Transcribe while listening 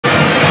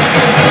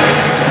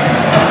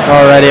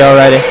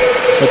Alrighty.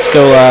 Let's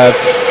go live.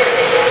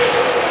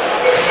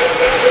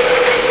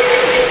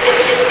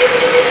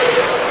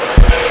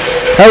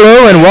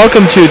 Hello and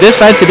welcome to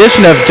this night's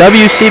edition of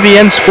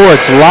WCBN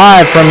Sports,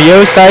 live from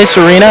Yost Ice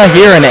Arena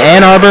here in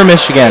Ann Arbor,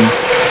 Michigan.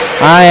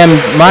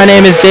 My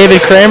name is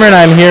David Kramer and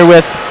I'm here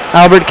with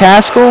Albert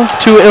Caskell,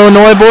 two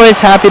Illinois boys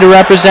happy to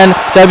represent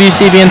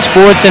WCBN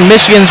Sports in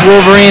Michigan's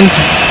Wolverines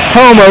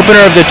home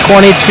opener of the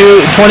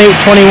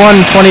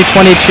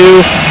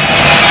 2021-2022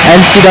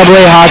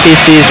 NCAA hockey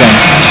season.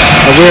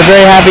 We're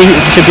very happy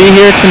to be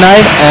here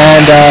tonight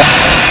and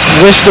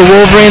wish the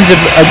Wolverines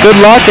a good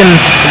luck in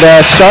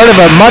the start of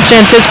a much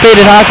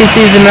anticipated hockey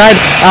season tonight.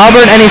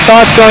 Albert, any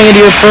thoughts going into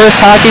your first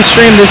hockey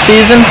stream this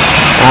season?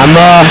 I'm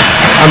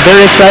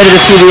very excited to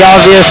see the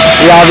obvious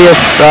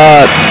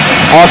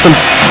awesome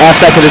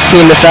aspect of this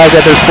team, the fact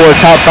that there's 4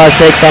 top 5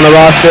 picks on the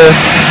roster,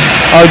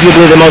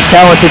 arguably the most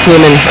talented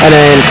team in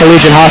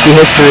collegiate hockey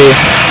history.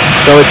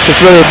 So it's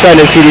really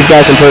exciting to see these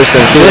guys in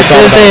person. This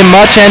is a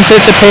much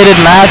anticipated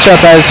matchup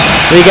as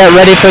we get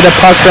ready for the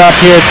puck drop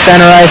here at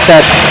center ice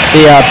at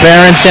the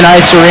Berenson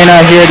Ice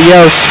Arena here at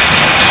Yost.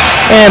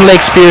 And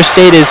Lake Superior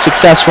State is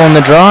successful in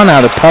the draw.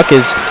 Now the puck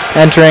is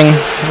entering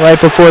right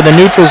before the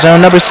neutral zone.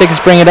 Number 6 is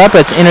bringing it up.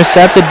 It's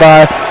intercepted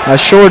by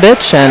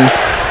Shoreditch, and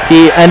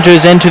he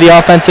enters into the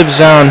offensive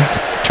zone.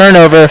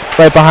 Turnover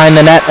right behind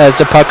the net as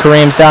the puck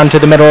careens down to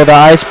the middle of the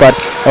ice, but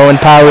Owen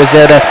Power is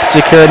there to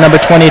secure number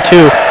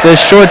 22. The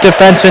short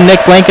defenseman Nick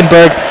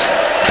Blankenberg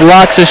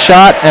blocks a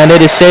shot, and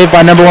it is saved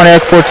by number 1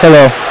 Eric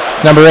Portillo.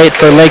 It's number 8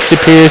 for Lake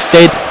Superior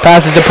State.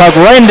 Passes the puck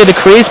right into the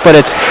crease, but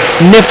it's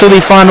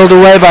niftily fondled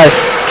away by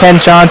Ken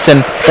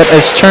Johnson. But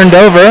is turned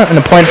over, and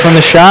a point from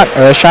the shot,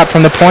 or a shot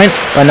from the point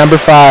by number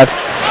 5.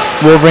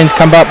 Wolverines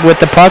come up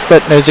with the puck,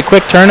 but there's a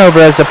quick turnover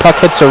as the puck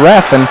hits a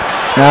ref, and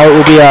now it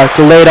will be a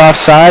delayed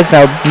offsides.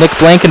 Now Nick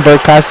Blankenberg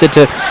passes it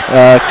to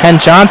Ken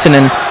Johnson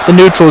in the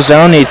neutral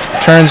zone. He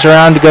turns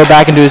around to go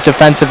back into his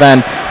defensive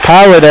end.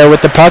 Power there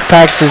with the puck,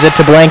 passes it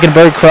to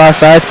Blankenberg,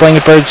 cross ice.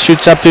 Blankenberg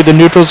shoots up through the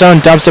neutral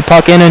zone, dumps the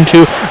puck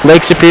into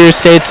Lake Superior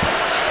State's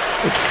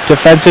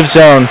defensive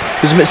zone.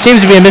 There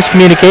seems to be a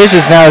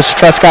miscommunication now as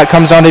Truscott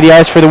comes onto the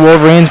ice for the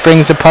Wolverines,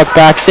 brings the puck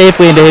back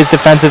safely into his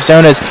defensive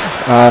zone as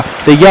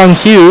the young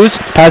Hughes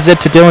passes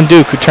it to Dylan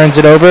Duke, who turns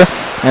it over,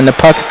 and the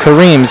puck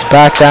careens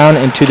back down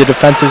into the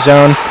defensive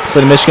zone for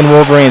the Michigan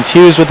Wolverines.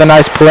 Hughes with a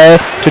nice play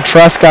to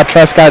Truscott.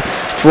 Truscott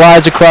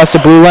flies across the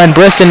blue line.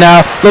 Brisson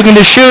now looking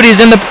to shoot. He's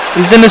in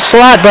the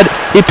slot, but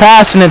he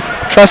passed, and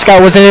Truscott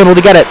wasn't able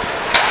to get it.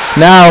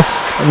 Now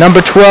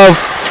number 12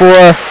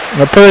 for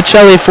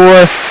Puricelli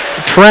for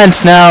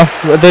Trent. Now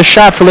the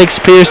shot for Lake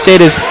Superior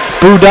State is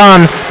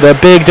Boudon, the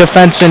big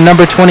defenseman,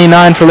 number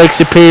 29 for Lake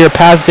Superior,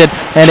 passes it,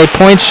 and a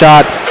point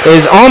shot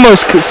is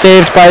almost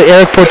saved by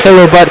Eric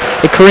Portillo, but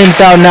it careens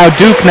out. Now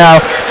Duke now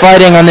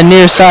fighting on the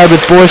near side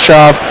with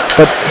Borshov,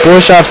 but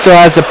Borshov still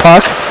has the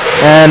puck,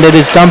 and it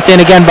is dumped in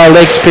again by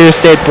Lake Superior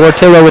State.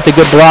 Portillo with a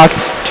good block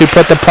to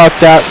put the puck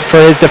down for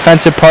his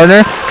defensive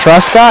partner,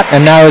 Truscott,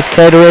 and now it's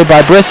carried away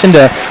by Brisson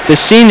to the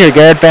senior,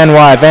 Garrett Van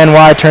Wy. Van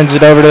Wy turns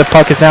it over to the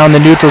puck, is now in the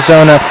neutral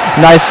zone. A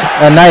nice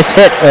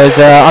hit as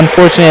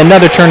unfortunately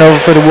another turnover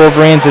for the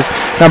Wolverines as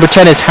number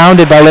 10 is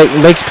hounded by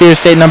Lake Superior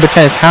State. Number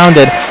 10 is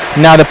hounded.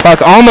 Now the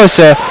puck almost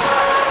a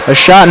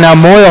shot. Now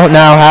Moyle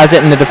now has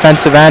it in the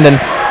defensive end, and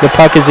the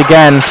puck is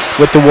again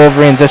with the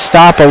Wolverines.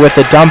 Estapa with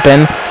the dump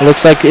in. It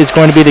looks like it's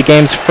going to be the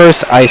game's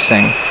first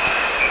icing.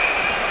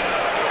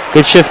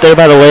 Good shift there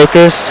by the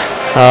Lakers.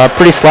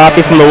 Pretty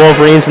sloppy from the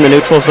Wolverines in the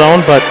neutral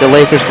zone, but the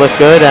Lakers look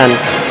good, and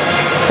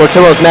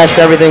Portillo's matched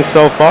everything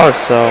so far,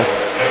 so.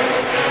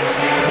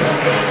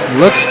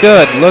 Looks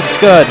good.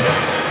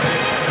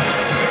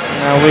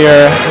 Now we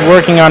are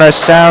working on our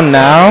sound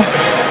now.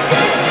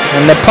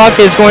 And the puck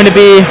is going to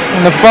be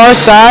on the far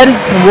side,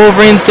 the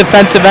Wolverines'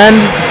 defensive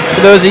end.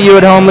 For those of you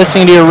at home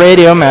listening to your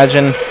radio,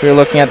 imagine you're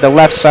looking at the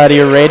left side of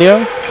your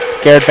radio.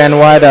 Garrett Van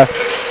Wy, the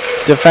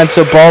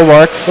defensive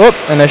bulwark. Oh,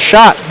 and a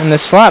shot in the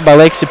slot by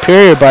Lake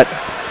Superior, but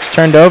it's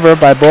turned over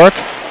by Bork.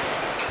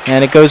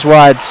 And it goes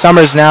wide.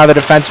 Summers now, the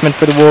defenseman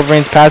for the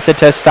Wolverines, passes it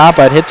to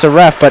Estapa. It hits a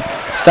ref, but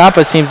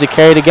Estapa seems to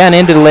carry it again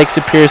into the Lake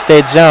Superior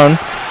State zone.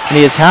 And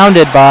he is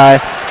hounded by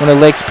one of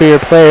the Lake Superior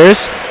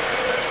players.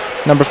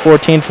 Number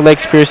 14 for Lake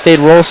Superior State,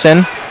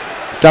 Rolson,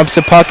 dumps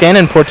the puck in,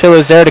 and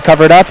Portillo's there to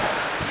cover it up.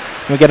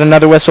 We get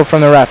another whistle from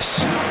the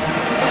refs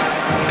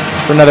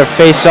for another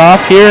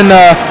face-off here in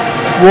the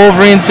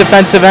Wolverines'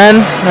 defensive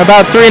end.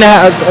 About 2.5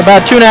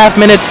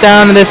 minutes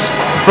down in this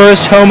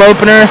first home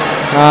opener.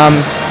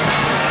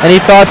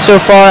 Any thoughts so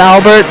far,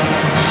 Albert?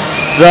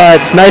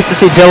 It's nice to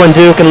see Dylan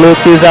Duke and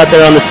Luke Hughes out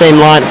there on the same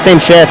line, same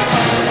shift.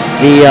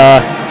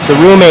 The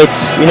roommates,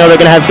 they're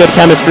going to have good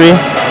chemistry.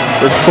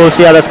 We'll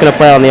see how that's going to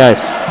play on the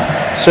ice.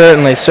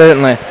 Certainly.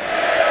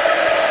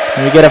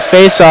 And we get a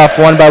face-off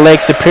won by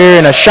Lake Superior,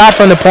 and a shot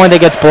from the point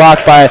that gets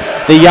blocked by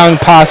the young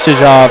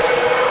Pastajov.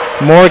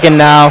 Morgan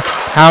now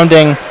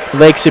hounding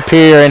Lake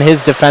Superior in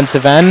his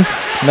defensive end.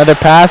 Another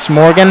pass,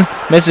 Morgan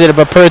misses it,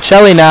 but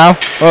Puricelli now.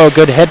 Oh,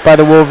 good hit by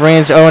the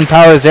Wolverines. Owen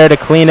Power is there to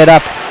clean it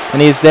up,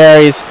 and he's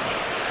there. He's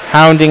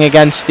hounding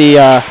against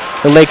the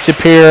the Lake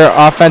Superior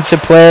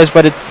offensive players,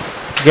 but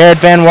Garrett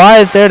Van Wy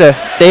is there to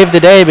save the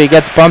day, but he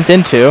gets bumped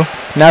into.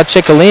 Now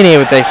Ciccolini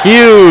with a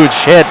huge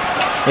hit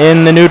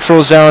in the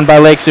neutral zone by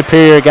Lake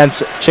Superior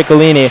against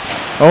Ciccolini.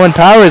 Owen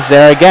Powers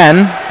there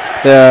again,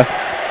 the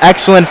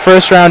excellent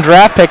first-round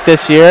draft pick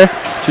this year,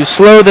 to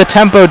slow the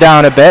tempo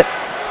down a bit.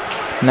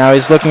 Now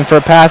he's looking for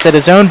a pass at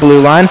his own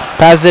blue line.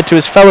 Passes it to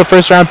his fellow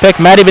first-round pick,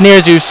 Matty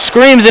Beniers, who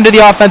screams into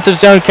the offensive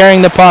zone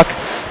carrying the puck.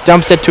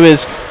 Dumps it to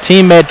his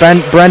teammate,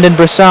 Brendan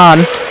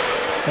Brisson.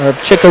 Or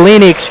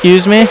Ciccolini,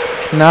 excuse me.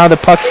 Now the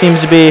puck seems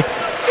to be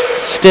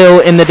still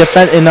in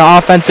the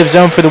offensive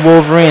zone for the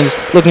Wolverines,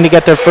 looking to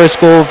get their first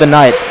goal of the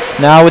night.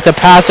 Now with the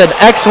pass, an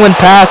excellent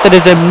pass that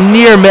is a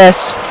near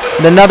miss.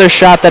 And another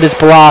shot that is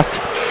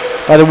blocked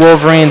by the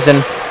Wolverines,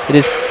 and it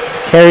is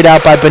carried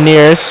out by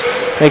Beniers.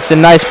 Makes a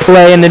nice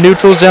play in the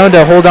neutral zone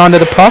to hold on to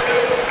the puck.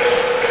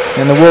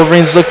 And the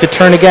Wolverines look to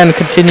turn again,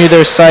 continue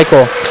their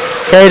cycle.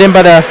 Carried in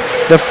by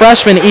the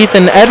freshman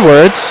Ethan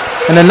Edwards.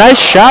 And a nice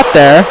shot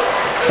there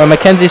by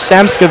Mackenzie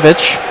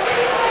Samskovich,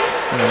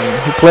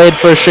 who played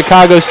for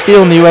Chicago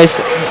Steel in the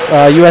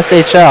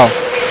USHL.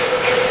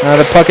 Now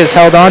the puck is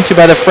held on to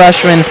by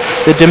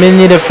the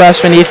diminutive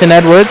freshman Ethan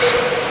Edwards.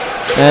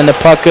 And the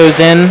puck goes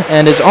in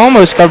and is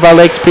almost covered by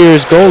Lake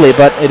Superior's goalie,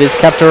 but it is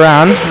kept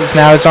around.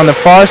 Now it's on the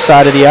far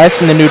side of the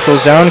ice in the neutral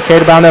zone.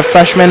 Carried about the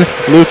freshman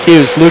Luke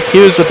Hughes. Luke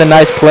Hughes with a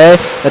nice play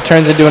that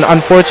turns into an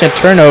unfortunate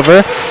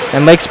turnover.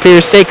 And Lake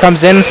Superior State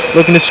comes in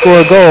looking to score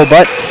a goal,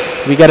 but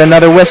we get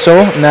another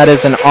whistle, and that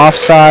is an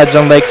offsides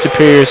on Lake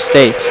Superior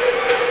State.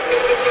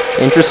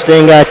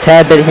 Interesting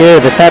tad bit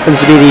here. This happens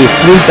to be the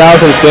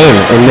 3,000th game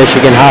in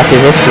Michigan hockey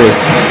history.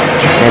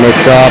 And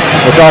it's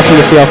awesome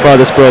to see how far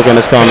this program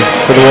has come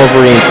for the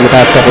Wolverines in the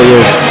past couple of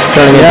years,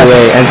 turning into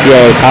a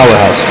NCAA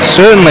powerhouse.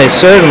 Certainly,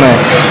 certainly.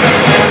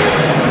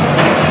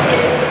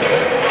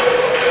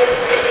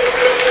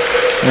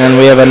 And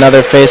we have another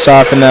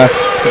face-off in the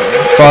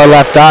far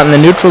left dot in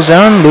the neutral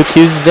zone. Luke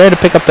Hughes is there to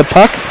pick up the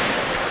puck,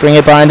 bring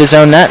it behind his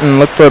own net, and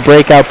look for a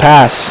breakout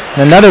pass.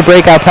 Another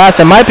breakout pass.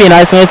 It might be an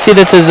icing. Let's see,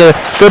 this is a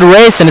good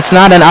race, and it's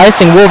not an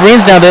icing.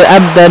 Wolverines now,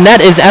 the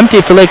net is empty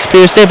for Lake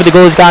Superior State, but the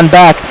goalie's gotten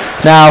back.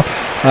 Now,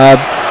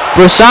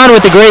 Brisson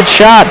with a great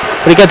shot,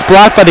 but he gets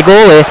blocked by the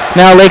goalie.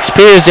 Now Lake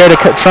Superior is there to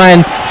try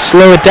and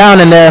slow it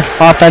down in their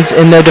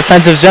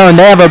defensive zone.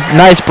 They have a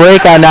nice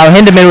breakout now.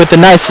 Hindeman with a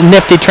nice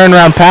nifty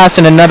turnaround pass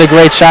and another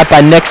great shot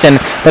by Nixon,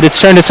 but it's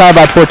turned aside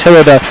by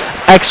Portillo, the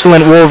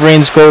excellent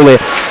Wolverines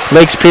goalie.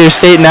 Lake Superior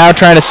State now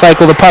trying to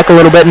cycle the puck a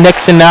little bit.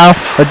 Nixon now,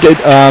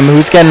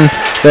 who's getting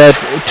the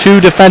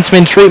two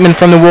defenseman treatment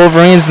from the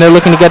Wolverines, and they're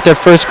looking to get their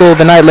first goal of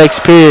the night. Lake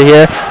Superior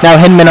here. Now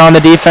Hindeman on the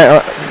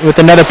defense with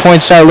another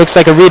point shot. It looks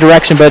like a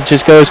redirection, but it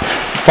just goes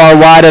far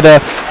wide of the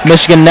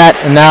Michigan net.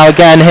 And now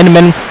again,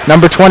 Hindeman,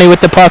 number 20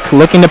 with the puck,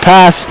 looking to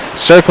pass,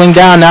 circling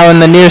down now in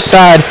the near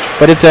side,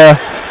 but it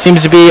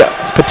seems to be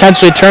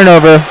potentially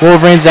turnover.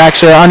 Wolverines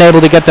actually are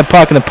unable to get the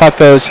puck, and the puck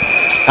goes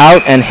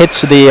out and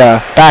hits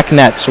the back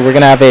net. So we're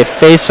going to have a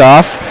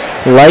face-off,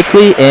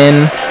 likely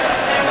in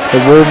the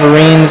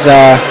Wolverines'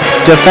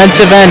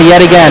 defensive end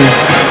yet again.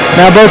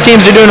 Now both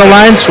teams are doing a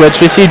line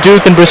switch. We see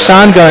Duke and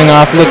Brisson going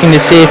off, looking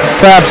to see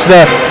perhaps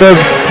the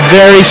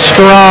very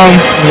strong,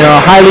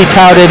 highly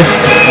touted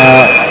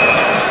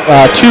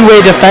two-way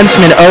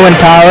defenseman Owen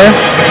Power.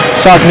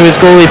 He's talking to his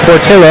goalie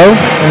Portillo,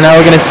 and now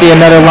we're going to see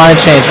another line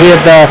change. We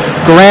have the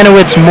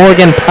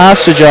Granowitz-Morgan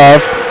Passagov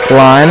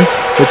line,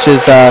 which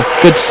is a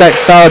good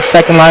solid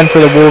second line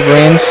for the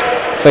Wolverines.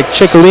 It's like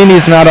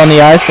Ciccolini's not on the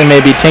ice and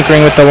maybe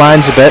tinkering with the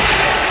lines a bit.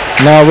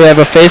 Now we have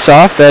a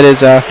face-off that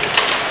is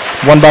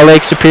won by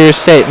Lake Superior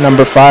State,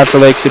 number 5 for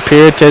Lake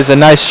Superior. It is a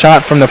nice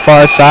shot from the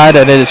far side,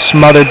 and it is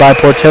smothered by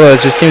Portillo.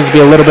 There seems to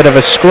be a little bit of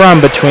a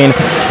scrum between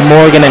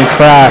Morgan and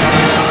Kraft.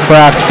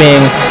 Kraft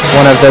being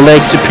one of the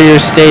Lake Superior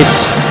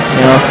State's,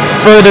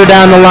 further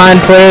down the line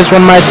players,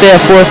 one might say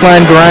a fourth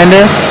line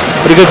grinder,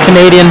 but a good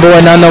Canadian boy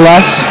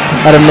nonetheless,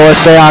 out of North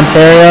Bay,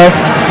 Ontario.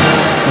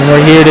 And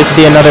we're here to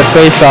see another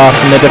face-off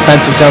in the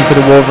defensive zone for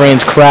the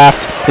Wolverines.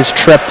 Kraft is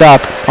tripped up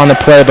on the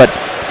play, but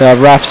the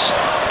refs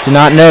do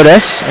not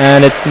notice,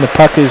 and the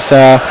puck is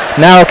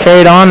now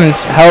carried on and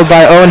it's held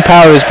by Owen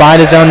Powers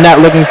behind his own net,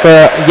 looking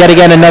for yet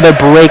again another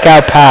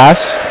breakout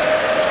pass.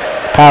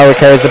 Power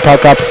carries the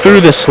puck up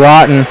through the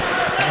slot and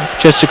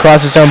just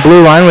across his own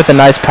blue line with a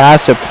nice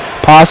pass to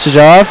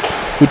Passagov,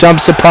 who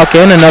dumps the puck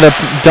in. Another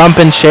dump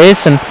and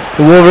chase, and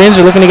the Wolverines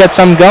are looking to get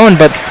something going,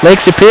 but Lake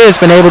Superior has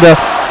been able to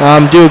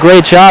do a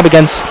great job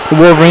against the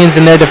Wolverines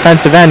in their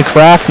defensive end.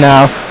 Kraft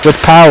now with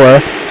Power.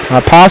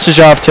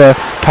 Passagov to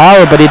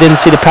Power, but he didn't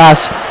see the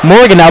pass.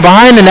 Morgan now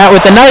behind the net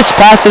with a nice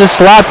pass to the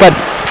slot, but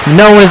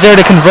no one is there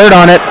to convert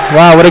on it.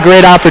 Wow, what a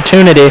great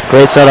opportunity.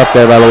 Great setup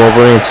there by the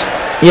Wolverines.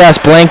 Yes,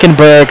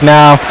 Blankenberg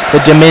now, the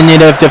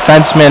diminutive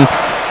defenseman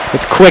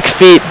with quick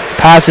feet,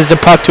 passes the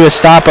puck to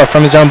Estapa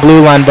from his own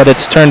blue line, but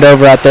it's turned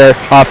over at their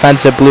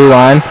offensive blue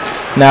line.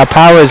 Now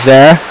Power's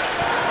there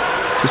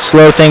to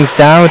slow things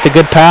down with a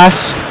good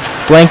pass.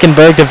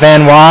 Blankenberg to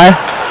Van Wy.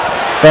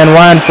 Van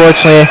Wy,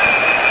 unfortunately,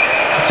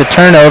 it's a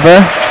turnover.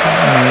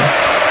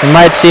 We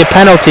might see a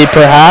penalty,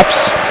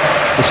 perhaps.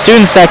 The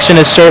student section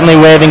is certainly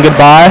waving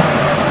goodbye.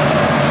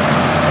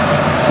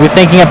 We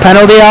thinking a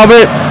penalty,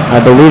 Albert? I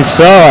believe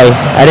so.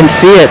 I didn't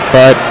see it,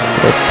 but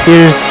it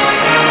appears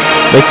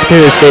Lake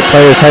Superior State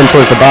players heading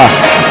towards the box.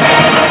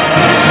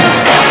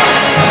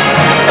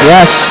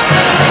 Yes.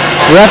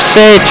 Refs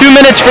say 2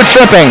 minutes for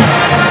tripping.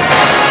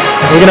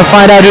 We're going to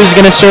find out who's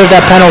going to serve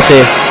that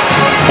penalty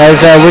as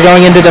we're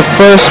going into the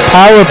first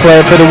power play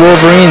for the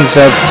Wolverines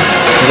of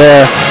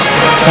the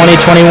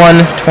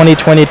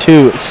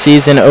 2021-2022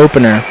 season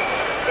opener.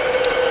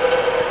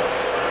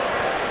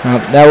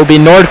 That will be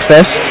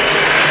Nordqvist.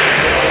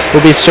 Will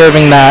be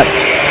serving that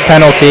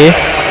penalty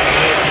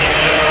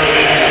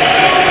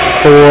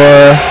for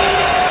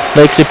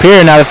Lake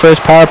Superior. Now the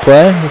first power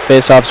play. The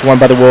face-off's won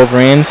by the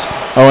Wolverines.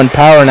 Owen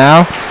Power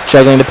now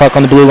juggling the puck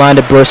on the blue line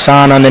to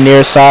Brisson on the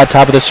near side,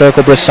 top of the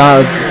circle.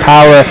 Brisson,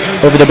 Power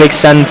over the big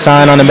send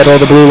sign on the middle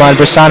of the blue line.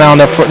 Brisson on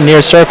the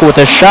near circle with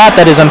a shot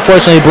that is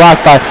unfortunately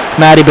blocked by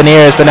Matty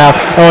Beniers, but now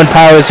Owen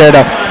Power is there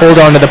to hold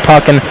on to the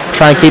puck and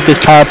try and keep this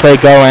power play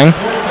going.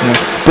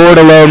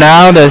 Bordelot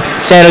now, the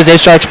San Jose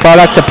Sharks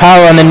product, to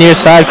Power on the near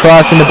side,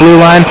 crossing the blue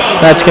line.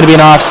 That's going to be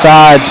an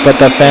offsides, but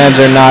the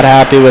fans are not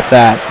happy with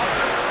that.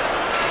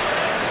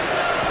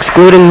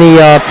 Excluding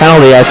the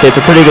penalty, I'd say it's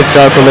a pretty good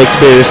start for Lake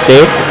Superior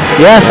State.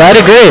 Yes, I'd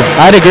agree.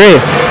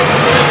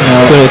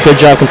 Doing a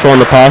good job controlling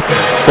the puck,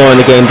 slowing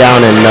the game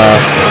down, and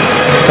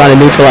trying to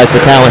neutralize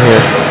the talent here.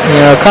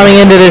 Coming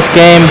into this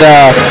game,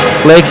 the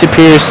Lake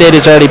Superior State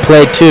has already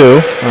played two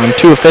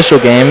official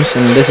games,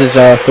 and this is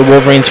the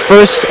Wolverines'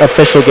 first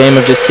official game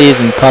of the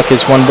season. Puck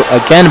is won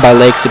again by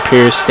Lake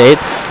Superior State.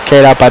 It's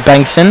carried out by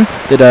Bengtson,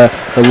 the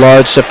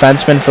large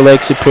defenseman for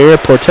Lake Superior.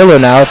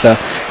 Portillo now with a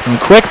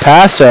quick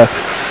pass to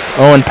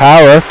Owen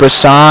Power.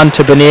 Brisson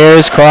to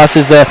Beniers,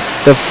 crosses the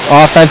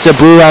offensive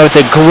blue line with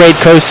a great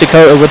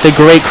with a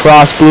great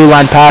cross blue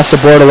line pass to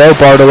Bordelot.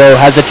 Bordelot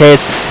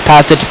hesitates,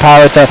 pass it to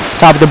Power at the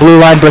top of the blue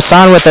line.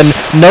 Brisson with a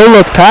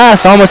no-look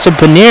pass almost to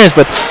Beniers,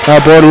 but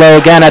Bordelot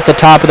again at the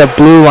top of the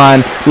blue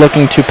line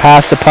looking to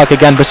pass the puck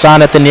again.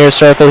 Brisson at the near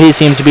circle. He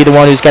seems to be the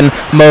one who's getting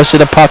most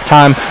of the puck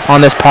time on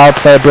this power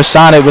play.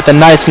 Brisson with a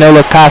nice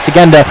no-look pass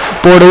again to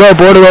Bordelot.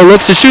 Bordelot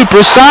looks to shoot.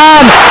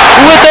 Brisson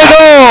with a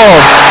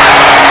goal!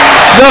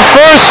 The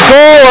first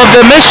goal of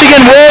the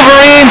Michigan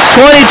Wolverines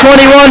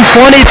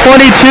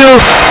 2021-2022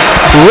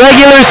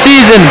 regular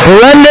season.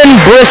 Brendan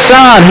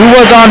Brisson, who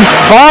was on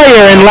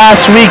fire in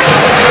last week's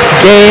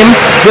game.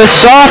 The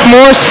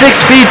sophomore, 6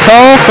 feet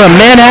tall from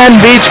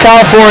Manhattan Beach,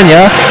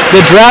 California.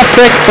 The draft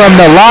pick from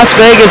the Las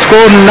Vegas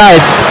Golden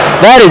Knights.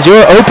 That is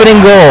your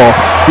opening goal,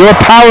 your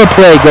power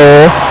play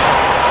goal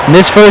in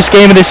this first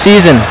game of the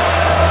season.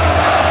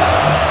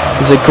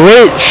 It was a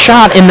great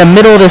shot in the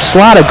middle of the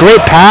slot, a great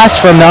pass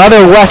from the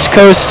other West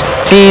Coast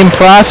team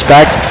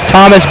prospect,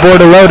 Thomas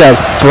Bordelot to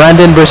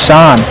Brendan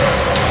Brisson.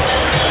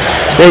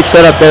 Great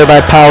setup there by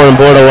Power and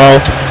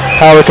Bordelot.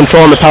 Power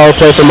controlling the power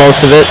play for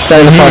most of it,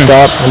 setting the puck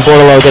up, and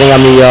Bordelot getting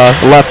on the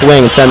left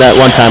wing and sending that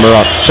one-timer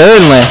up.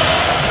 Certainly.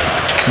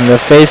 And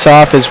the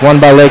face-off is won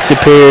by Lake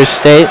Superior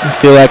State. I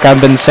feel like I've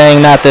been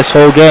saying that this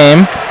whole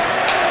game.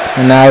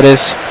 And now it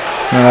is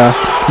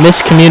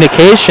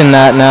miscommunication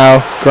that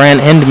now Grant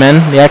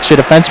Hindman, the extra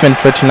defenseman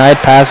for tonight,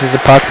 passes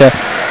the puck to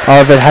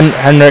Oliver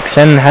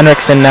Henriksen.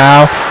 Henriksen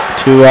now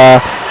to,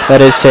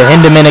 that is to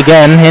Hindeman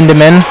again.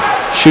 Hindeman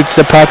shoots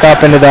the puck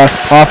up into the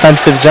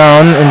offensive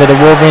zone, into the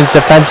Wolverines'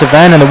 defensive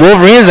end, and the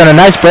Wolverines on a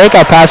nice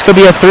breakout pass. Could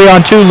be a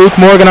 3-on-2. Luke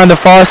Morgan on the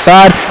far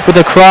side with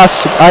a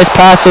cross ice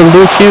pass to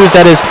Luke Hughes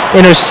that is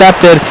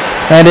intercepted,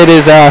 and it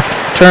is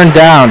turned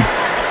down.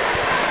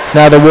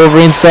 Now the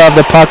Wolverines still have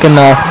the puck in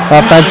the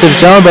offensive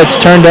zone, but it's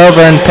turned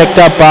over and picked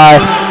up by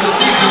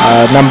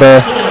number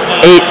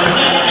 8.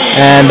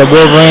 And the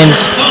Wolverines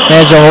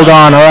manage to hold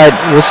on. All right,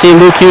 we'll see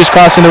Luke Hughes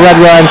crossing the red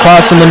line,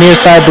 crossing the near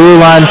side blue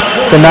line.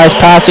 The nice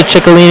pass to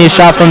Ciccolini,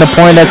 shot from the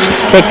point that's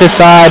kicked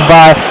aside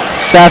by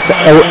Seth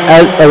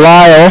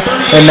Eliel.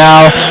 And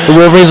now the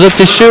Wolverines look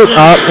to shoot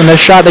up, and the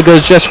shot that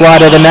goes just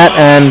wide of the net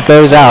and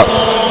goes out.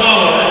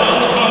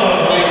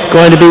 It's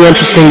going to be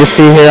interesting to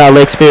see here how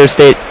Lake Superior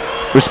State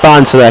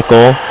responds to that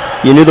goal.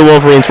 You knew the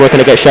Wolverines weren't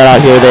going to get shut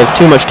out here. They have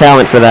too much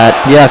talent for that.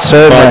 Yes,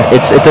 certainly.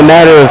 But it's a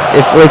matter of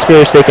if Lake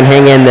Superior State can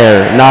hang in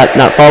there, not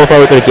fall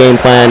apart with their game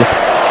plan,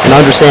 and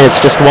understand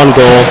it's just one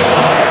goal,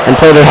 and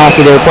play their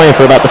hockey they were playing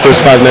for about the first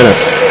 5 minutes.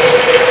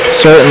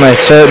 Certainly.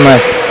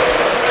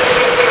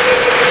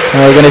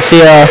 And we're going to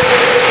see a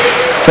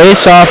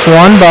face-off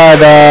won by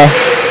the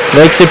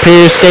Lake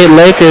Superior State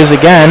Lakers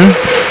again,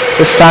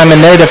 this time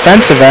in their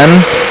defensive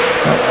end.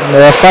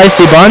 They're a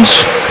feisty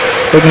bunch,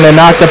 looking to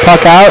knock the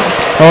puck out.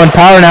 Owen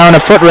Power now in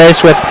a foot race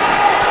with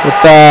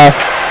the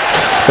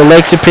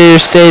Lake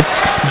Superior State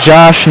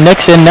Josh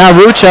Nixon. Now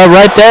Rucha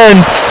right there in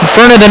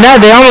front of the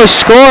net. They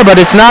almost score, but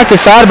it's knocked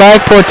aside by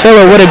Ike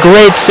Portillo. What a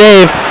great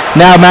save.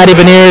 Now Matty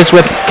Beniers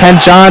with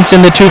Kent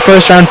Johnson, the 2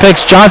 first-round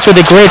picks. Johnson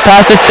with a great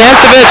pass to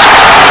Samsevich.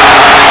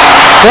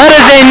 That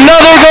is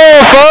another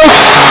goal,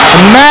 folks.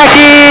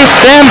 Mackie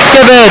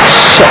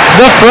Samsevich,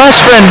 the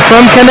freshman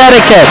from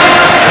Connecticut.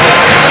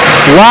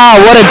 Wow,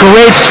 what a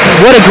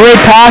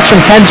great pass from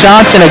Ken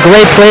Johnson. A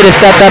great play to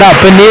set that up.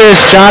 Beniers,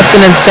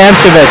 Johnson, and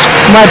Samsevich.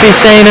 You might be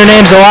saying their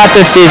names a lot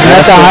this season.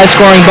 That's a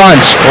high-scoring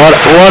bunch.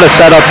 What a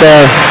setup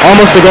there.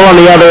 Almost a goal on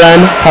the other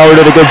end. Howard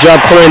did a good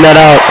job clearing that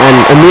out, and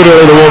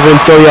immediately the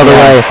Wolverines go the other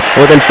way.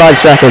 Within 5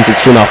 seconds,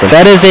 it's 2-0.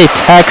 That is a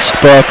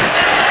textbook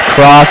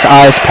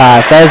cross-ice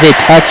pass. That is a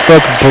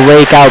textbook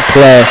breakout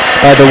play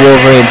by the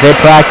Wolverines. They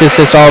practice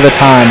this all the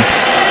time.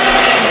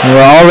 And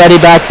we're already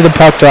back to the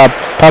puck drop.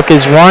 Puck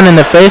is won in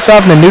the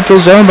face-off in the neutral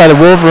zone by the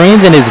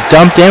Wolverines and is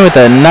dumped in with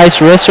a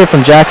nice wrister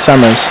from Jack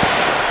Summers.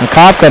 And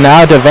Kopka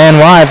now to Van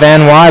Wy.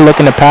 Van Wy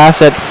looking to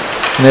pass it.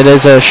 And it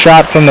is a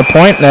shot from the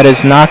point that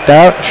is knocked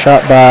out.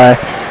 Shot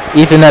by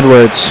Ethan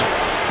Edwards,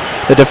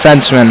 the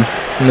defenseman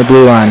in the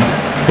blue line.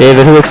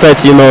 David, who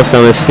excites you most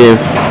on this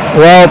team?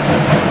 Well,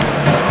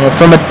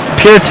 from a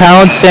pure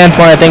talent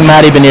standpoint, I think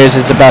Matty Beniers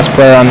is the best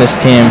player on this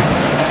team.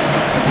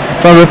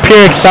 From a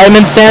pure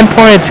excitement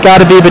standpoint, it's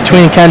got to be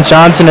between Kent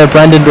Johnson or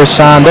Brendan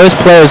Brisson. Those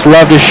players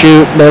love to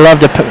shoot. They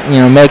love to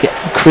make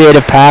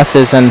creative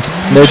passes, and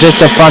they're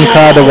just a fun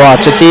crowd to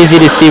watch. It's easy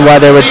to see why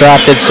they were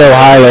drafted so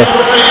highly.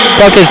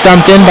 Puck is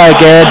dumped in by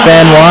Garrett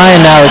Van Wy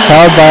and now is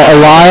held by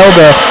Lyle,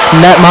 the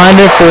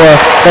netminder for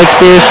Lake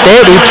Superior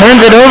State. He turns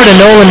it over to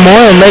Nolan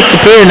Moyle and Lake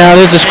Superior. Now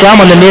there's a scrum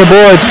on the near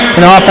boards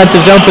in the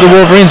offensive zone for the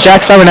Wolverines.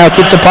 Jack Summer now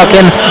keeps the puck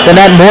in the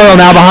net. Moyle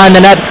now behind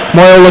the net.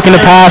 Moyle looking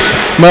to pass.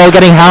 Moyle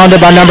getting hounded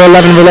by number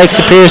 11 for Lake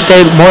Superior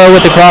State. Moyle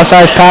with the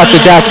cross-ice pass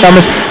to Jack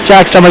Summers.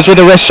 Jack Summers with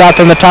a wrist shot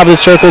from the top of the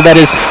circle that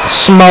is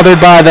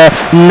smothered by the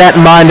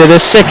netminder, the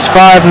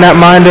 6'5"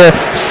 netminder,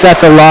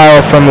 Seth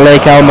Lyle from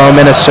Lake Elmo,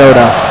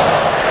 Minnesota.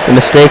 The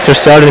mistakes are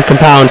starting to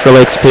compound for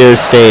Lake Superior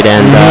State,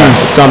 and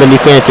it's something you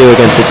can't do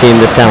against a team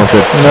this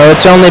talented.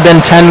 It's only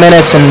been 10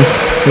 minutes, and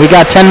we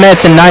got 10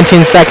 minutes and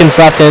 19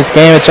 seconds left in this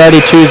game. It's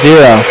already 2-0.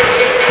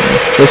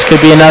 This could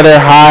be another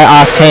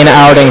high-octane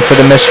outing for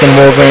the Michigan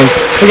Wolverines.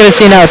 We're going to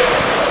see now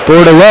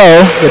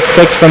Bordelot gets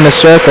kicked from the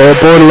circle.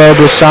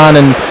 Bordelot, Brisson,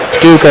 and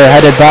Duke are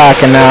headed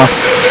back, and now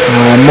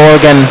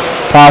Morgan,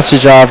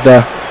 Postajov,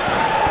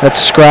 that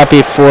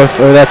scrappy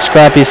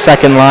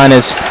second line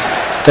is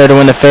there to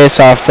win the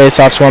face-off.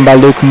 Face-off's won by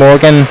Luke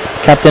Morgan,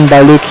 captained by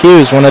Luke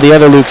Hughes, one of the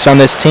other Lukes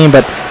on this team,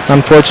 but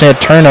unfortunate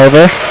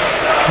turnover.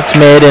 It's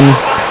made, and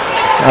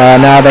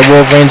now the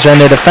Wolverines are in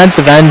their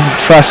defensive end.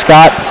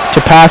 Truscott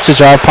to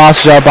Postajov.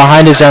 Postajov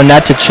behind his own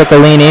net to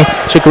Ciccolini.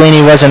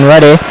 Ciccolini wasn't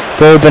ready.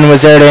 Bourbon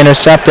was there to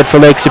intercept it for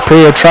Lake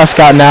Superior.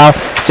 Truscott now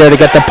is there to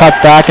get the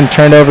puck back and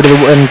turn over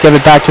and give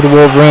it back to the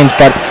Wolverines,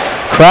 but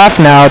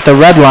Kraft now at the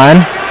red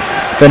line.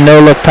 The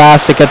no-look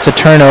pass that gets a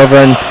turnover,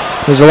 and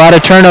there's a lot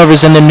of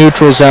turnovers in the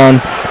neutral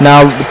zone.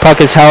 Now the puck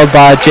is held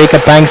by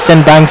Jacob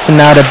Bankston. Bankston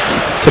now to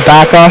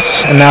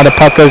Bakos, and now the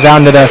puck goes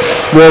out to the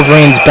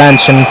Wolverines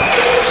bench, and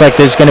looks like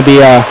there's going to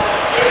be a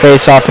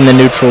face-off in the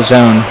neutral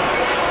zone.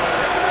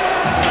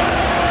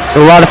 So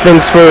a lot of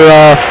things for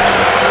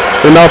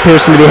Mel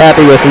Pearson to be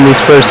happy with in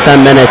these first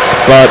 10 minutes,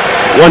 but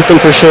one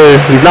thing for sure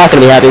he's not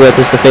going to be happy with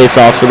is the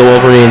face-offs for the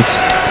Wolverines.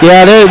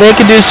 Yeah, they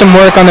could do some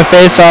work on the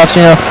face-offs.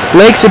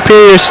 Lake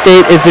Superior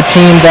State is a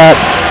team that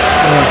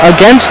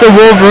against the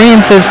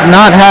Wolverines has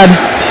not had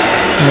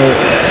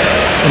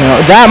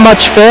that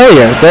much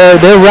failure.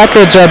 Their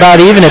records are about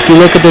even. If you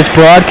look at this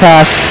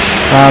broadcast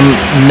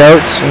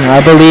notes, I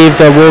believe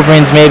the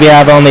Wolverines maybe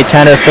have only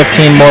 10 or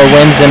 15 more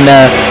wins in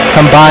their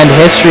combined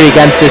history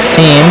against this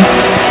team.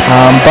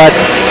 But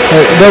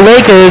the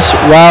Lakers,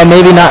 while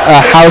maybe not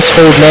a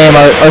household name,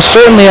 are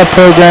certainly a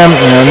program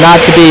not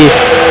to be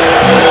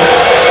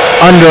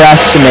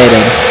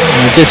underestimated,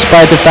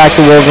 despite the fact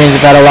the Wolverines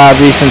have had a lot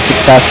of recent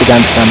success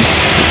against them.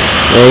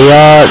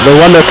 They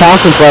won their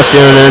conference last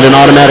year and earned an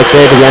automatic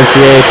bid to the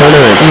NCAA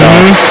tournament.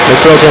 So their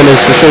program is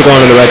for sure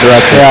going in the right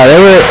direction. Yeah, they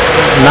were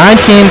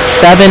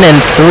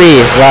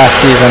 19-7-3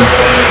 last season.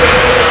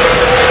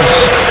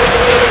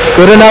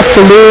 Good enough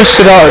to lose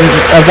to the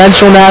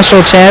eventual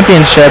national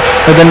championship,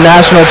 or the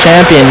national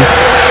champion,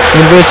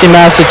 University of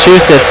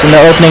Massachusetts, in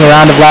the opening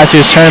round of last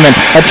year's tournament.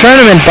 A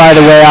tournament, by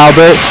the way,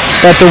 Albert,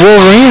 that the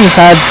Wolverines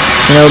had,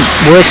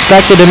 were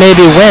expected to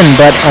maybe win,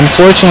 but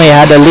unfortunately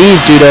had to leave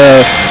due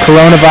to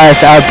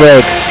coronavirus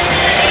outbreak.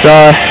 So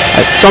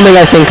something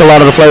I think a lot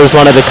of the players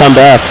wanted to come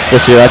back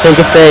this year. I think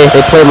if they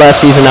played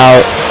last season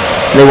out,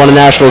 they won a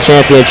national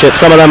championship,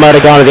 some of them might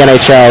have gone to the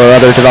NHL or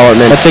other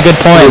development. That's a good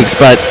point. Leagues,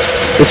 but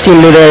this team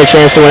knew they had a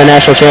chance to win a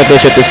national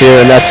championship this year,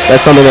 and that's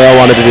something they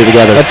all wanted to do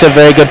together. That's a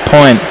very good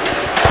point.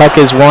 Puck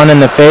is won in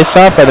the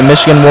face-off by the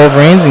Michigan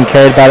Wolverines and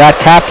carried by that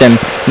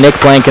captain, Nick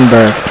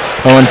Blankenberg.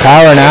 Owen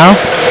Power now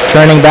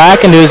turning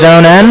back into his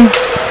own end,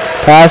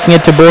 passing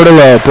it to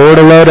Bordelot.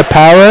 Bordelot to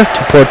Power,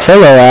 to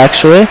Portillo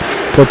actually.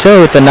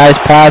 Portillo with a nice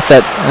pass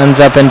that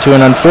ends up into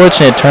an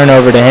unfortunate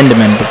turnover to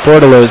Hindeman, but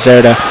Bordelot is there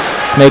to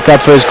make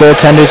up for his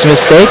goaltender's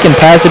mistake and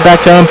pass it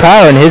back to Owen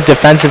Power in his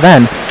defensive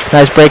end.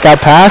 Nice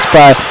breakout pass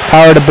by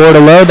Power to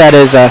Bordelot that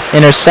is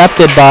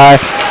intercepted by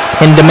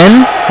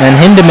Hindeman, and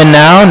Hindeman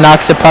now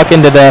knocks the puck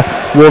into the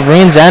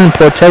Wolverines end.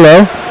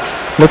 Portillo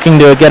looking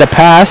to get a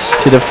pass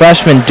to the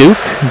freshman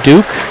Duke.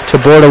 Duke to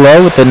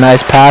Bordelot with a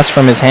nice pass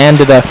from his hand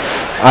to the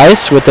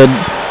ice with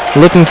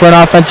looking for an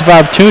offensive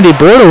opportunity.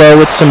 Bordelot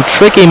with some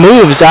tricky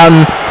moves out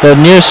in the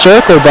near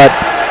circle, but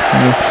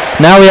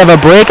now we have a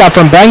breakout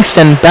from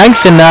Bankston.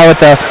 Bankston now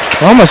with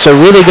almost a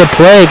really good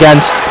play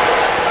against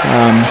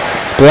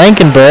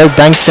Blankenberg.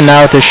 Bankston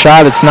now with a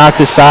shot that's knocked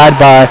aside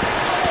by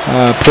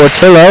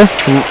Portillo.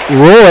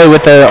 Roy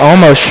with an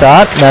almost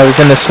shot that was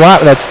in the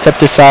slot that's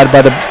tipped aside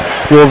by the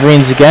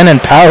Wolverines again, and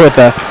Powell with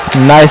a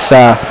nice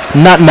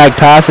nutmeg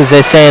pass, as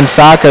they say in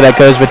soccer, that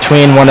goes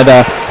between one of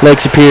the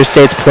Lake Superior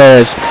State's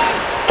players.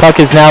 Puck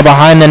is now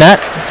behind the net,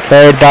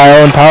 carried by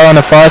Owen Powell on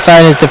the far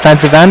side in his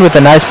defensive end with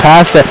a nice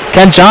pass to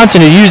Kent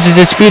Johnson, who uses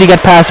his speed to get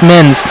past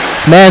Mins.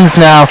 Mins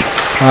now,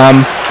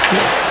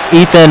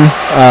 Ethan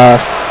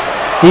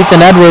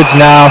Edwards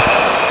now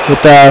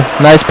with a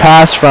nice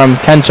pass from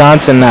Kent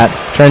Johnson that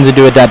turns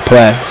into a dead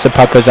play. So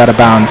puck goes out of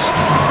bounds.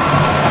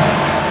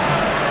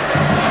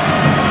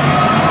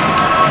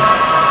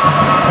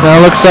 Now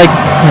it looks like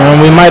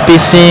we might be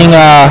seeing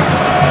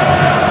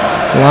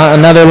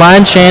another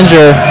line change,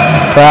 or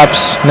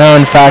perhaps, no,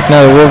 in fact,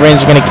 no, the Wolverines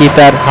are going to keep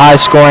that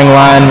high-scoring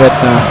line with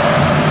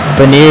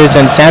Beniers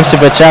and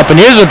Samsevich out.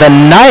 Beniers with a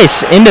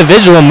nice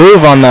individual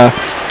move on the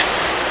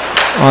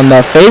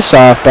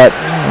face-off, but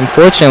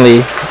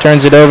unfortunately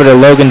turns it over to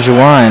Logan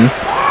Jawine.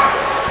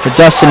 Or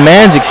Dustin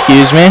Manns,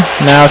 excuse me.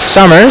 Now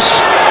Summers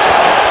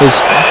is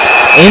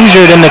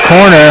injured in the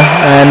corner,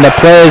 and the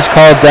play is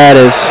called dead.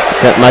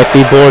 That might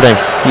be boarding.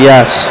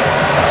 Yes.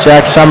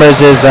 Jack Summers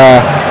is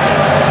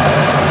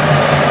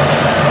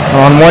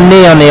on one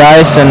knee on the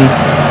ice, and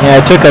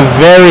took a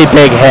very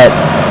big hit.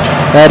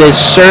 That is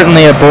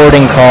certainly a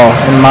boarding call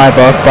in my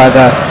book by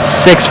the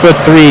 6'3"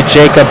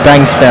 Jacob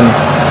Bengston.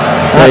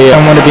 Not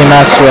someone to be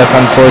messed with,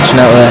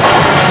 unfortunately.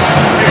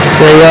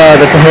 So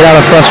that's a hit out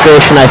of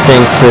frustration, I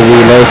think, for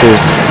the Lakers.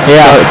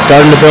 Yeah, it's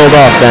starting to build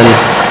up, and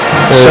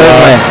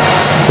certainly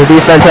the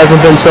defense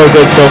hasn't been so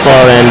good so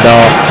far, and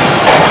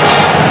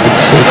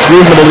it's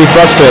reasonable to be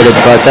frustrated,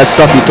 but that's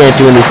stuff you can't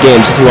do in these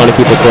games if you want to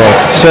keep it close.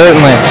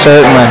 Certainly.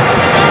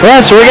 Yeah,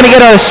 so we're going to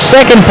get our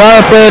second power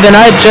play of the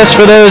night. Just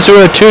for those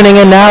who are tuning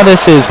in now,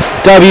 this is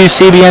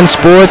WCBN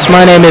Sports.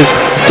 My name is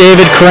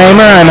David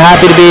Kramer. I'm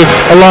happy to be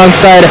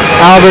alongside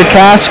Albert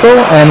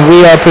Caskell, and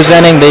we are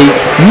presenting the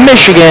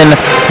Michigan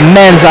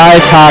men's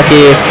ice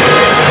hockey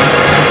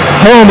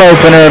home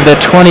opener of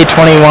the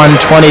 2021-2022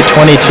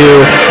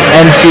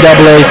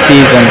 NCAA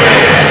season.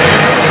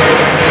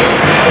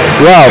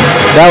 Well,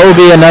 that will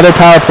be another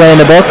power play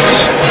in the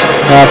books.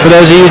 For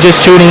those of you just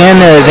tuning in,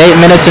 there's 8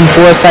 minutes and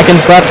 4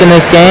 seconds left in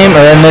this game,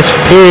 or in this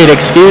period,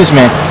 excuse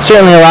me.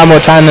 Certainly a lot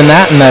more time than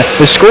that, and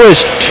the score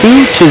is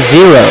 2-0.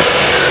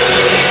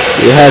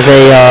 You have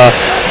a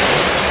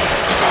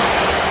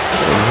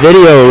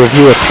video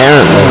review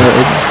apparently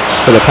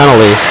for the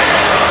penalty.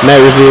 Met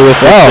review with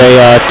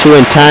a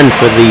 2-10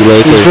 for the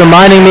Lakers. He's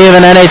reminding me of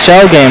an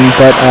NHL game,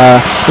 but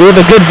we have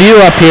a good view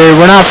up here.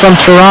 We're not from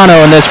Toronto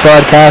in this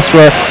broadcast.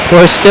 We're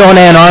still in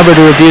Ann Arbor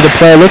to review the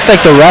play. It looks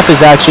like the ref is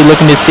actually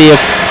looking to see if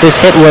this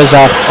hit was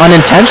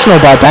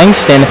unintentional by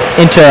Bankston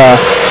into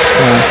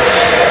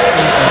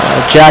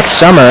Jack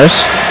Summers.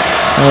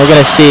 And we're going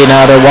to see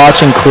now. They're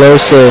watching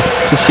closely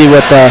to see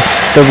what the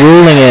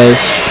ruling is.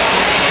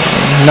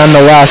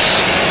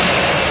 Nonetheless,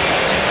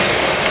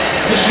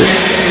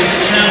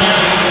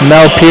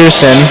 Mel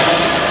Pearson.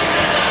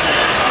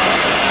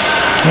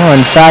 Oh,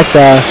 in fact,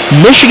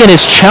 Michigan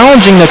is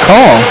challenging the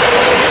call.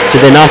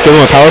 Did they not give him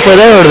a power play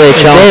there, or are they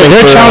challenging?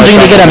 They're challenging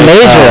to get a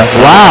major.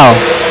 Wow.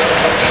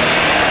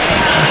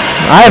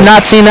 I have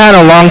not seen that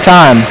in a long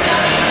time.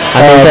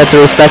 I think that's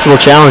a respectable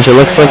challenge. It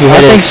looks like he hit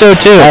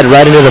head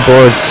right into the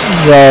boards.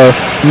 So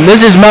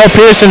this is Mel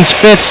Pearson's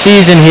 5th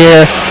season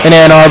here in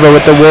Ann Arbor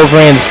with the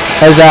Wolverines.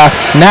 As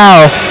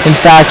now, in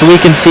fact, we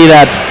can see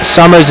that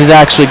Summers is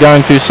actually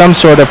going through some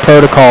sort of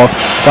protocol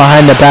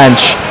behind the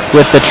bench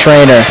with the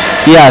trainer.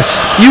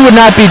 Yes, you would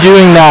not be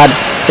doing that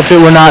if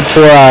it were not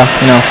for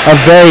a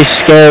very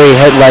scary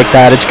hit like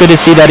that. It's good to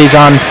see that he's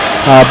on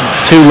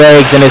 2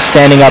 legs and is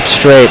standing up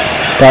straight.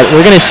 But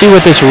we're going to see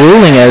what this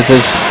ruling is,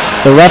 as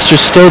the refs are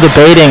still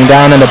debating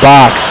down in the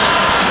box.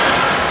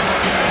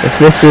 If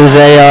this is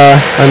a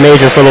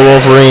major for the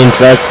Wolverines,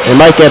 that it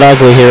might get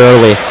ugly here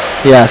early.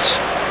 Yes,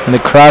 and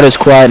the crowd is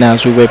quiet now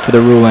as we wait for the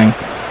ruling.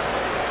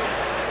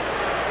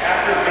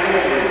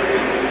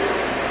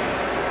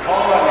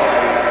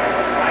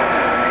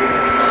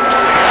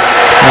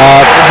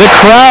 The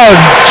crowd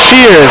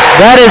cheers.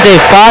 That is a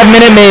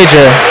 5-minute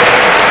major.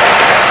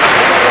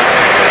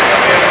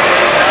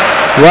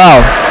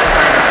 Wow.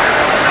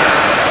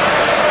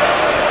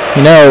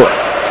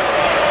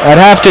 I'd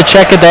have to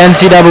check at the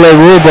NCAA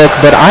rulebook,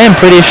 but I am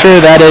pretty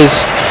sure that is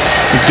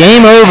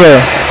game over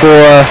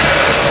for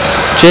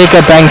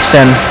Jacob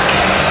Bengston,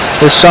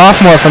 the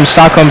sophomore from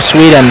Stockholm,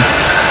 Sweden,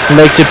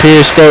 Lake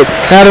Superior State.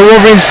 Now the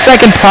Wolverines'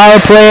 second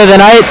power play of the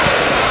night.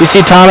 You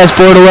see Thomas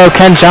Bordelot,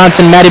 Kent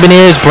Johnson, Matty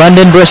Beniers,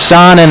 Brendan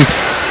Brisson, and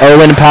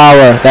Owen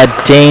Power, that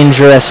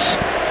dangerous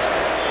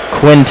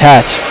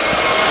quintet.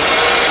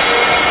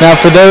 Now,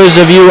 for those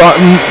of you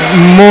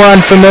more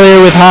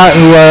unfamiliar with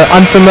who are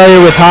unfamiliar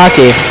with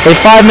hockey, a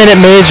 5-minute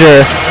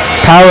major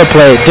power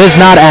play does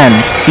not end.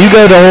 You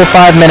go the whole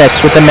 5 minutes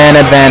with the man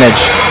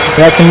advantage.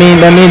 That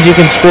means you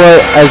can score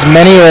as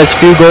many or as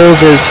few goals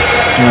as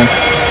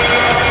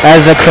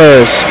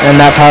occurs,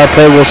 and that power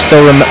play will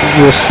still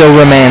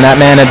remain, that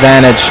man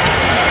advantage.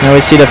 Now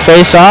we see the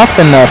face-off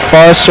in the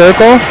far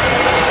circle,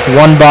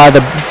 won by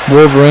the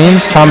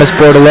Wolverines. Thomas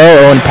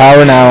Bordelot, Owen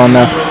Power now on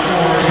the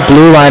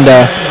blue line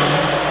to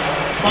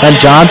Kent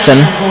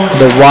Johnson,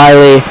 the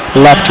wily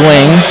left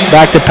wing.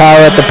 Back to Power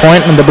at the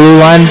point on the blue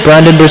line.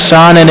 Brendan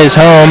Brisson in his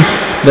home,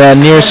 the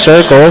near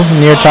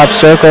top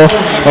circle.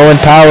 Owen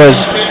Power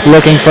is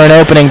looking for an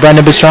opening.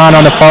 Brendan Brisson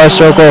on the far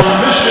circle,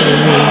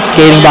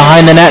 skating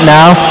behind the net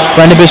now.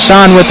 Brendan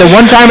Brisson with the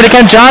one-timer to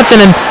Kent Johnson,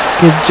 and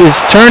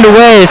it's turned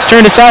away. It's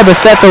turned aside by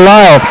Seth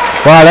Delisle.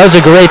 Wow, that was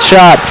a great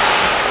shot.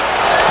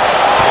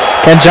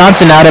 Kent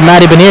Johnson now to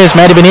Matty Beniers.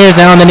 Matty Beniers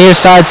now on the near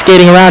side,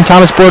 skating around.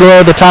 Thomas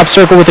Bordelot at the top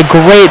circle with a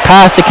great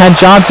pass to Kent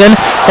Johnson.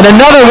 And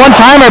another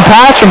one-timer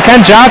pass from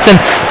Kent Johnson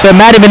to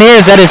Matty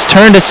Beniers that is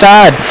turned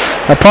aside.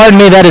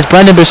 Pardon me, that is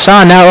Brendan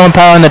Brisson. Now Owen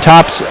Power on the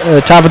top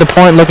of the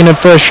point, looking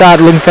for a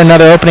shot, looking for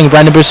another opening.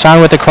 Brendan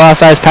Brisson with the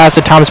cross-eyes pass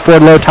to Thomas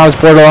Bordelot. Thomas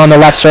Bordelot on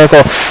the left circle.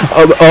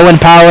 Owen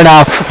Power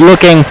now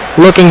looking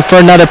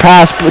for another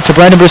pass to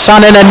Brendan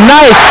Brisson, and a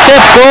nice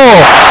tip goal.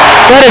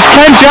 That is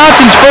Kent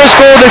Johnson's first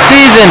goal of the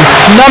season.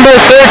 Number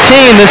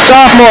 13, the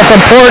sophomore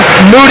from Port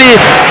Moody,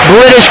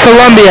 British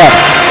Columbia.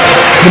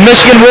 The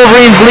Michigan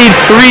Wolverines lead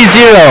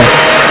 3-0.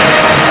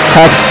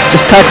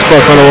 Just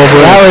textbook on the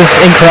Wolverines. That was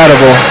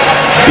incredible.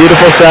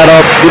 Beautiful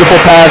setup, beautiful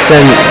pass,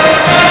 and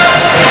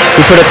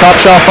we put a top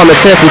shot on the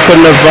tip. We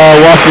couldn't have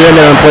walked it in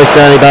there and placed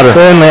it any better.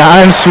 Certainly,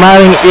 I'm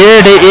smiling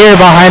ear to ear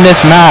behind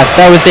this mask.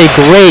 That was a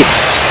great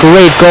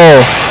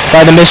goal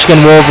by the Michigan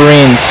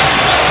Wolverines.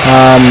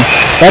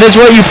 That is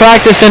what you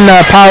practice in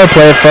power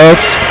play,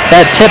 folks.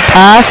 That tip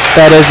pass,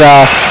 that is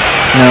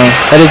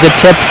a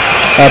tip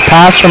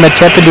pass from a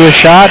tip into a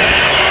shot.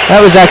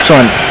 That was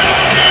excellent.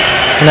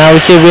 Now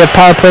we see we have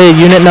power play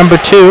unit number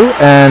 2,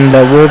 and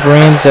the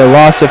Wolverines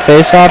lost a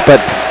face-off,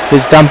 but is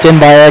dumped in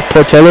by Eric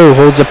Portillo, who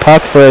holds a puck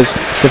for his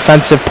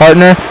defensive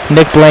partner,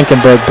 Nick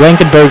Blankenberg.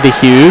 Blankenberg to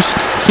Hughes.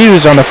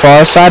 Hughes on the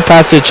far side,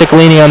 passes to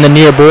Ciccolini on the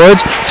near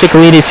boards.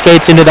 Ciccolini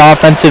skates into the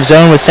offensive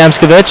zone with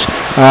Samskovich.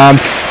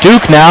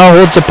 Duke now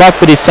holds the puck,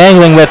 but he's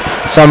tangling with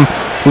some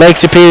Lake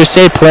Superior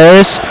State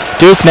players.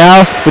 Duke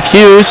now with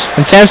Hughes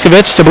and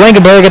Samskovich to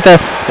Blankenberg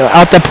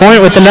at the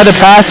point with another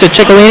pass to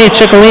Ciccolini.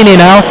 Ciccolini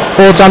now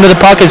holds onto the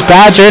puck, is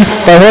badgered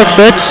by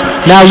Horkwitz.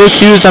 Now Luke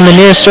Hughes on the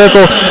near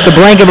circle to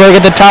Blankenberg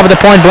at the top of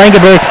the point.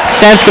 Blankenberg,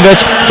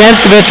 Samskovich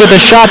with a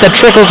shot that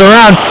trickles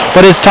around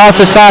but is tossed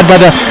aside by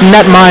the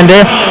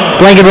netminder.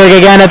 Blankenberg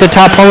again at the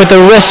top point with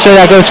the wrister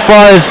that goes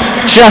far, is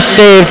just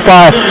saved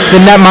by the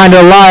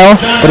netminder Lyle,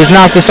 but is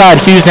knocked aside.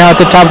 Hughes now at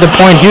the top of the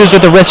point. Hughes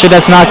with the wrister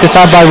that's knocked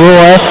aside by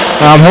Roy.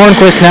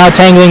 Hornquist now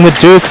tangling with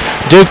Duke.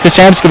 Duke to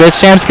Samskovich.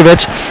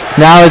 Samskovich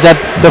now is at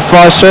the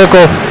far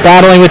circle,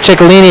 battling with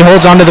Ciccolini,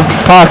 holds onto the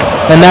puck,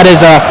 and that is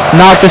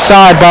knocked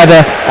aside by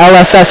the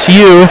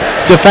LSSU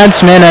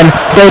defenseman, and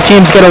both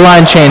teams get a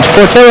line change.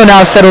 Portillo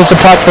now settles the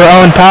puck for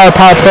Owen Power.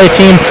 Power play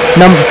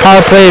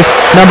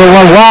number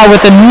 1. Wow,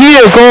 with a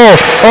near goal.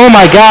 Oh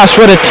my gosh,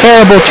 what a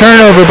terrible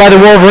turnover by the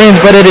Wolverines,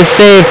 but it is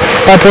saved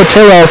by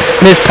Portillo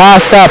and is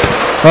passed up.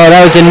 Oh,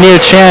 that was a near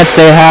chance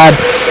they had.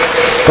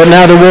 But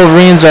now the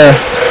Wolverines are,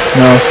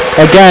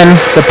 again,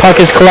 the puck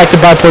is collected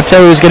by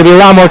Portillo, who's going to be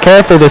a lot more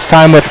careful this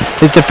time with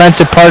his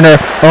defensive partner,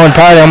 Owen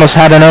Power. They almost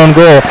had an own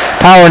goal.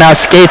 Power now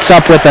skates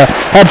up with a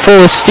head full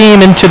of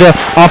steam into the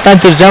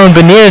offensive zone.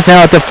 Beniers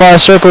now at the far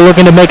circle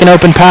looking to make an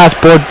open pass.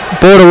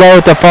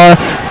 Bordelot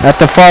at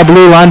the far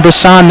blue line.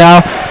 Brisson now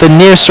the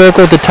near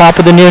circle, at the top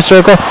of the near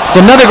circle.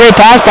 Another great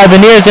pass by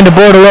Beniers into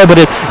Bordelot, but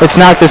it's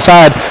knocked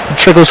aside. It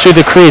trickles through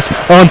the crease.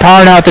 Owen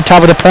Power now at the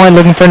top of the point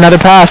looking for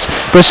another pass.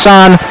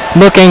 Brisson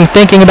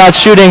thinking about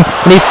shooting,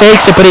 and he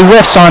fakes it, but he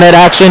whiffs on it.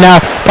 Actually now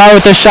Power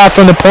with the shot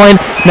from the point,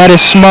 and that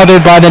is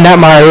smothered by the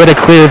netminder with a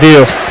clear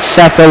view.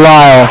 Seth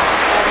Delisle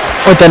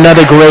with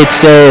another great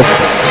save.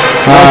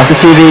 Nice to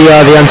see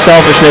the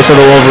unselfishness of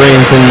the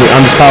Wolverines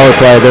on this power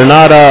play. They're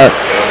not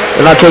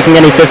taking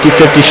any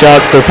 50-50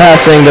 shots. They're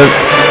passing. They'll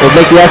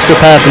make the extra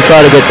pass and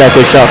try to get that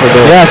good shot for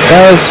goal. Yes,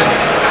 that was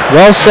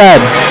well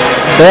said.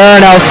 They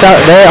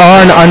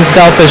are an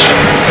unselfish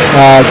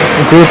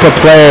group of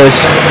players.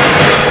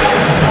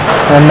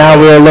 And now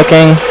we are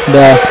looking.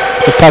 The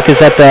puck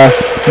is at the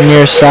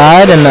near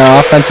side in the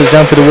offensive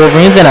zone for the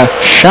Wolverines, and a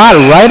shot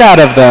right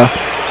out of the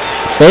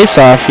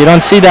face-off. You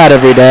don't see that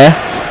every day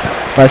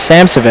by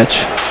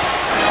Samskovich,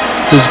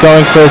 who's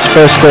going for his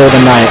first goal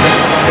tonight.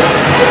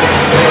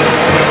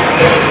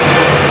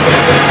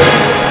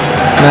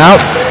 Now,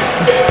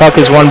 puck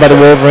is won by the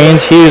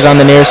Wolverines. Hughes on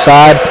the near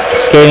side,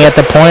 skating at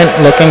the point,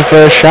 looking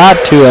for a shot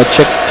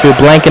to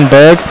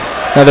Blankenberg.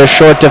 Another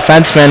short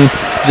defenseman.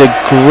 He's a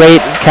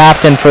great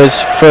captain for his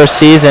first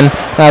season.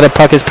 Now the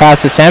puck is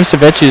passed to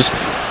Samskovich, who's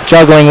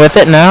juggling with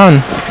it now,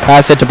 and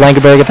pass it to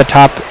Blankenberg at the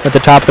top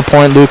of the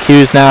point. Luke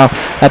Hughes now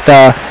at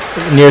the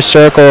near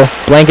circle.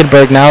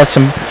 Blankenberg now with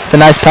the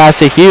nice pass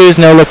to Hughes.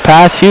 No look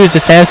pass. Hughes to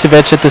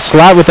Samsevich at the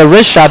slot with a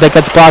wrist shot that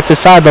gets blocked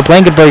aside, but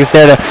Blankenberg is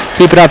there to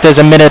keep it up. There's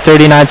a minute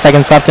 39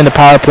 seconds left in the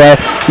power play.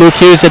 Luke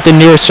Hughes at the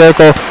near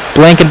circle.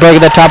 Blankenberg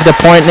at the top of the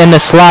point and in the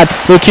slot.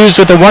 Luke Hughes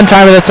with a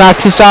one-timer that's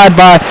knocked aside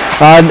by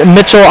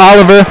Mitchell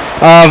Oliver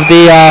of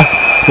the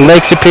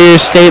Lake Superior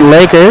State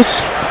Lakers.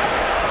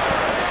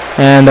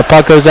 And the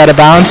puck goes out of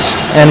bounds,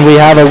 and we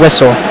have a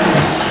whistle.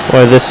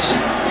 Boy, this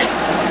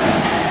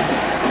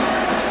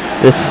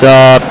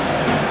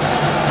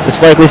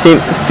likely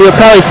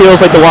probably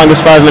feels like the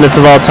longest 5 minutes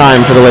of all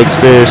time for the Lake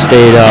Superior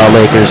State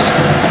Lakers.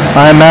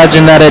 I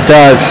imagine that it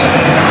does.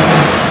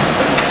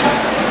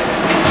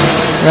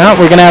 Now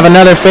we're going to have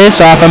another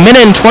face-off. A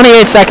minute and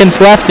 28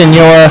 seconds left in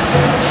your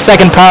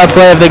second power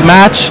play of the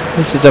match.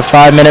 This is a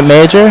 5-minute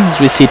major. As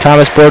we see,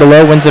 Thomas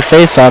Bordelot wins the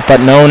face-off, but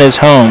no one is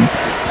home.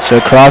 So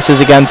it crosses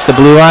against the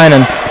blue line,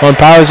 and Lone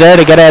Power's there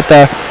to get at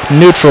the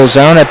neutral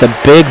zone at the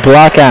big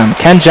block M.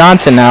 Ken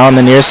Johnson now on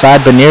the near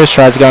side. Beniers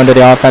tries to go into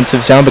the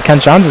offensive zone, but Ken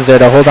Johnson's there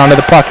to hold on to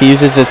the puck. He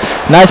uses his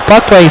nice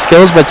puck playing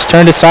skills, but it's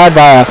turned aside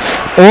by a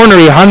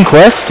ornery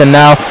Hunquist, and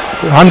now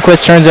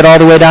Hunquist turns it all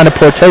the way down to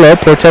Portillo.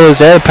 Portillo's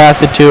there to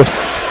pass it to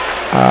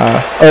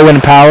Owen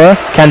Power.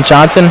 Ken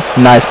Johnson,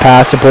 nice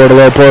pass to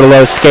Bordelot.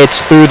 Bordelot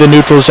skates through the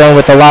neutral zone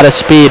with a lot of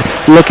speed,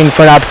 looking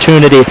for an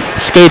opportunity.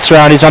 Skates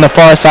around. He's on the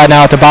far side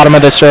now at the bottom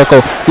of the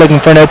circle, looking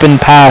for an open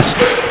pass.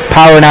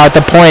 Power now at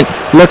the point,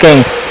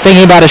 looking,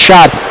 thinking about a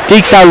shot.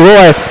 Dekes out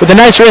Roy with a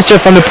nice wrister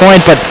from the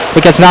point, but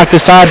it gets knocked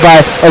aside by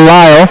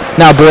Lyle.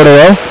 Now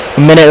Bordelot. A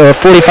minute or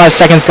 45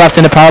 seconds left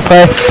in the power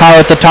play. Power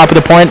at the top of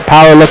the point.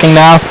 Power looking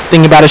now,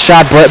 thinking about a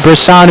shot.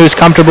 Brisson, who's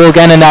comfortable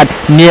again in that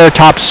near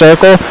top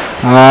circle.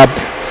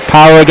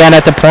 Power again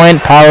at the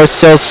point. Power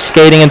still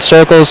skating in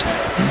circles.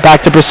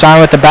 Back to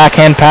Brisson with the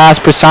backhand pass.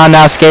 Brisson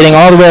now skating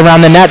all the way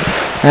around the net.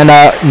 And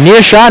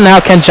near shot now.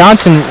 Ken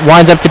Johnson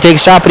winds up to take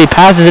a shot, but he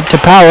passes it to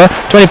Power.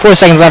 24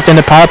 seconds left in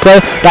the power play.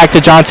 Back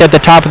to Johnson at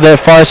the top of the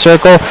far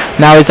circle.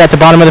 Now he's at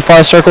the bottom of the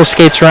far circle.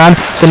 Skates around.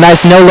 The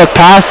nice no-look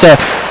pass to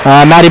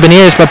Matty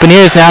Beniers, but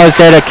Beniers now is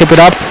there to keep it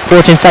up.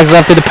 14 seconds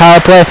left in the power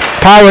play.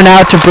 Power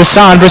now to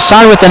Brisson.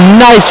 Brisson with a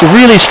nice,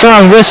 really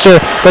strong wrister,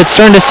 but it's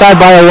turned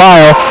aside by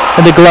Lyle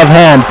in the glove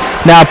hand.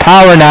 Now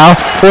Power now.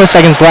 4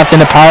 seconds left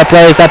in the power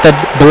play. Is at the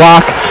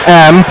block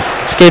M.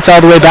 Skates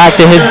all the way back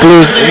to his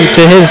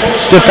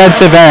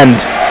defensive end.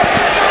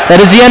 That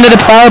is the end of the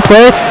power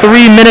play.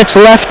 3 minutes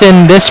left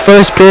in this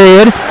first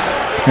period.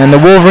 And the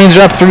Wolverines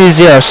are up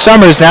 3-0.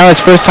 Summers now, his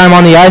first time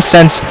on the ice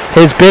since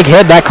his big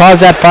hit that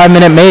caused that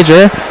 5-minute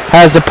major.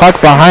 Has the puck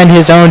behind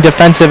his own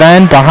defensive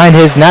end, behind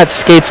his net,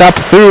 skates up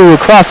through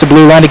across the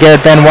blue line to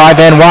Garrett Van Wy.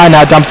 Van Wy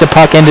now dumps the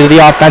puck into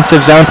the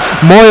offensive zone.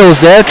 Moyles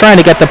there trying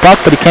to get the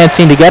puck, but he can't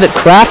seem to get it.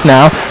 Kraft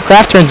now.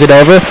 Kraft turns it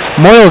over.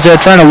 Moyles there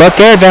trying to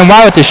look. Garrett Van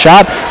Wy with the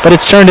shot, but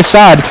it's turned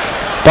aside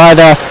by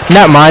the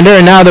netminder.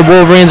 And now the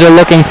Wolverines are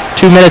looking.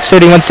 2 minutes,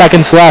 31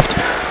 seconds left.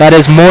 That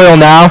is Moyle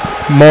now.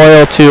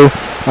 Moyle to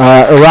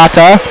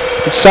Urata.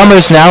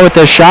 Summers now with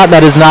the shot that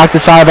is knocked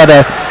aside by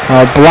the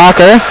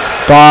blocker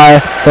by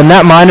the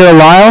netminder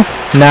Lyle.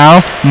 Now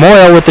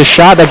Moyle with the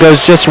shot that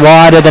goes just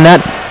wide of the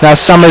net. Now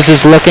Summers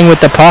is looking with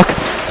the puck.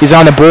 He's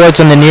on the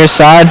boards on the near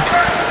side.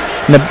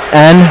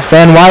 And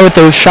Van Wy with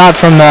the shot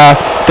from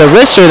the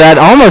wrister that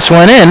almost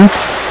went in,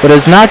 but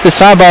is knocked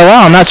aside by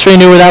Lyle. I'm not sure he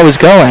knew where that was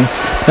going.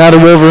 Now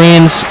the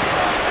Wolverines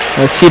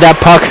see that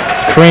puck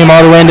cream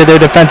all the way into their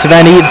defensive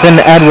end.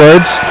 Ethan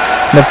Edwards.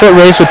 The foot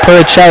race with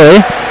Pericelli.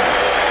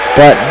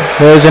 But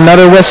there's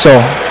another whistle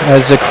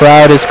as the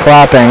crowd is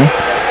clapping.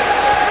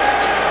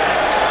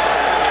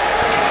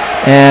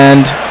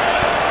 And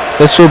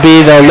this will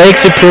be the Lake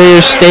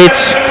Superior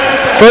State's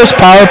first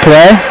power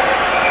play.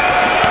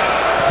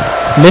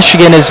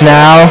 Michigan is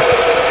now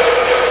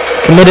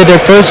committed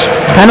their first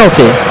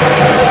penalty.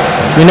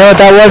 You know what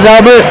that was,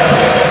 Albert?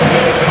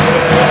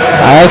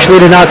 I actually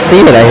did not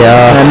see it.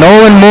 And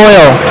Nolan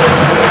Moyle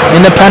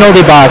in the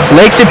penalty box.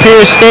 Lake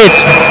Superior State's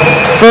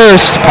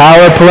first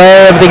power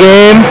play of the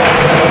game.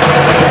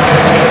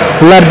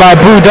 Led by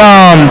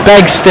Boudon,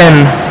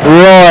 Begston,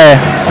 Roy,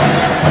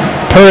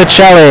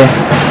 Pericelli.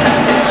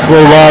 This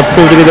will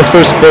prove to be the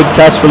first big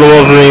test for the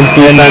Wolverines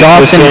defense. And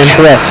Dawson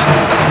Tritt.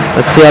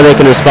 Let's see how they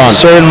can respond.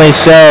 Certainly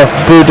so.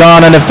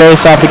 Boudon on the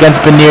face-off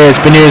against Beniers.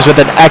 Beniers with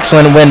an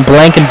excellent win.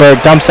 Blankenberg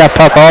dumps that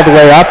puck all the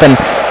way up, and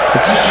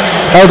it's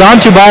held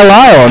on to by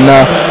Lyle on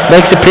the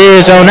Lake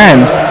Superior's own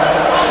end.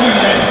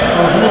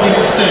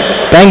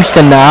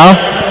 Bengston now,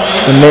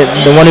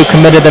 the one who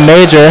committed the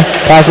major,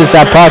 passes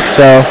that puck,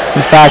 so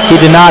in fact he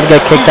did not get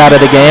kicked out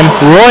of the game.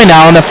 Roy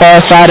now on the far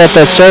side at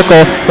the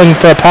circle looking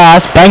for a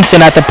pass.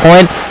 Bengston at the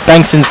point.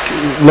 Bengston's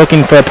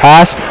looking for a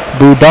pass.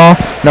 Boudon,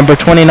 number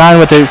 29,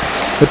 with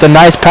a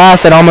nice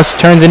pass that almost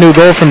turns into a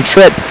goal from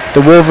Tritt.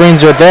 The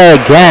Wolverines are there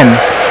again.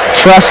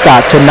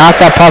 Truscott to knock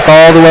that puck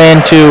all the way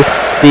into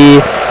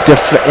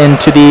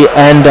the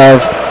end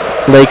of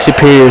Lake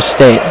Superior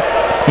State.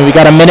 We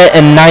got a minute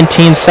and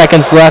 19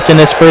 seconds left in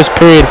this first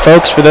period,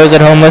 folks. For those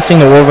at home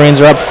listening, the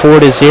Wolverines are up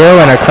 4-0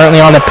 and are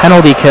currently on the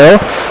penalty kill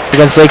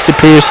against Lake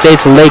Superior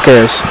State's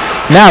Lakers.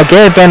 Now,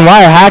 Garrett Van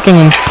Wyer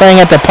hacking, playing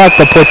at the puck,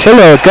 but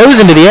Portillo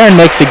goes into the air and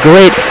makes a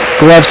great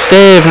glove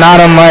save, not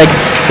unlike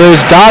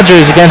those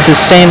Dodgers against the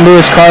St.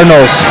 Louis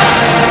Cardinals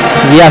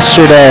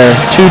yesterday,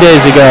 2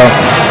 days ago,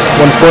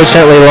 who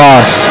unfortunately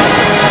lost.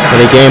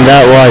 What a game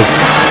that was.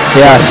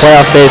 Yes.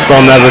 Playoff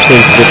baseball never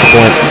seems to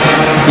disappoint.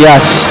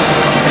 Yes.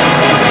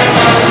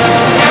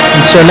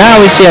 And so now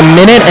we see a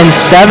minute and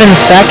 7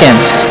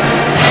 seconds.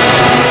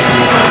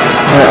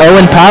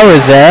 Owen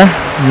Powers there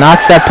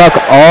knocks that puck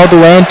all the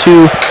way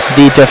into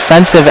the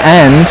defensive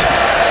end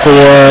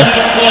for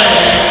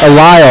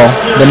Lyle,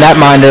 the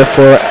netminder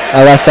for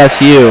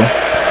LSSU.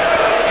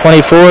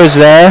 24 is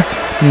there.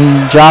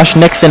 Josh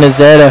Nixon is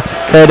there to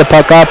carry the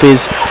puck up.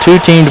 He's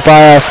two-teamed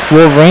by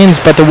Wolverines,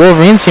 but the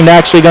Wolverines seem to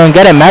actually go and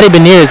get it. Matty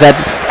Beniers, that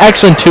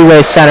excellent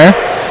two-way center.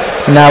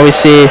 And now we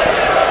see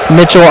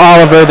Mitchell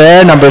Oliver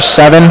there, number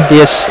 7,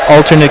 the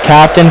alternate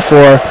captain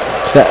for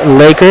the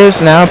Lakers.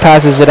 Now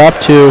passes it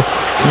up to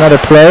another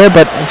player,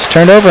 but it's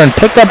turned over and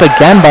picked up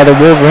again by the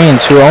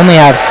Wolverines, who only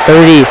have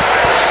 30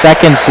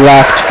 seconds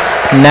left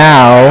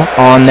now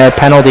on their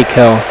penalty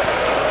kill.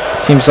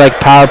 It seems like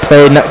power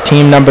play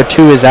team number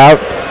 2 is out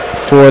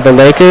for the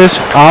Lakers.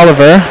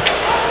 Oliver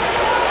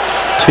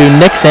to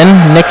Nixon.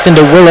 Nixon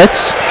to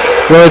Willits.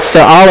 Willits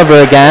to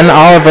Oliver again.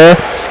 Oliver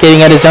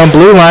skating at his own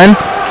blue line.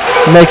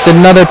 Makes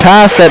another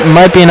pass that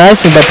might be an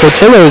icing, but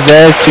Portillo is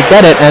there to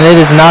get it, and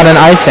it is not an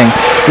icing.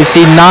 We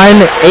see 9,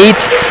 8,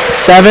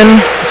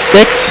 7,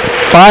 6,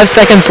 5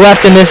 seconds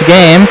left in this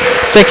game.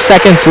 6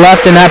 seconds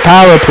left in that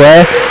power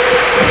play.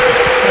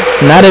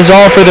 And that is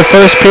all for the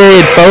first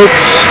period,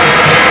 folks.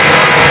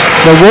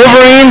 The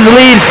Wolverines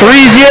lead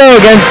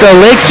 3-0 against the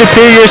Lake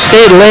Superior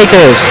State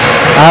Lakers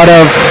out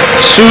of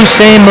Sault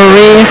Ste.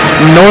 Marie,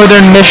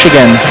 Northern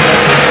Michigan.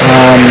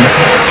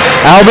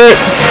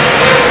 Albert,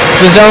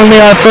 this is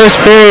only our first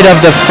period of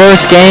the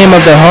first game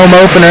of the home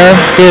opener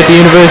here at the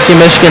University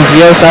of Michigan's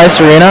Yost Ice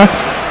Arena.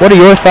 What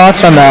are your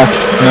thoughts on the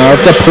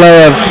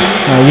play of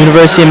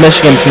University of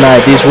Michigan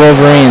tonight, these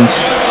Wolverines?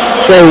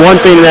 Say one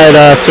thing that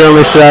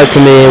certainly stood out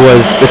to me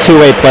was the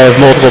two-way play of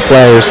multiple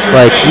players.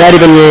 Like Matty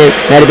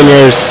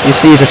Beniers, you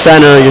see he's a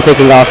center, you're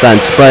thinking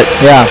offense, but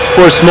yeah,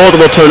 forced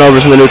multiple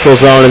turnovers in the neutral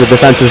zone and the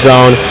defensive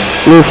zone.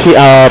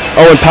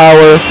 Owen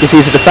Power, you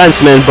see he's a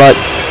defenseman, but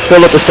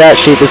filled up the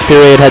stat sheet this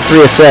period, had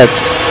 3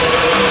 assists.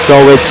 So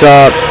it's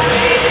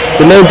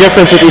the main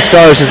difference with these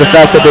stars is the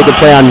fact that they can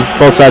play on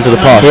both sides of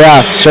the puck.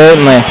 Yeah,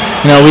 certainly.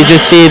 We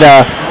just see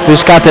we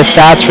just got the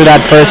stats for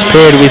that first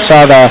period. We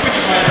saw the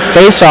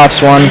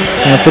face-offs one.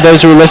 For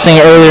those who were listening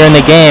earlier in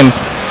the game,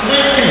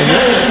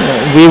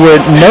 we were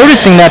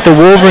noticing that the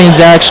Wolverines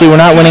actually were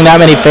not winning that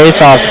many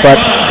face-offs, but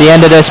at the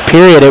end of this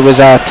period it was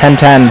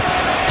 10-10.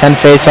 10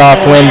 face-off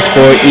wins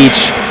for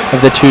each of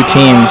the two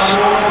teams.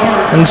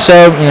 And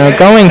so,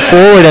 going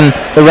forward in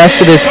the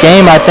rest of this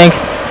game, I think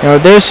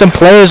there's some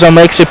players on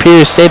Lake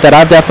Superior State that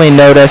I've definitely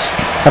noticed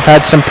have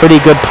had some pretty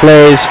good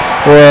plays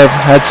or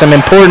had some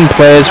important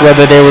plays,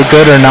 whether they were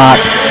good or not,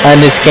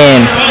 in this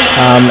game.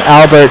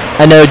 Albert,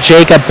 I know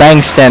Jacob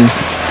Bengtsson,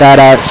 that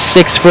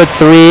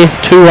 6'3",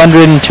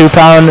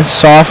 202-pound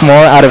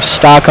sophomore out of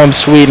Stockholm,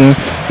 Sweden,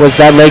 was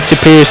that Lake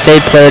Superior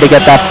State player to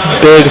get that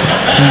big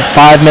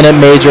 5-minute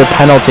major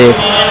penalty.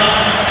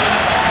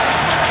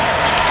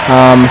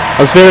 I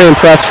was very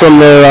impressed from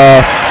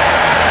their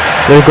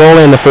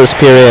goalie in the first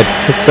period.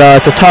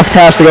 It's a tough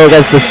task to go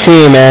against this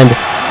team, and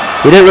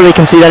we didn't really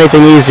concede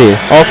anything easy.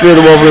 All 3 of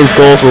the Wolverines'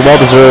 goals were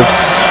well-deserved.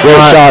 Great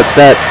shots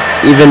that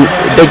even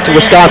big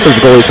Wisconsin's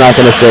goalie's not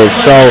going to save.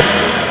 So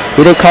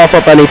he didn't cough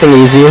up anything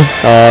easy.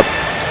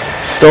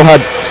 Still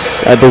had,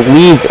 I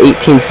believe,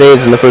 18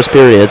 saves in the first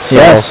period. So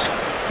yes.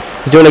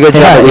 He's doing a good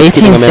job.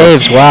 18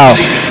 saves, wow.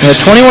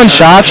 21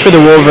 shots for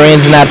the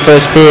Wolverines in that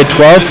first period,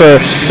 12 for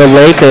the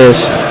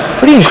Lakers.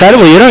 Pretty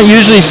incredible. You don't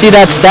usually see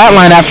that stat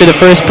line after the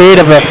first period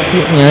of a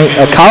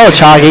college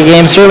hockey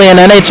game, certainly an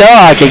NHL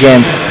hockey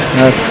game.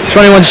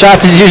 21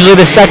 shots is usually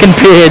the second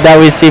period that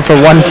we see for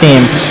one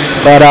team.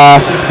 But,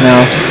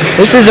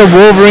 this is a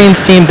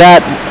Wolverines team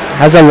that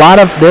has a lot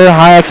of their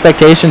high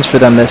expectations for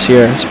them this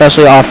year,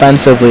 especially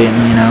offensively.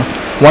 And,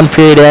 one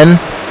period in,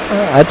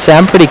 I'd say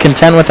I'm pretty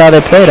content with how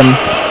they played them.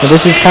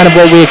 This is kind of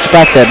what we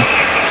expected.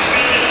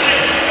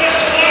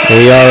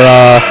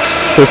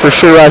 We're for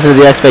sure rising to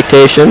the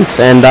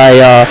expectations, and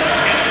I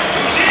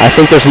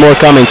think there's more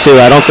coming too.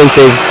 I don't think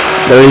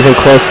they're even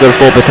close to their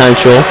full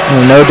potential.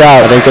 No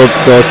doubt. I think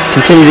they'll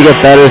continue to get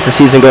better as the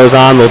season goes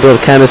on. They'll build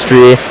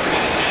chemistry.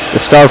 The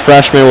star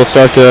freshmen will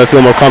start to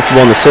feel more comfortable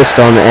in the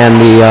system, and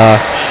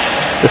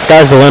the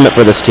sky's the limit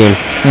for this team.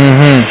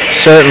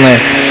 Certainly.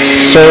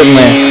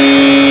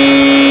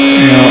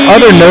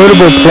 Other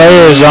notable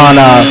players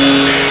on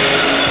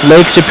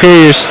Lake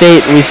Superior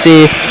State, we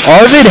see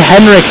Arvid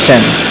Henriksen,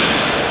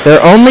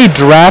 their only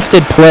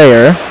drafted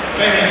player,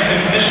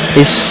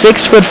 is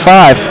 6'5",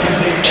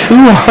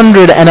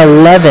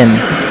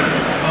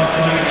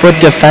 211-foot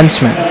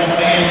defenseman.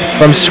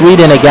 from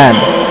Sweden again.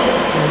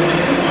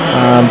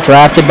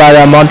 Drafted by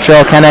the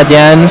Montreal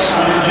Canadiens.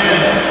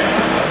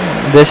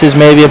 This is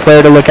maybe a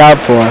player to look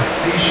out for.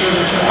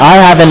 I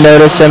haven't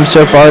noticed him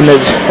so far in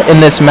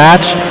this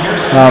match.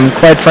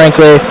 Quite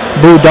frankly,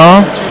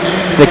 Boudon,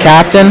 the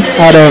captain,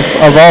 out of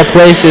all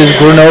places,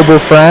 Grenoble,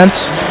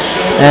 France,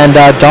 and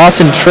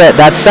Dawson Tritt.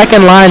 That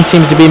second line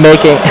seems to be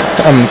making,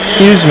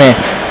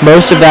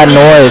 most of that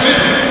noise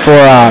for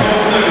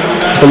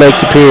Lake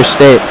Superior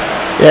State.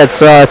 Yeah,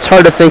 it's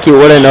hard to think you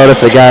wouldn't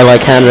notice a guy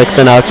like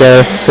Henriksen out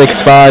there,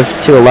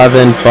 6'5",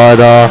 211, but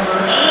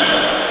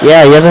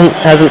yeah, he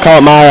hasn't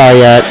caught my eye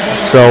yet.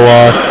 So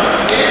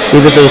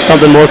either there's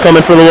something more coming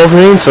for the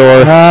Wolverines,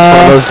 or it's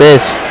one of those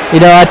days. You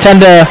know, I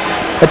tend to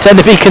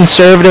be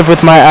conservative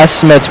with my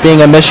estimates, being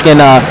a Michigan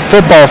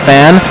football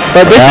fan,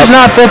 but this is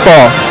not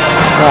football.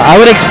 I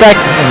would expect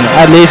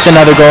at least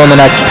another goal in the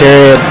next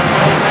period.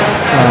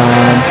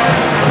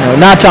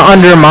 Not to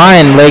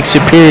undermine Lake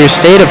Superior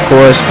State, of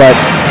course, but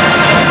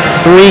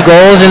 3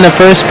 goals in the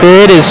first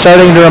period is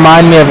starting to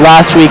remind me of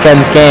last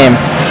weekend's game,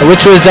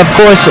 which was, of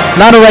course,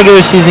 not a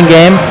regular season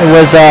game. It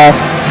was a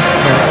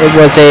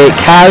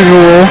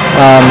casual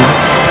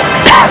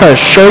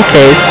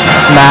showcase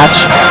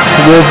match.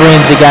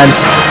 Wolverines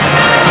against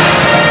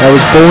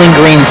Bowling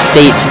Green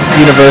State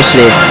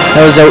University.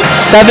 That was a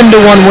 7-1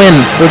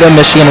 win for the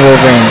Michigan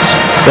Wolverines.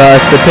 So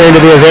it's appearing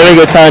to be a very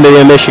good time to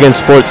be a Michigan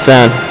sports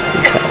fan.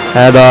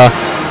 Had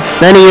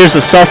many years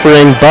of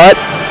suffering, but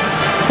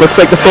looks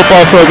like the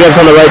football program's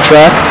on the right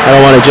track. I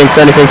don't want to jinx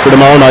anything for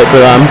tomorrow night for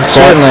them.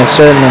 Certainly.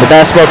 The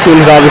basketball team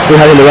is obviously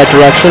heading in the right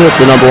direction with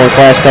the #1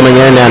 class coming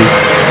in, and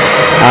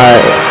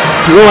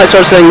people might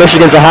start saying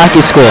Michigan's a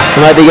hockey school.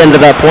 We might be getting to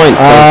that point.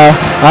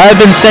 I've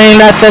been saying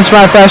that since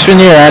my freshman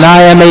year, and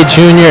I am a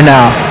junior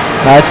now.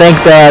 I think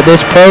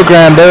this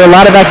program, there were a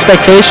lot of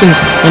expectations,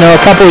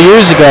 a couple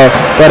years ago,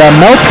 but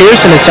Mel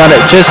Pearson has done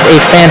just a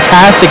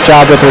fantastic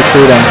job with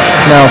recruiting.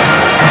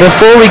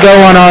 Before we go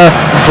on our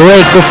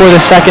break, before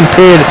the second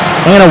period,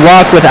 I'm going to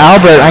walk with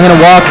Albert. I'm going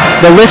to walk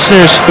the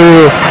listeners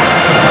through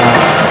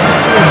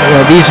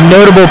these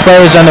notable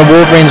players on the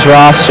Wolverines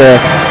roster.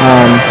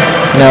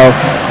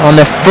 On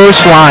the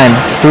first line,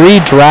 3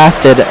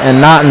 drafted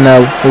and not in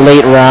the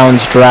late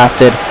rounds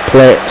drafted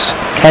players.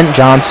 Kent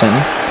Johnson,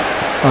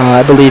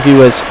 I believe he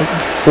was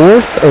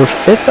 4th or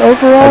 5th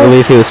overall? I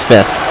believe he was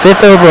 5th.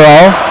 5th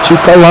overall to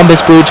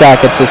Columbus Blue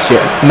Jackets this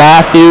year.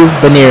 Matthew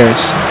Beniers.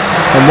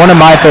 And one of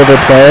my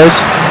favorite players,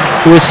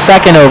 who was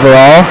 2nd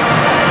overall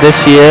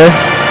this year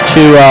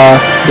to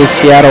the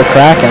Seattle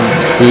Kraken.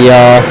 He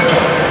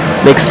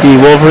makes the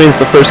Wolverines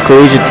the first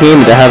collegiate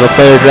team to have a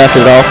player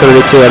drafted at all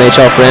 32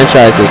 NHL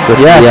franchises, with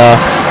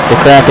the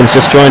Krakens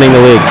just joining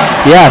the league.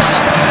 Yes,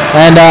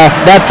 and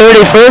that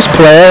 31st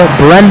player,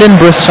 Brendan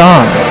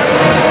Brisson,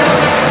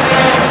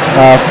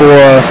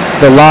 for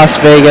the Las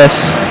Vegas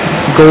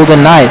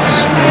Golden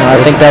Knights. I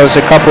think that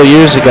was a couple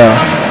years ago.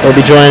 He'll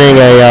be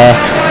joining a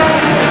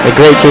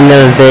great team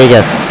there in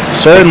Vegas.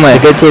 Certainly.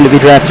 It's a good team to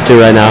be drafted to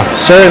right now.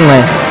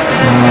 Certainly.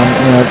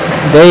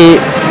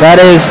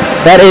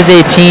 That is a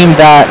team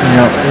that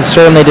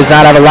certainly does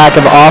not have a lack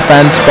of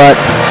offense, but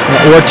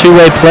or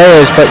two-way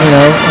players. But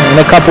in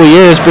a couple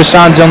years,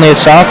 Brisson's only a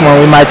sophomore.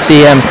 We might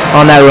see him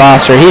on that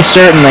roster. He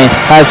certainly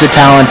has the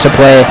talent to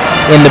play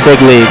in the big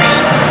leagues.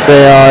 So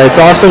it's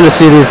awesome to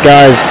see these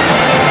guys.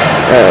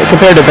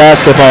 Compared to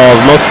basketball,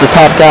 most of the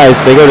top guys,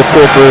 they go to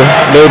school for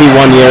maybe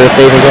 1 year, if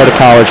they even go to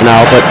college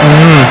now, but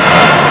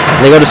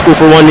they go to school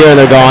for 1 year and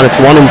they're gone.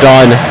 It's one and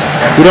done.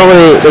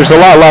 There's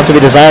a lot left to be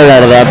desired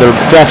out of that. They're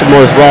drafted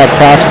more as raw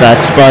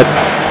prospects, but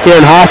here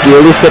in hockey, you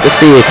at least get to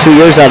see 2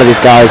 years out of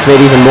these guys,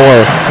 maybe even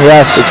more.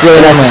 Yes. It's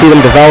really nice to see them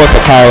develop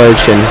at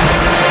college and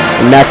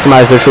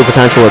maximize their true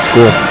potential at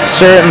school.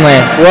 Certainly.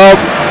 Well,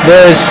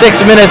 there's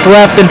 6 minutes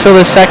left until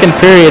the second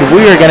period.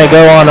 We are going to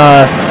go on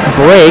our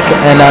break,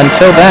 and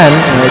until then,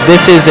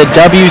 this is a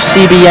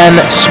WCBN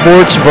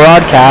sports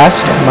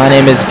broadcast. My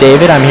name is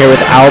David. I'm here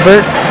with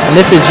Albert, and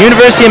this is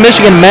University of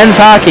Michigan men's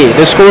hockey.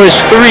 The score is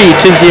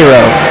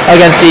 3-0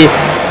 against the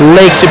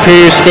Lake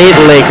Superior State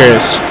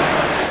Lakers.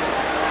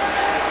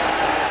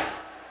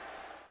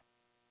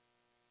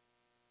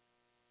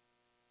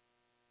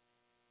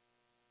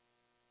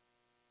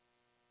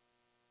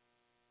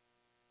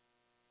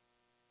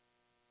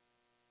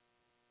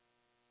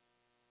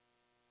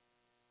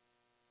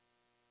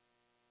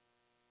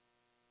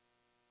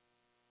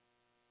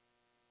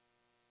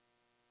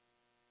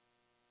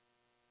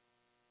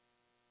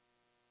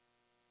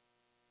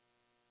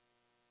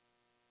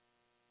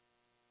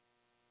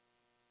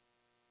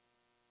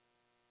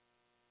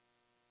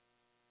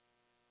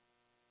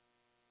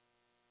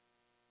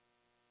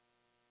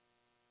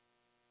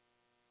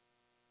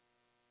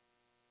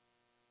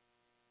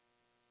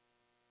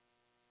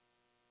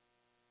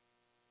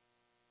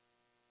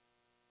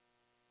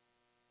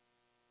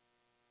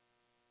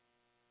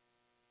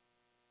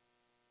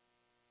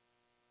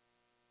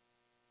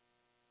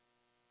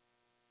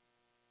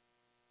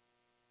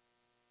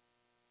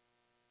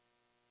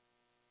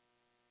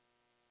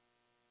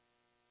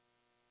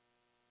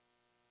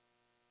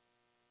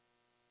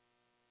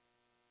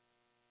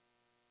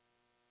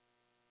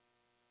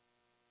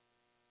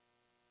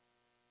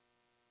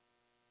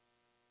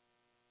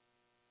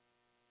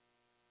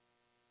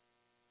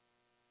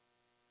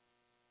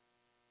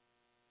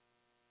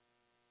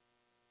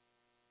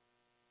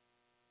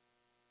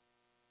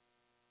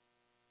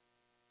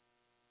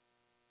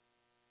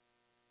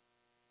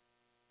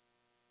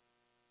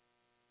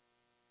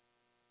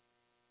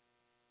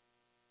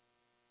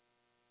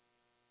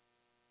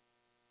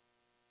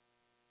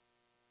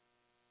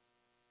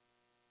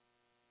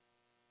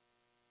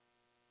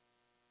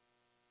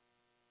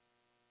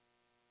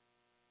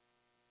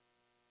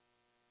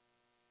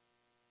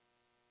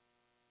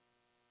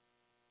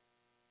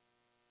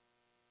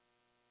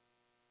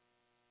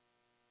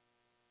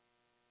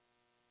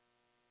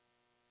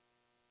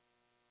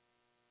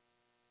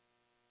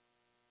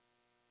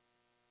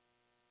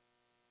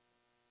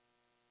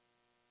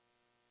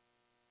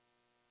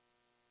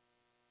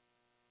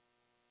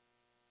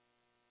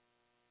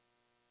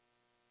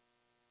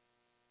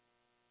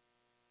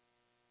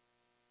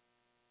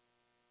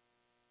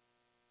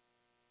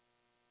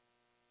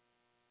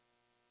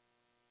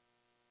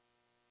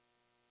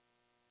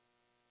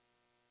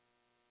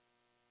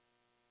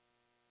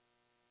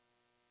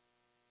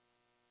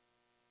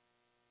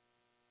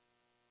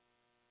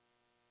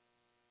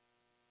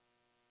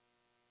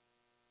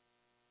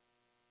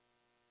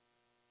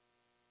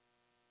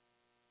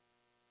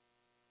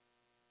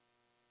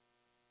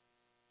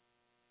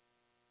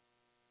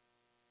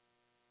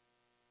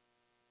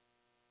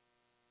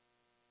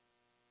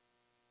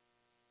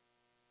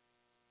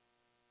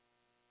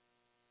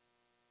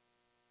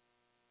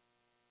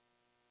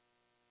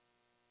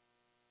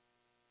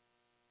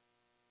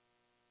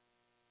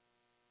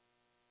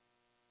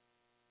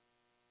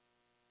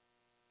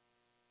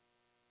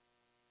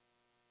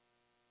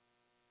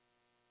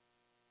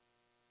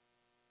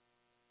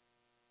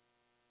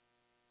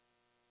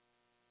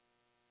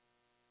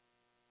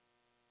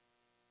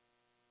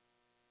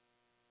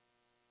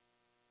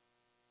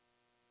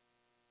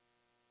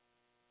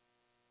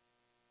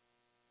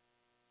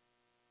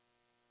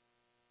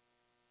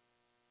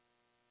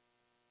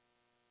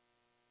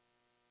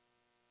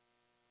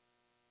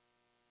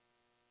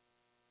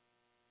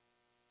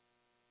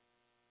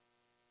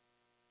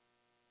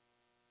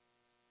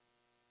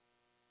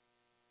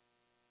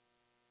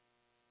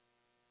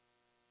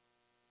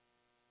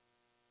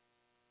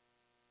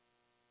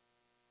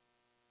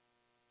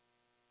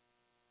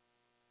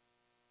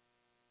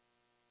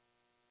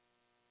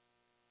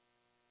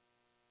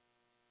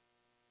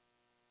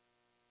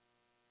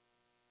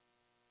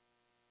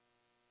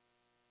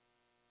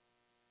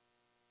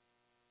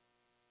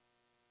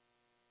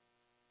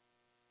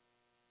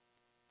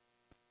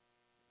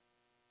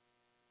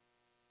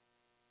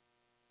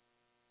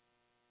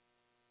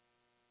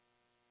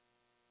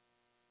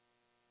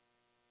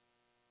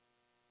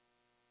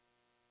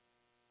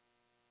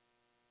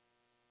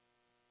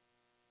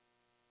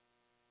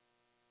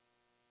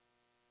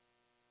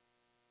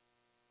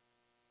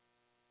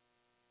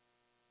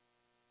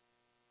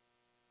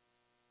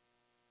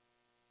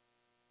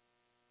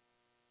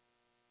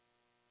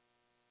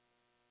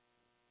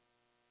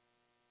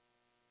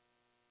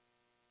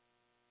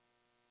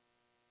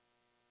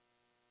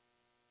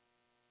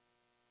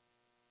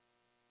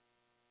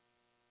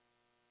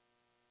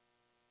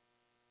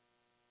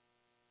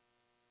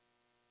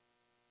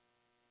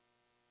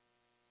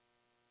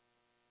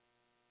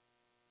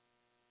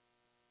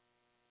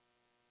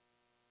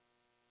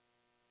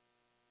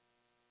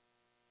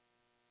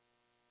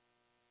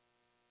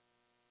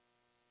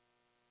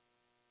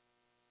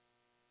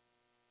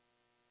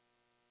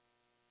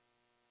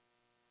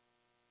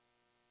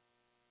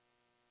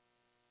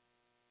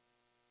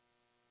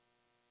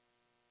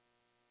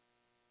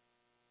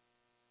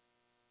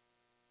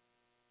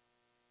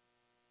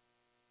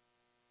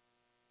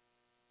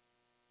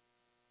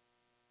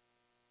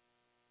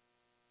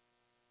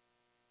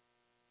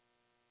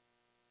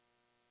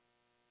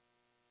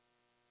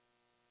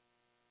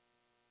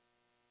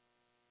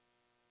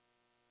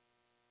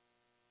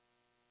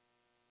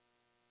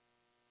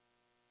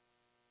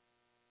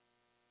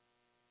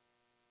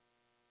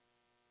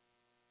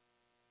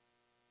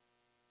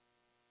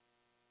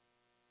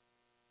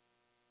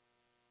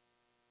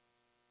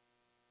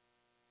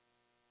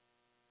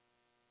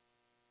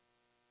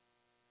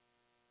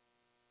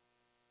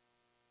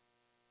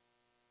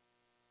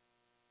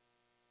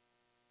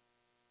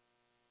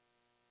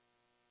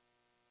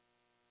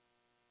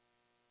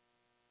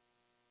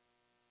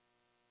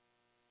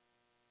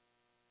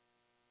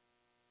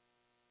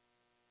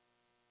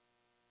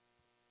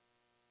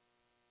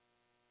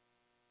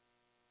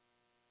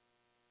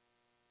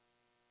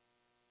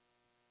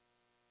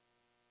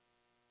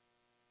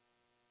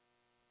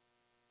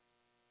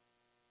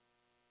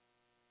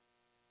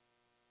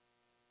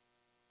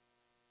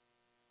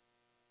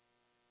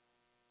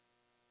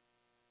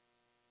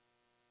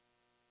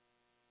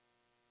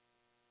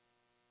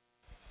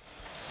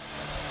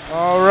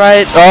 All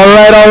right.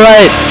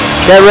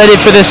 Get ready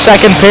for the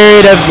second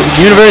period of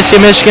University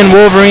of Michigan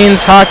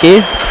Wolverines hockey.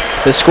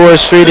 The score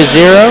is 3-0.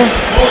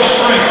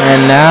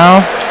 And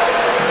now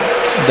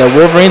the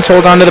Wolverines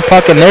hold on to the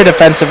puck in their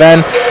defensive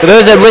end. For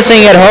those that are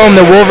listening at home,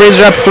 the Wolverines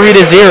are up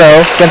 3-0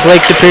 against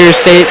Lake Superior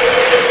State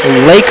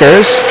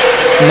Lakers.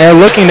 And they're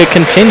looking to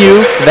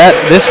continue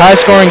this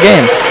high-scoring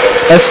game.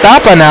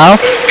 Estapa now,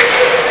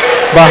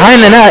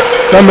 behind the net,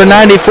 number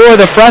 94,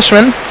 the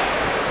freshman.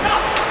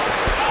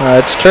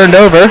 It's turned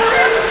over,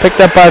 picked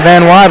up by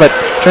Van Wy, but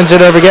turns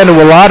it over again to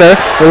Willauder.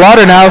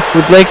 Willauder now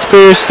with Lake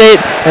Superior State,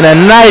 and a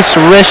nice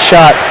wrist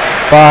shot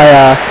by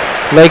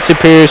Lake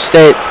Superior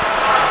State.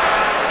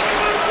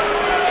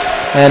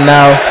 And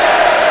now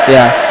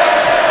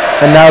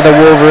the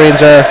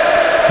Wolverines are,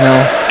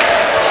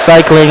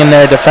 cycling in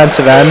their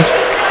defensive end,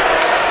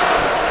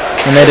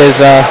 and it is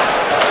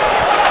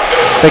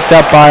picked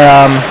up by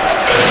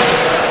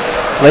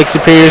Lake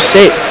Superior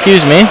State.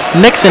 Excuse me.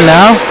 Nixon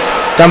now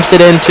dumps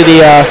it into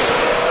the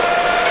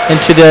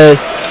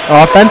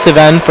offensive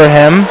end for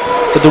him,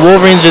 but the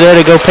Wolverines are there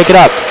to go pick it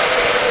up.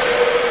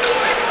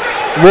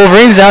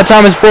 Wolverines now,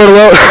 Thomas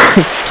Bordelot,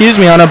 excuse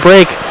me, on a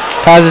break,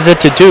 passes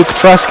it to Duke.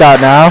 Truscott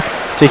now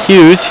to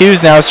Hughes.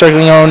 Hughes now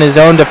circling on his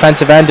own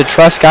defensive end to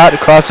Truscott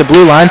across the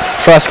blue line.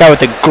 Truscott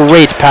with a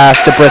great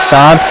pass to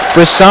Brisson.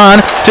 Brisson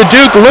to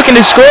Duke, looking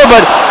to score,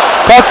 but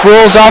puck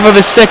rolls off of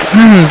his stick.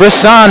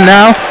 Brisson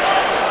now,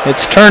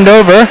 it's turned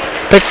over,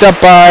 picked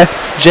up by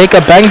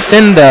Jacob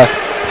Bengtsson, the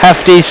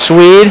hefty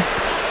Swede.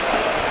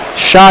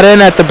 Shot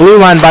in at the blue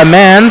line by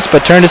Mans,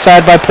 but turned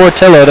aside by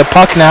Portillo. The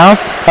puck now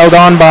held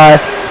on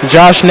by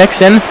Josh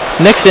Nixon.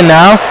 Nixon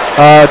now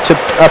to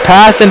a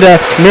pass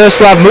into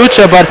Miroslav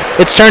Mucha, but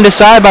it's turned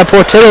aside by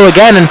Portillo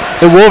again, and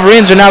the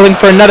Wolverines are now looking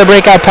for another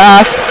breakout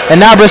pass. And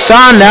now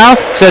Brisson now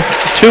to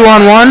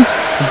 2-on-1.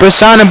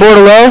 Brisson and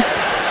Bordelot.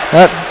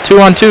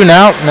 2-on-2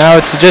 now.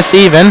 Now it's just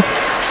even.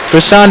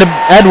 Brisson to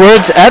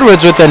Edwards.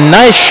 Edwards with a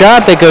nice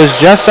shot that goes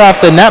just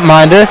off the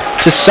netminder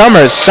to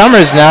Summers.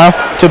 Summers now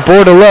to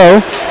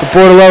Bordelot. But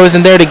Bordelot isn't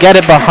there to get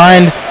it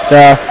behind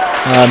the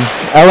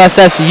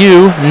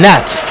LSSU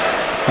net.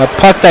 A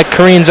puck that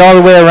careens all the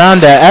way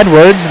around to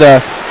Edwards.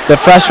 The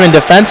freshman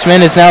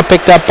defenseman is now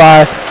picked up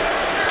by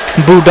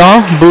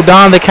Boudon.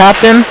 Boudon, the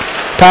captain,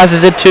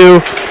 passes it to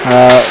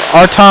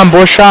Artem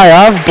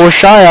Borshayov.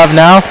 Borshayov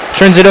now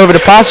turns it over to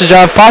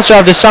Pasajov.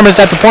 Pasajov to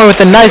Summers at the point with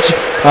a nice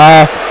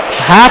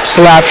half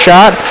slap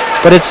shot,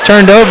 but it's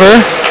turned over.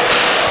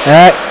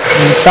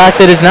 In fact,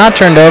 it is not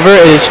turned over.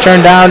 It is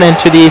turned down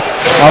into the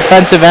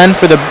offensive end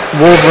for the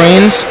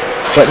Wolverines,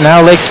 but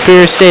now Lake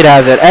Superior State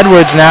has it.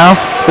 Edwards now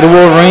for the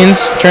Wolverines,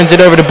 turns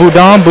it over to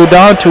Boudon.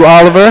 Boudon to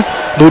Oliver.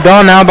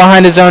 Boudon now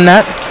behind his own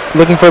net,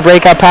 looking for a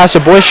breakout pass to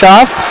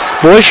Boyshov.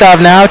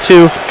 Boyshov now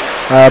to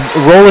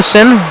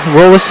Rolison.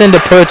 Rolison to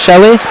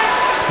Puricelli.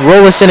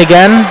 Rolison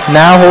again,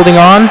 now holding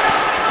on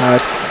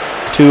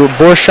to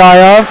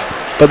Borshayov.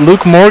 But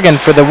Luke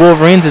Morgan for the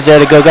Wolverines is there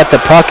to go get the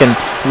puck and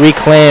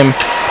reclaim.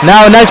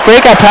 Now a nice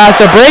breakout pass,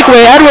 a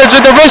breakaway. Edwards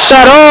with the wrist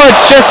shot. Oh,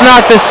 it's just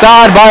knocked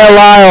aside by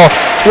Lyle.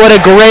 What a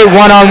great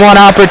one-on-one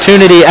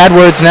opportunity.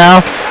 Edwards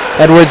now.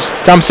 Edwards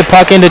dumps the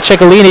puck into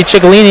Ciccolini.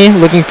 Ciccolini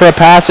looking for a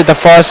pass at the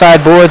far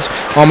side boards,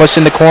 almost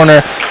in the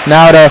corner.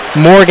 Now to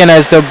Morgan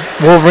as the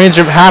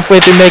Wolverines are halfway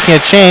through making a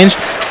change.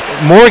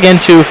 Morgan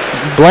to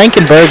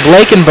Blankenberg.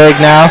 Blankenberg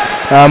now.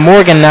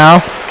 Morgan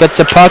now gets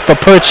a puck, but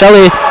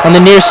Puricelli on the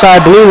near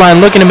side blue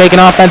line looking to make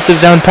an offensive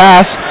zone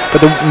pass,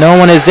 but no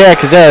one is there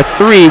because there are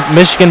 3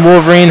 Michigan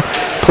Wolverine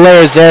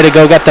players there to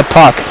go get the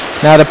puck.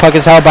 Now the puck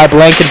is held by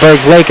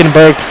Blankenberg.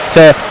 Blankenberg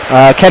to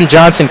Ken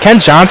Johnson. Ken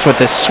Johnson with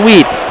a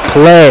sweet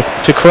play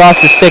to cross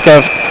the stick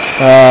of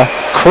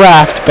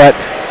Kraft, but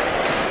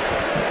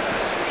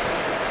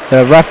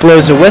the ref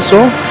blows a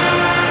whistle,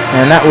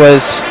 and that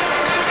was,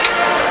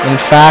 in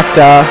fact,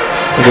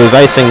 it was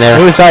icing there.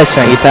 It was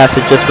icing. He passed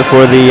it just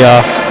before the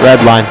red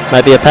line.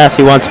 Might be a pass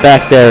he wants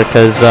back there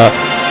because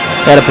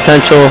he had a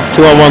potential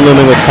 2-on-1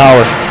 looming with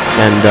Power.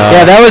 And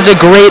yeah, that was a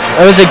great,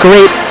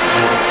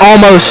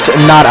 almost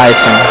not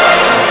icing.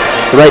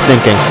 Right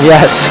thinking.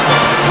 Yes.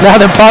 Now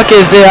the puck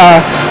is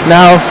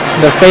now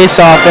the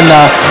face-off in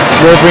the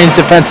Wolverines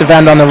defensive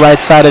end on the right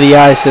side of the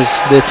ice as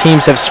the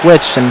teams have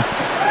switched, and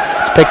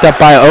it's picked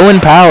up by Owen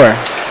Power.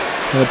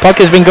 And the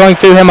puck has been going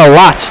through him a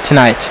lot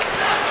tonight.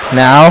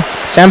 Now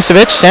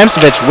Samsovic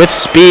with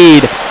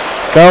speed,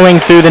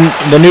 going through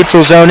the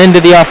neutral zone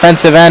into the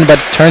offensive end, but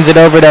turns it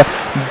over to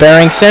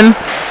Beringson.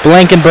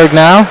 Blankenberg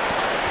now.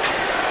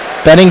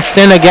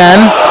 Beddington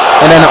again,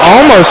 and an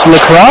almost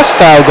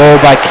lacrosse-style goal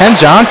by Ken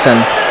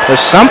Johnson, or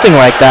something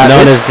like that.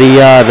 Known as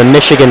the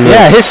Michigan move.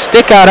 Yeah, his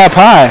stick out up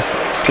high.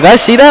 Did I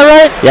see that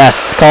right? Yes,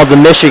 it's called the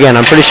Michigan.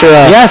 I'm pretty sure.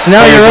 Yes, no,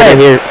 you're right.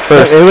 Here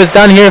first. It was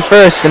done here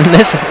first, and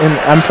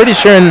I'm pretty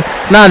sure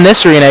not in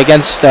this arena,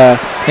 against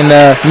in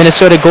the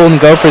Minnesota Golden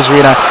Gophers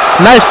arena.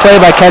 Nice play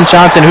by Ken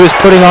Johnson, who is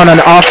putting on an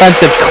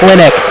offensive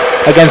clinic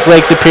against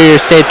Lake Superior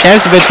State.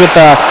 Samsovic with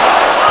a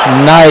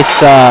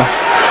nice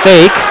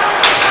fake,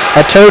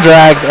 a toe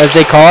drag as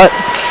they call it.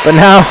 But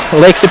now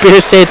Lake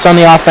Superior State's on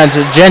the offense.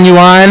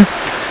 Genuine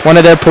one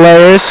of their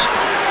players.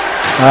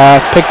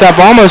 Picked up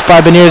almost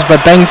by Beniers,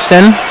 but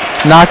Bengston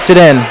knocks it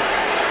in.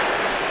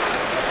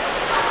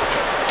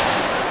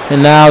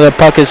 And now the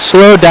puck is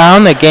slowed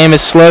down. The game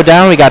is slowed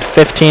down. We got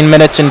 15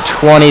 minutes and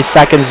 20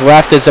 seconds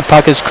left as the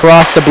puck is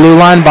crossed the blue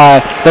line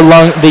by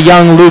the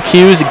young Luke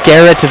Hughes,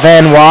 Garrett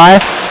Van Wy,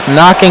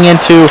 knocking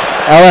into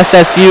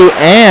LSSU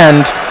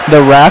and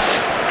the ref.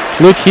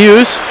 Luke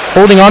Hughes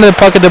holding on to the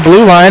puck at the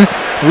blue line,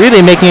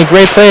 really making a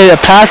great play. A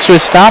pass to a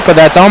stop, but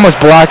that's almost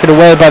blocked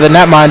away by the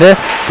netminder,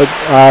 but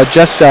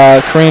just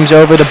creams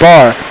over the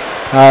bar.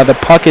 The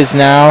puck is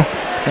now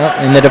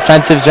in the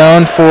defensive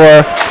zone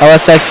for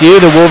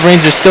LSSU. The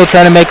Wolverines are still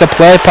trying to make a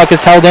play. Puck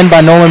is held in by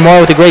Nolan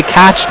Moore with a great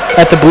catch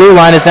at the blue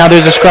line, as now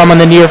there's a scrum on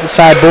the near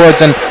side boards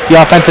and the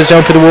offensive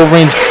zone for the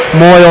Wolverines.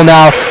 Moyle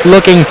now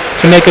looking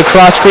to make a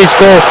cross-crease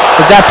goal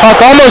as that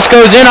puck almost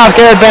goes in off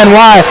Garrett Van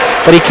Wy,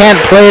 but he can't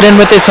play it in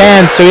with his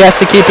hands, so he has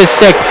to keep his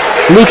stick.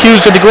 Luke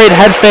Hughes with a great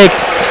head fake,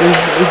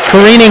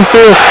 careening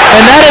through,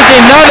 and that is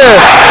another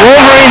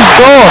Wolverines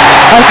goal.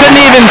 I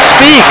couldn't even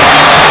speak.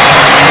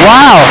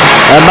 Wow.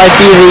 That might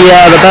be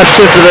the best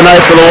shift of the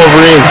night for the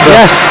Wolverines.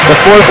 Yes. The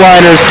fourth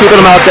liners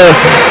keeping them out there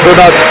for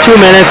about 2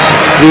 minutes.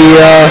 The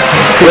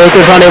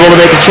Lakers unable to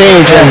make a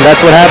change, and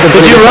that's what happened.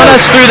 Could you run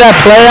us through that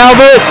play,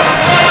 Albert?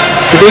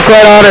 To be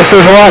quite honest,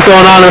 there's a lot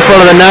going on in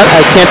front of the net. I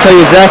can't tell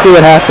you exactly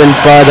what happened,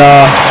 but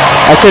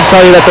I could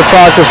tell you that the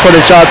product of putting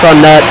shots on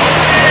net.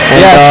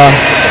 And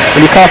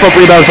when you cough up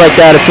rebounds like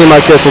that, a team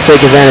like this will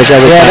take advantage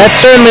every time. Yeah, that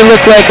certainly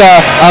looked like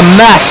a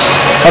mess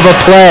of a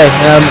play,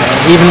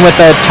 even with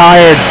a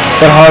tired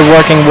but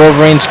hard-working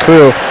Wolverines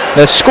crew.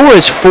 The score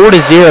is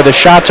 4-0. The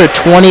shots are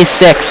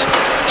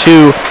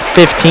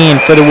 26-15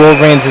 for the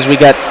Wolverines as we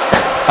get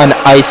an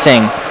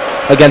icing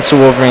against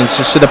the Wolverines.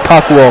 So the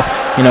puck will,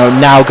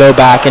 now go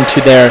back into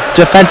their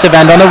defensive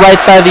end on the right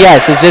side of the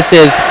ice, as this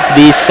is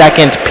the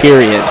second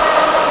period.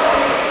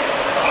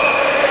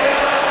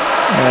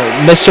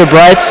 Mr.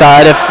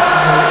 Brightside, if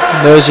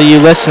those of you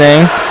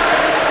listening,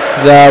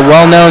 the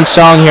well-known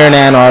song here in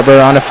Ann Arbor,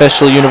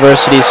 unofficial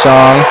university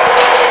song,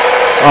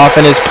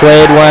 often is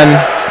played when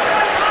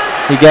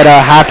you get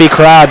a happy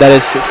crowd that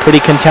is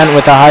pretty content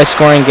with a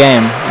high-scoring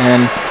game.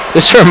 And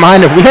just a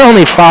reminder, we are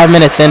only 5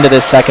 minutes into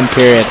this second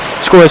period.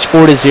 Score is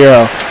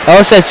 4-0.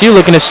 LSSU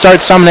looking to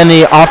start something in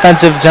the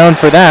offensive zone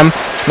for them.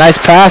 Nice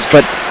pass,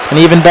 but an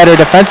even better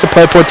defensive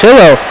play.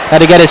 Portillo had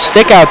to get his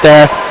stick out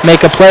there,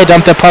 make a play,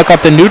 dump the puck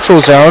up the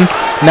neutral zone.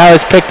 Now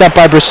it's picked up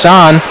by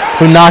Brisson,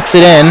 who knocks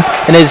it in,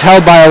 and is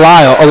held by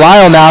Elisle.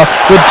 Elisle now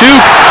with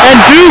Duke,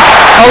 and Duke,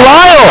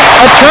 Elisle,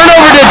 a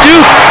turnover to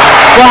Duke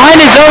behind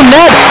his own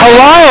net.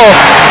 Elisle,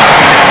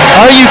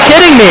 are you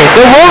kidding me?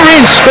 The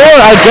Wolverines score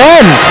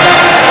again.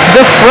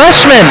 The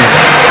freshman,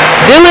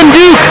 Dylan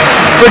Duke,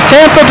 for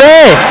Tampa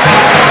Bay.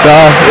 So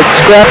it's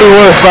scrappy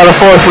work by the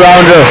fourth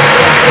rounder.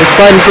 Just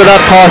fighting for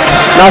that puck,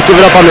 not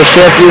giving up on the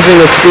shift, using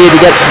the speed to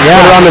get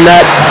it on the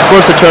net,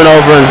 force the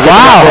turnover, and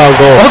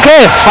goal.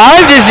 Okay,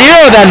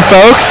 5-0 then,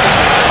 folks.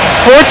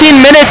 14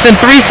 minutes and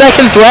 3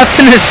 seconds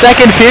left in the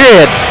second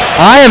period.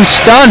 I am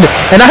stunned,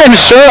 and I am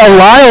sure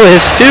Elisle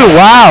is too.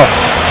 Wow.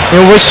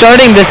 We're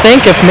starting to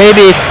think if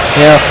maybe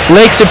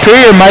Lake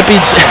Superior might be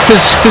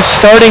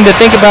starting to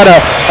think about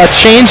a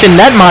change in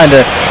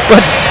netminder,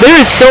 but there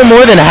is still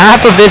more than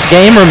half of this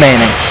game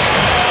remaining.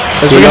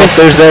 Do you know if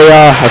there's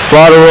a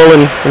slaughter rule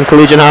in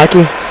collegiate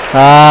hockey?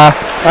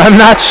 I'm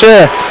not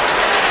sure.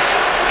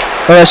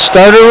 Or a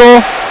starter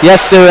rule?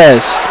 Yes, there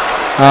is.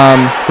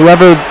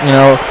 Whoever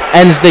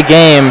ends the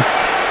game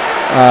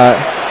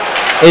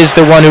is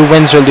the one who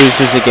wins or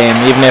loses the game,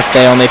 even if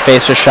they only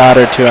face a shot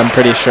or two, I'm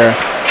pretty sure.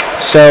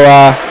 So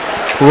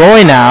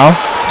Roy now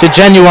to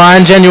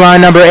Genuine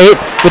number 8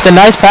 with a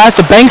nice pass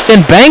to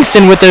Bankson.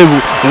 Bankson with a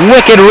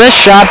wicked wrist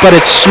shot, but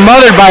it's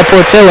smothered by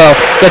Portillo.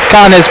 Gets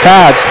caught in his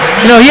pads.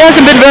 He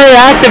hasn't been very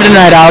active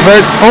tonight,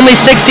 Albert. Only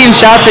 16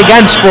 shots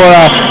against for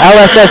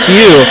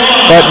LSSU,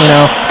 but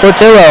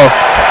Portillo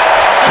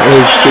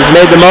he's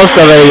made the most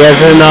of it. He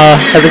hasn't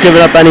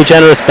given up any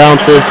generous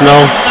bounces.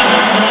 No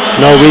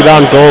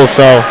rebound goals.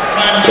 So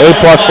A+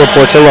 for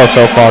Portillo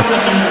so far.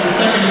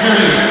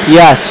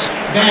 Yes.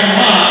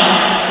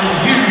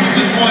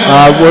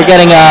 We're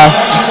getting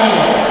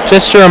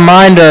just a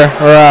reminder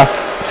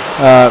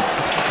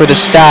for the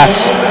stats.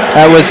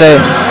 That was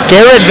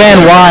Garrett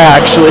Van Wy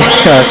actually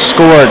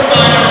scored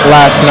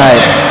last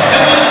night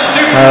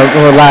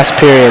or last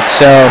period.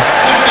 So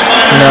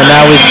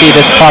now we see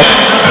this puck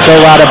go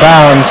out of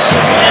bounds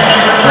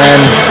and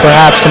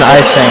perhaps an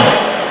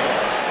icing.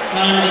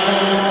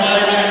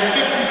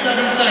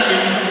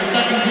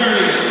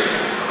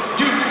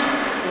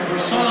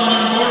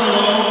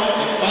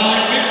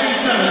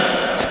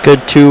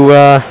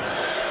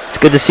 It's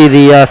good to see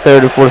the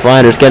third and fourth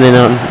liners getting in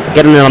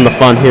on the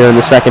fun here in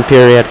the second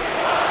period,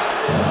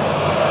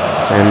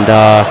 and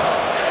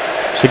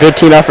it's a good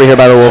team effort here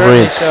by the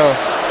Wolverines. So.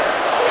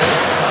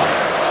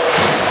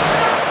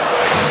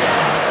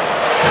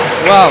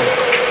 Wow,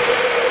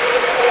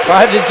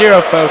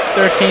 5-0, folks.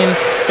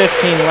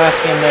 13-15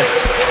 left in this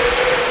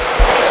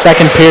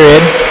second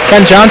period.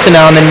 Ken Johnson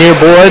now on the near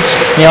boards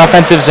in the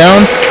offensive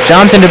zone.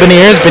 Johnson to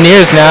Beniers.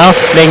 Beniers now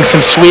making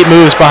some sweet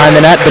moves behind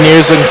the net.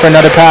 Beniers looking for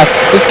another pass.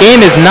 This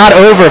game is not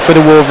over for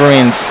the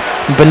Wolverines.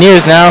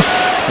 Beniers now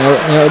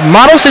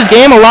models his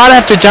game a lot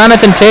after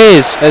Jonathan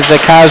Toews, as a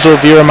casual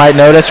viewer might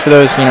notice, for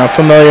those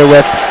familiar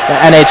with the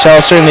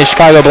NHL, certainly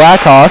Chicago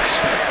Blackhawks,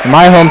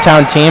 my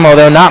hometown team,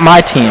 although not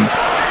my team.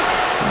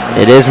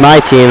 It is my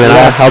team, and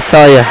yes. I'll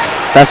tell you,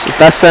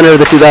 best center of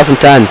the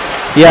 2010s.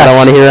 Yes. I don't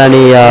want to hear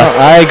any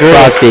I agree.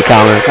 Crosby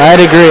comment. I'd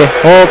agree.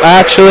 Well,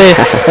 actually,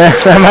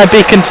 that might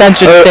be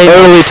contentious statement.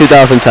 Early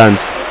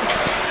 2010s.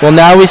 Well,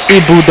 now we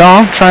see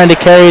Boudon trying to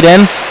carry it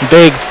in.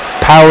 Big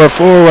power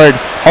forward,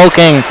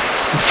 hulking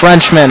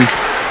Frenchman.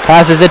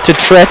 Passes it to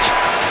Tritt.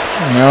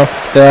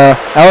 The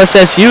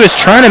LSSU is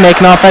trying to make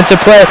an offensive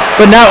play,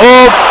 but now,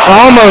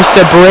 almost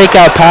a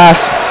breakout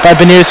pass by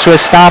Beniers to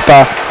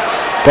Estapa,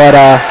 but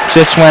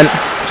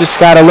just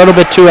got a little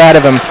bit too ahead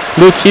of him.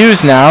 Luke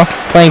Hughes now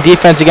playing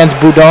defense against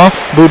Boudon.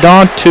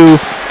 Boudon to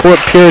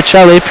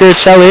Puricelli.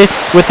 Puricelli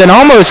with an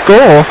almost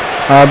goal,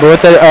 but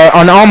with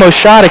an almost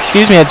shot,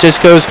 it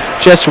just goes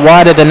just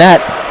wide of the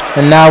net.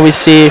 And now we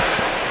see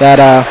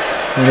that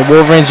the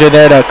Wolverines are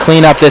there to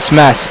clean up this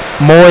mess.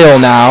 Moyle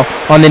now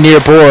on the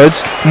near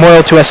boards.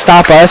 Moyle to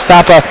Estapa.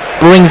 Estapa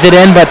brings it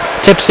in, but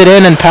tips it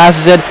in and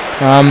passes it.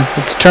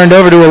 It's turned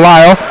over to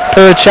Lyle.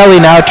 Puricelli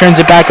now turns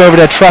it back over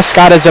to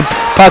Truscott as the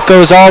puck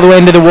goes all the way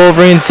into the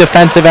Wolverines'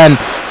 defensive end.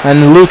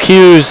 And Luke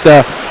Hughes,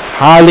 the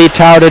highly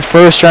touted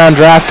first-round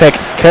draft pick,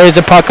 carries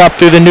the puck up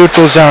through the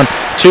neutral zone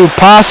to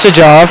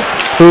Pasajov,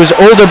 whose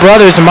older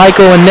brothers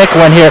Michael and Nick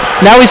went here.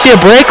 Now we see a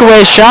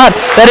breakaway shot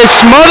that is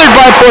smothered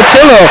by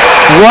Portillo.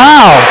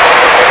 Wow!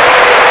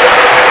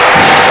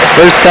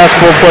 First catch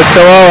for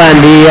Portillo, and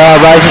he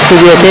rises to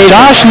the occasion.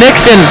 Josh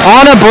Nixon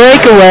on a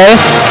breakaway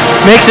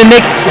makes a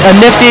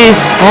nifty.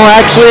 Oh,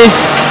 actually,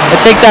 I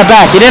take that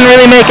back. He didn't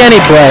really make any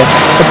play.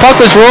 The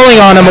puck was rolling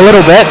on him a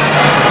little bit,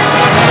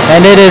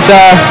 and it is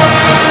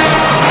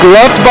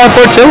gloved by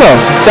Portillo.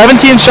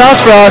 17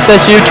 shots for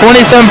LSSU,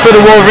 27 for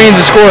the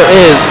Wolverines. The score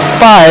is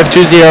 5-0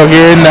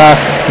 here in the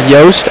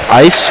Yost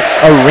Ice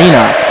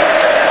Arena.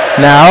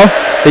 Now,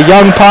 the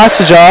young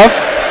Pasajov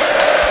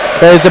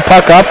carries the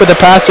puck up with a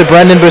pass to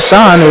Brendan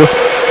Brisson, who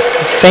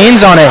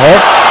feigns on a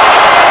hit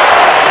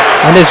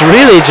and is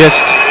really just,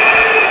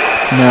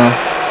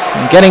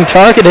 getting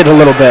targeted a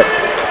little bit.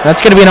 That's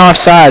going to be an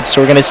offside,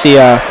 so we're going to see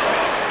a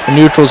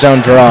neutral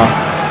zone draw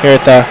here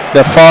at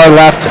the far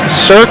left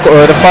circle,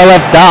 or the far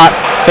left dot,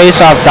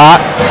 face-off dot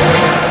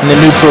in the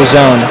neutral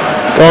zone.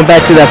 Going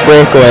back to that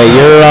breakaway,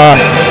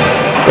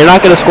 you're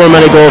not going to score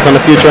many goals on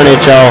a future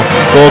NHL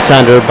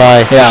goaltender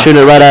by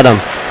shooting it right at him.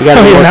 You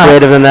got to be more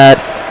creative than that.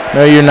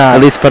 No, you're not.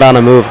 At least put on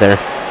a move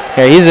there.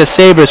 Yeah, he's a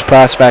Sabres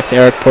prospect,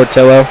 Eric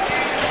Portillo.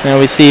 Now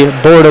we see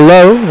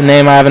Bordelot, a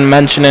name I haven't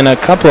mentioned in a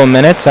couple of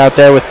minutes, out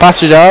there with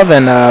Pasajov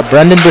and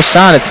Brendan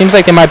Brisson. It seems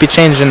like they might be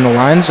changing the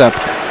lines up.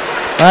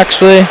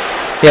 Actually,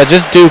 yeah,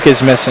 just Duke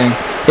is missing.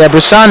 Yeah,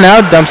 Brisson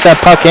now dumps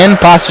that puck in.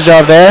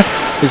 Pasajov there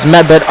is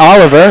met by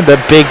Oliver, the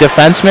big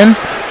defenseman.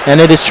 And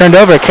it is turned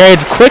over,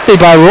 carried quickly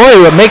by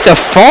Roy, who makes a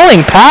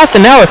falling pass,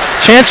 and now a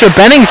chance for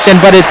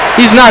Benningston, but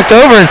he's knocked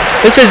over. And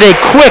this is a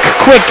quick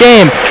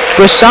game.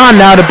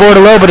 Brisson now to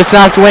Bordelot, but it's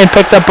knocked away and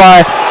picked up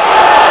by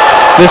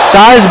the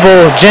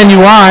sizable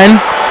Genuine,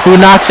 who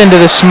knocks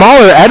into the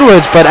smaller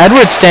Edwards, but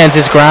Edwards stands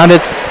his ground.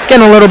 It's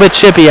getting a little bit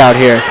chippy out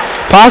here.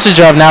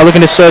 Pasajov now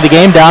looking to slow the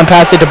game down,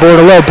 pass it to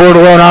Bordelot.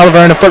 Bordelot and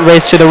Oliver in a foot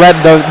race to the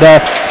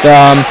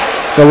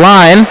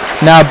line.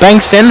 Now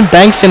Bankston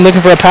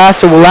looking for a pass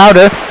to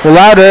Willauder.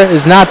 Willauder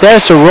is not there,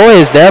 so Roy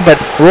is there, but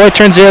Roy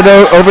turns it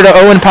over to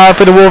Owen Power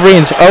for the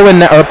Wolverines.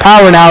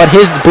 Power now at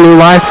his blue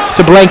line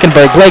to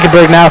Blankenberg.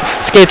 Blankenberg now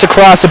skates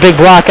across a big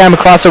block and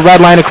across the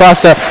red line,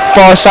 across the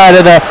far side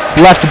of the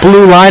left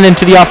blue line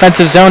into the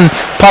offensive zone.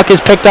 Puck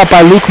is picked up by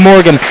Luke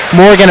Morgan.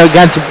 Morgan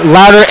against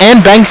Lauder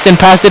and Bankston,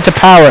 pass it to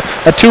Power.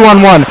 A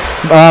 2-on-1.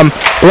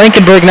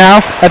 Blankenberg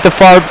now at the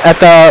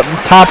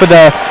top of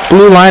the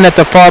blue line, at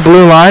the far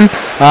blue line.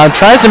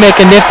 Tries to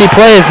make a nifty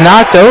play, is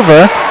knocked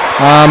over,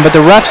 but the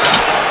refs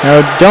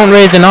don't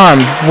raise an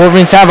arm.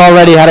 Wolverines have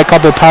already had a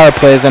couple power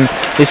plays, and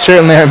they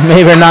certainly are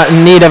maybe not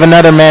in need of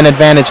another man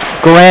advantage.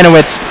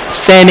 Goranowitz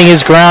standing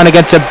his ground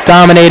against a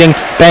dominating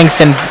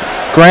Bankston.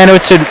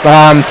 Goranowitz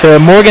to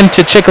Morgan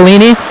to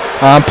Ciccolini.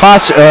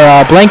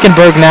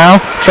 Blankenberg now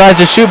tries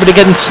to shoot, but it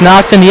gets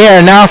knocked in the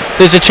air. Now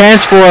there's a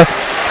chance for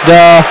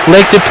the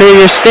Lake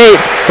Superior State,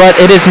 but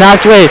it is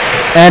knocked away.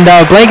 And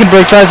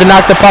Blankenberg tries to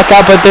knock the puck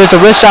out, but there's a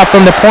wrist shot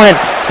from the point,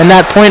 and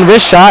that point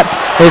wrist shot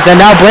is, and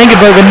now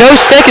Blankenberg with no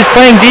stick is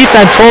playing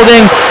defense,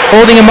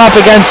 holding him up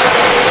against.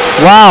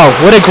 Wow,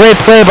 what a great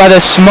play by the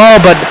small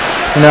but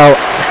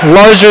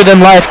larger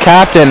than life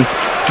captain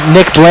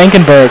Nick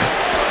Blankenberg,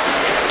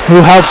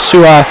 who helps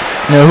to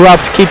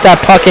keep that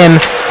puck in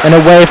and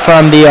away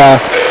from the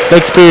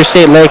Lake Superior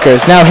State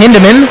Lakers. Now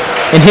Hindeman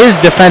in his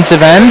defensive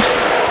end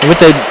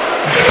with a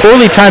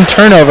poorly timed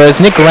turnover as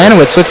Nick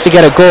Goranowitz looks to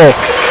get a goal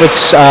with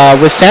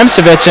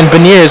Samsevich and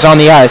Beniers on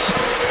the ice.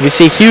 We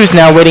see Hughes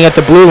now waiting at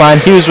the blue line.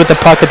 Hughes with the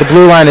puck at the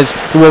blue line as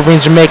the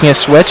Wolverines are making a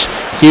switch.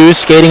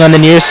 Hughes skating on the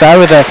near side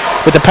with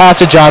a pass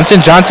to Johnson.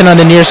 Johnson on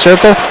the near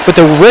circle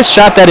with a wrist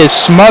shot that is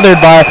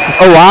smothered by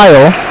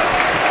O'Isle.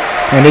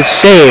 And it's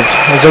saved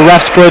as the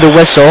refs blow the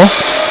whistle.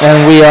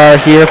 And we are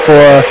here for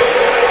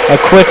a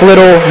quick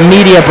little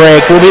media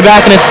break. We'll be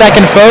back in a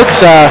second,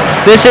 folks.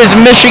 This is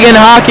Michigan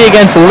hockey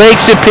against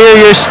Lake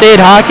Superior State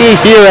hockey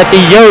here at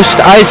the Yost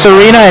Ice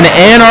Arena in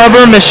Ann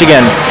Arbor,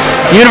 Michigan.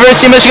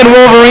 University of Michigan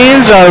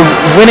Wolverines are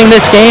winning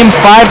this game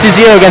 5-0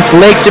 against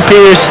Lake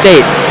Superior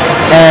State.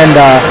 And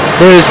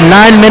there's 9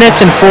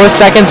 minutes and 4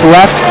 seconds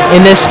left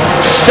in this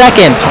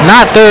second,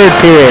 not third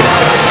period,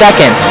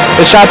 second.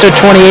 The shots are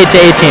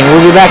 28-18.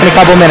 We'll be back in a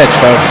couple minutes,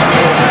 folks.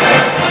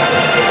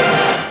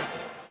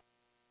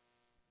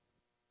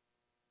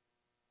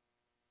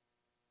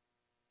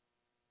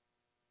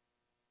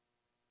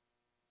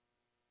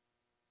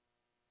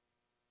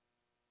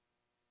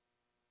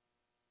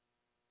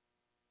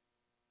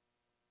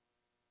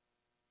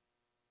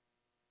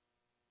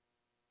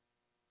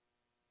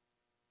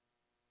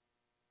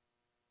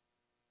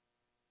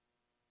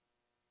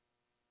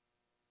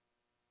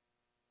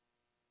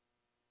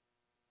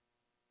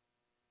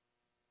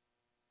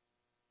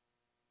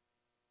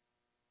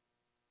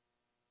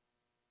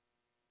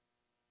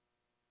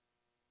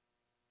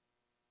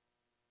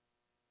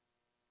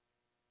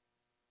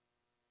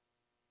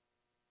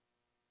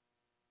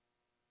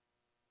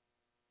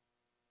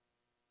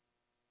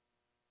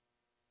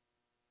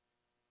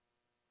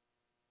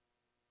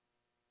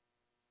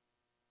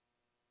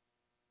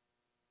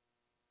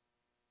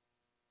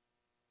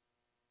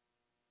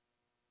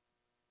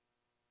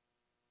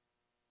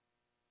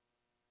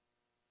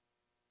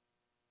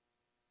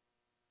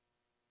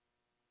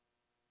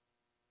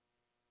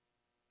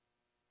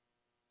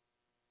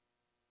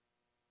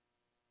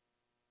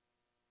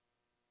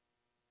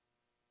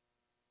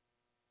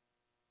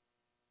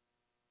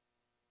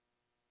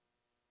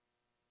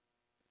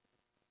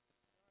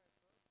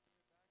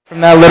 From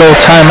that little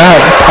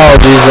timeout,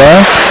 apologies there.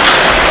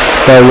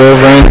 The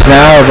Wolverines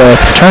now have a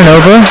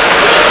turnover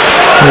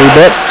a little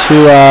bit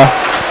to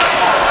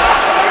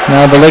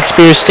now the Lake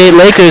Superior State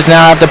Lakers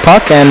now have the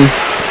puck, and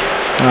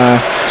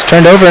it's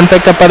turned over and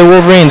picked up by the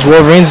Wolverines.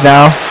 Wolverines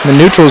now in the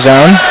neutral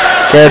zone.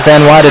 Garrett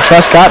Van Wy to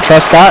Truscott.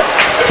 Truscott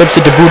flips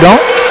it to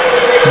Boudon.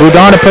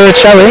 Boudon to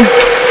Pericelli.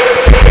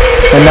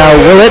 And now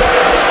Willett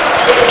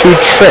to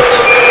Tritt.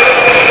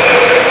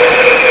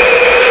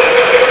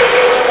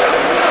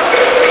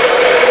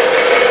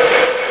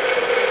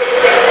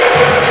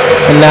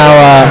 And now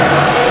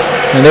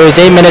there is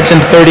 8 minutes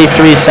and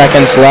 33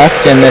 seconds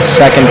left in this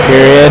second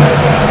period.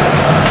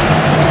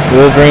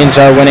 Wolverines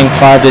are winning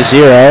 5-0.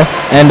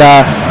 And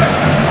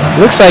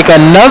looks like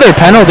another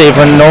penalty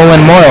for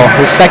Nolan Moyle,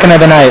 his second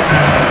of the night.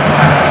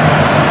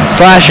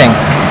 Slashing.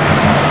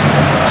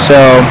 So,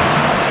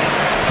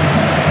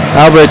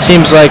 Albert, it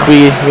seems like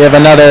we have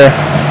another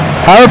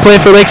power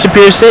play for Lake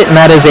Superior State, and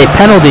that is a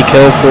penalty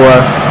kill for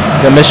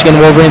the Michigan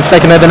Wolverines,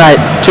 second of the night.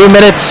 2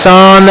 minutes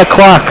on the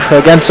clock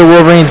against the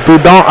Wolverines.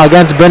 Boudon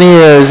against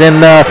Beniers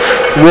in the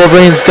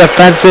Wolverines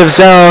defensive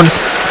zone.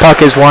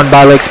 Puck is won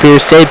by Lake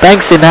Superior State.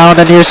 Banks it now in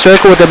the near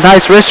circle with a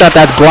nice wrist shot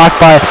that's blocked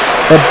by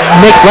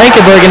Nick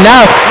Blankenberg. And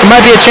now there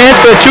might be a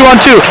chance for a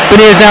 2-on-2.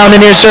 Beniers now in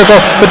the near circle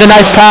with a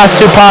nice pass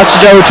to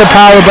Passaggio to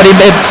Power, but he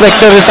flicks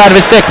over the side of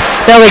his stick.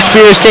 Now Lake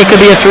Superior State could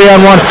be a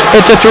 3-on-1.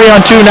 It's a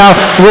 3-on-2 now.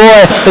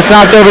 Roy, it's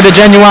knocked over to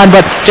Genuine,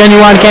 but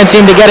Genuine can't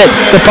seem to get it.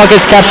 The puck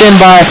is kept in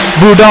by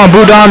Boudon.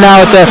 Boudon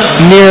now at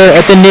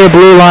the near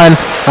blue line.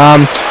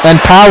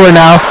 And Power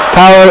now.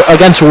 Power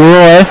against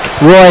Roy.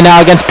 Roy now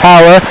against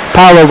Power.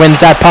 Power wins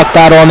that puck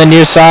battle on the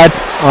near side.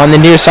 On the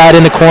near side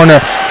in the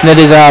corner. And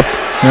it is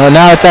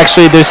now it's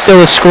actually, there's still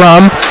a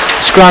scrum.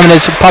 Scrum, and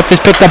his puck is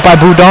picked up by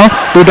Boudon.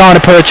 Boudon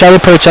to Pericelli.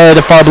 Pericelli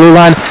to far blue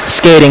line.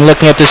 Skating,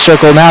 looking at the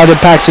circle. Now the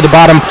pack to the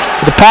bottom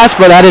of the pass,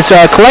 but that is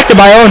collected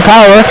by Owen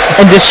Power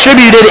and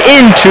distributed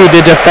into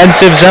the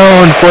defensive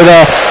zone for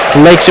the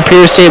Lake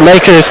Superior State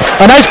Lakers.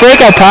 A nice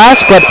breakout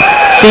pass, but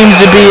seems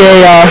to be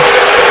a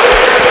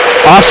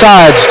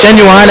offsides.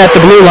 Genuine at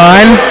the blue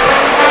line.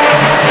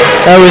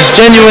 That was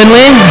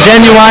genuinely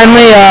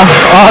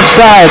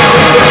offsides.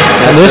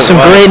 And there's some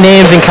great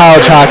names in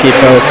college hockey,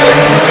 folks.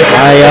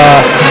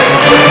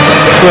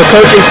 From a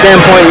coaching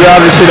standpoint, you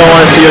obviously don't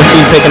want to see your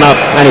team picking up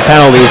any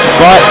penalties,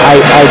 but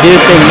I do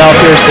think Mel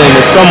Pearson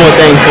is somewhat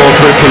thankful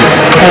for some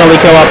penalty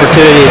kill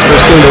opportunities for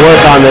his team to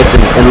work on this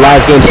in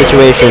live game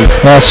situations.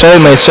 Well,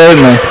 certainly.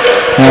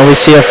 We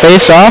see a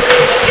face-off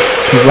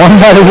won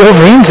by the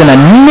Wolverines and a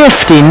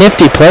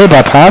nifty play by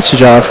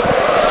Passaggio.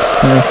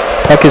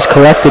 Puck is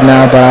collected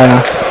now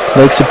by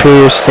Lake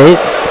Superior State,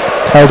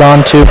 held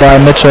on to by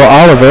Mitchell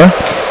Oliver.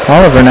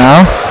 Oliver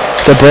now.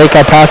 The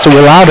breakout pass to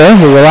Willauder.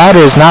 Willauder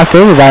is knocked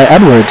over by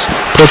Edwards.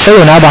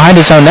 Portillo now behind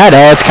his own net.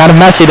 It's kind of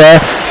messy there.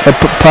 The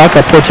puck.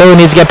 Portillo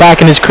needs to get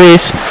back in his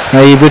crease.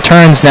 He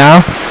returns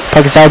now.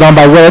 Puck is held on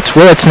by Willits.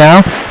 Willits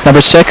now,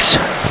 number 6,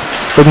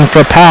 looking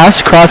for a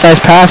pass, cross-ice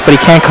pass, but he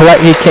can't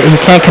collect. He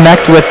can't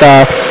connect with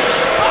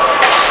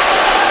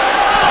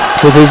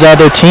with his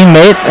other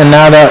teammate, and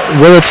now the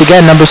Willits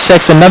again, number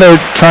 6, another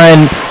try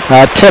and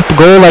tip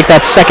goal like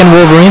that second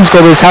Wolverines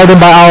goal is held in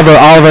by Oliver.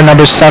 Oliver,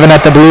 number 7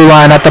 at the blue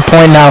line at the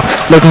point now,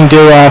 looking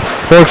to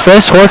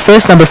Horkfist.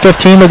 Horkfist, number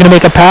 15, looking to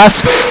make a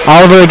pass.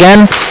 Oliver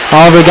again,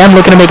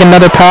 looking to make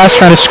another pass,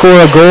 trying to score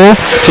a goal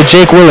to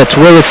Jake Willits.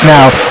 Willits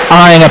now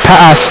eyeing a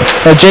pass.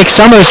 Jake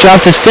Summers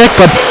drops his stick,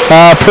 but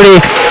a pretty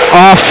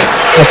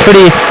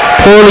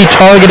poorly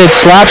targeted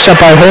slap shot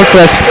by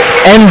Horkfist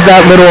ends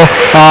that little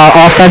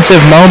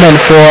offensive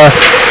moment for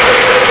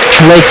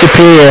Lake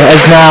Superior,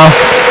 as now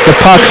the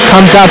puck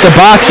comes out the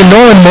box and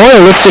Nolan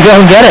Moyer looks to go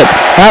and get it.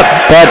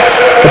 But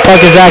the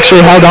puck is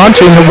actually held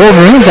onto, and the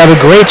Wolverines have a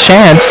great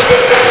chance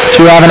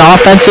to have an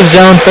offensive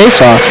zone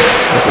face-off.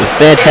 A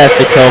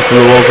fantastic kill from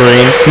the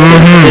Wolverines.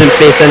 Didn't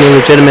face any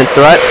legitimate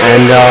threat,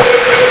 and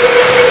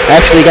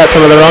actually got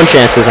some of their own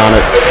chances on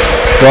it.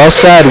 Well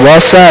said,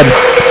 well said.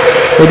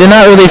 They did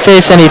not really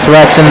face any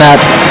threats in that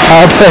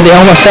power play. They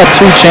almost had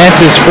 2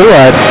 chances for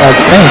it, I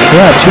think.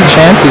 Yeah, 2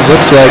 chances,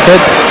 looks like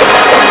it.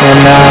 And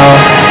now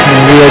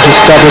we are just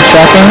double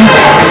checking.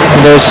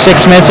 There's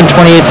 6 minutes and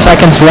 28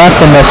 seconds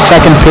left in the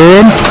second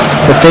period.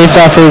 The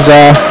face-off is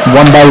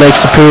won by Lake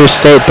Superior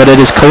State, but it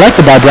is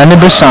collected by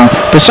Brendan Brisson.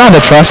 Brisson to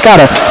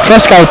Truscott.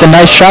 Truscott with a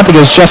nice shot that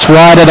goes just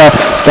wide at a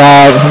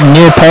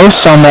near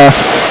post on the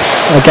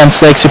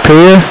against Lake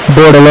Superior.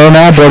 Bordelot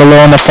now.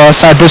 Bordelot on the far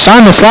side.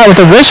 Brisson the slot with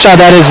a wrist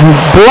shot that is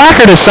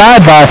blackered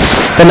aside by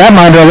the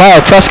netminder Lyle.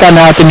 Truscott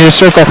now at the near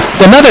circle.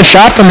 Another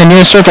shot from the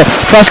near circle.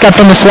 Truscott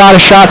from the slot.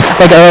 A shot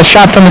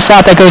from the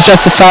slot that goes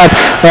just aside.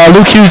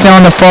 Luke Hughes now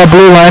on the far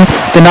blue line.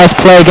 The nice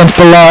play against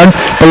Ballard.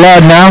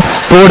 Ballard now.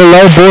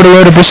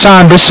 Bordelot to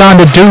Brisson.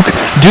 Brisson to Duke.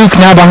 Duke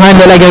now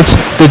behind the leg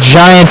against the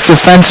giant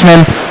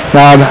defenseman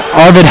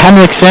Arvid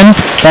Henriksen,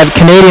 that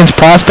Canadians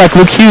prospect.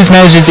 Luke Hughes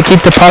manages to keep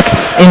the puck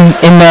in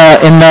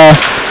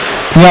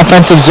the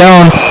offensive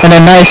zone, and a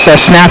nice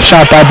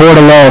snapshot by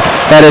Bordelot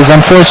that is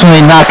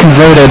unfortunately not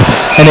converted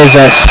and is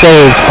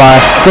saved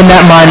by the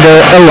netminder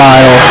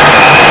Elisle.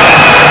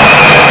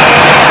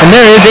 And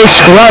there is a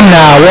scrum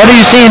now. What are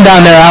you seeing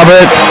down there,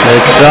 Albert?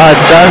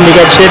 It's starting to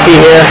get chippy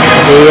here.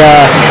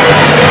 The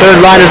third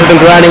liners have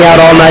been grinding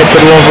out all night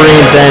for the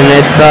Wolverines, and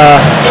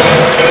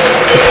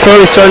it's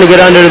clearly starting to get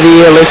under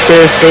the Lake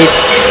Superior State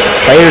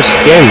players'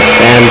 skins,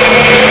 and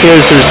it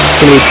appears there's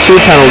going to be 2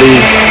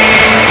 penalties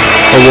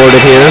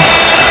awarded here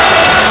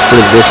for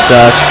this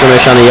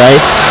skirmish on the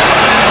ice.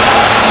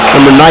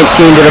 Number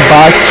 19 to the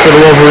box for the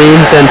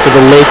Wolverines, and for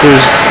the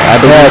Lakers, I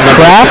believe,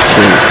 Kraft.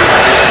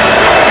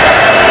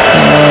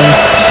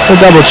 We'll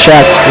double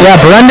check. Yeah,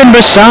 Brendan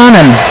Brisson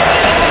and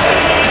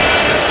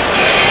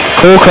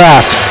Cole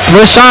Kraft.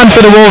 Brisson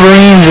for the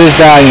Wolverines is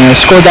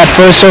scored that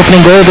first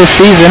opening goal this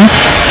season,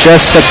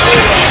 just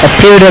a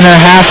period and a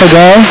half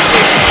ago.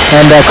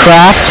 And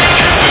Kraft,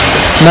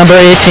 number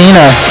 18,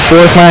 a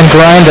 4th line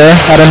grinder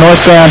out of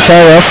North Bay,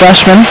 Ontario,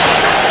 freshman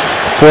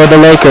for the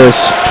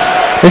Lakers.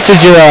 This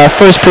is your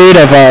first period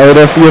of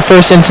your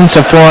first instance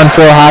of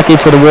 4-on-4 hockey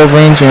for the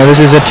Wolverines.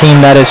 This is a team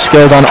that is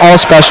skilled on all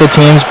special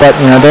teams, but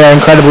they are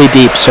incredibly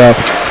deep. So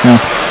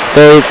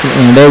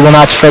they will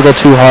not struggle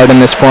too hard in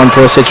this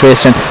 4-on-4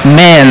 situation.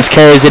 Mans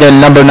carries it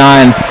in, number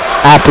 9,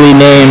 aptly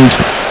named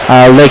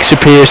Lake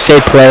Superior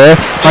State player.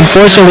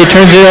 Unfortunately,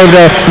 turns it over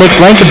to Nick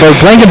Blankenberg.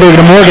 Blankenberg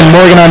to Morgan.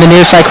 Morgan on the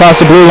near side across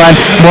the blue line.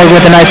 Morgan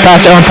with a nice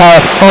pass to Owen Power.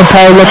 Owen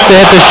Power looks to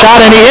hit the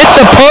shot, and he hits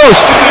a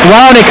post.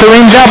 Wow, and it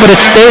careens out, but it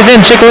stays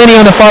in. Ciccolini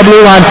on the far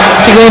blue line.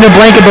 Ciccolini to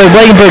Blankenberg.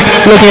 Blankenberg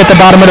looking at the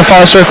bottom of the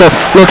far circle.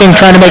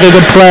 Trying to make a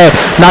good play.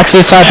 Knocks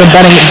it aside from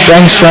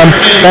Bengstrom.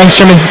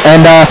 Bengstrom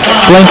and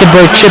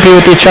Blankenberg chippy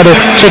with each other.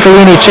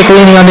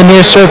 Ciccolini on the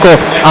near circle.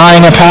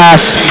 Eyeing a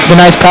pass. The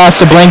nice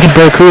pass to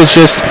Blankenberg, who is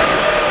just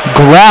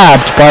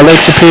grabbed by a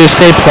Lake Superior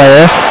State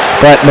player,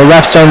 but the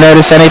refs don't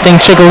notice anything.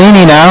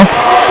 Ciccolini now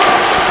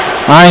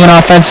eyeing an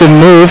offensive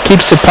move,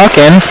 keeps the puck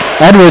in.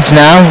 Edwards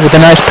now with a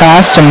nice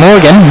pass to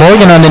Morgan.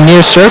 Morgan on the near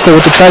circle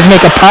tries to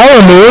make a power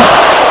move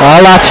a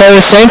la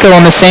Tarasenko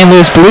on the St.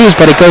 Louis Blues,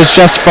 but it goes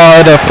just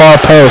far to far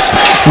post.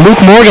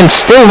 Luke Morgan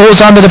still holds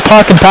onto the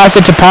puck and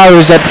passes it to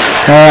Powers at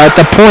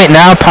the point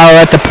now.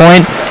 Power at the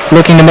point,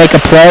 looking to make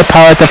a play.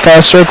 Power at the far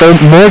circle.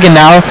 Morgan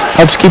now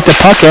helps keep the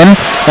puck in,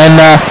 and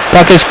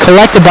puck is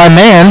collected by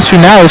Mans, who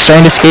now is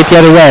starting to skate the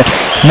other way.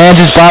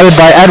 Mans is bothered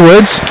by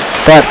Edwards,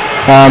 but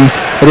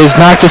it is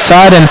knocked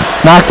aside and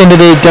knocked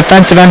into the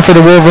defensive end for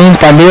the Wolverines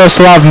by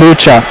Miroslav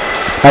Mucha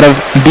out of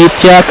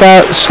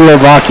Bitiaka,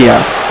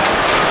 Slovakia.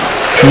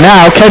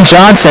 Now Ken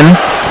Johnson,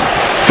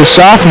 the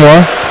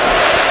sophomore,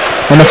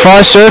 in the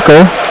far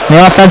circle in the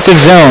offensive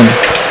zone.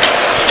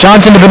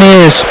 Johnson to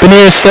Beniers.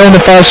 Beniers still in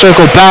the far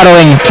circle,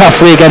 battling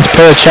toughly against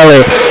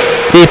Pericelli.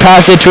 He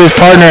passes it to his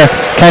partner,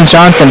 Ken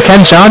Johnson.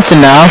 Ken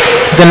Johnson now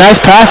with a nice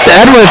pass to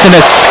Edwards, and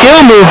a skill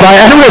move by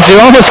Edwards, who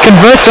almost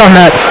converts on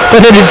that,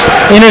 but it is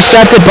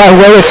intercepted by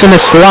Willits in the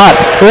slot.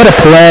 What a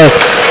play.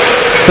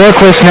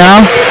 Horquist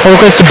now.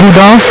 Horquist to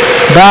Boudon.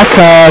 Back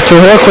to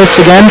Horquist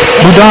again.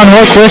 Boudon,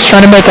 Horquist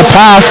trying to make a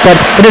pass, but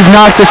it is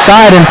knocked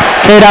aside, and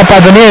carried out by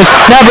Beniers.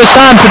 Now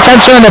Brisson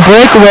potentially on the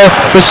breakaway.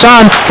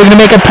 Brisson looking to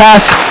make a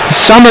pass.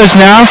 Summers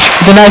now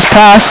with a nice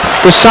pass.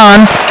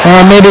 Brisson,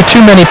 maybe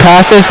too many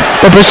passes,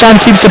 but Brisson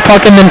keeps the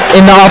puck in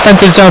the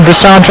offensive zone.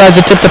 Brisson tries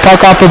to tip the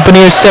puck off of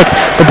Beniers' stick,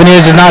 but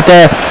Beniers is not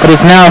there, but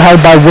it's now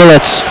held by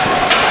Willits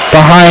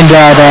behind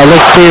the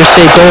Lake Superior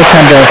State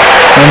goaltender.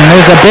 And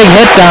there's a big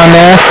hit down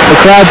there. The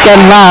crowd's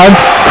getting loud.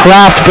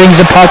 Kraft brings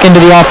the puck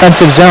into the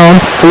offensive zone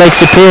for Lake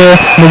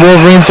Superior in the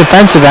Wolverines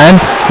defensive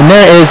end. And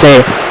there is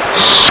a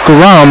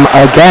scrum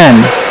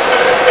again.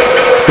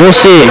 We'll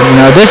see.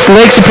 This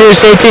Lake Superior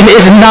State team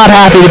is not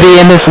happy to be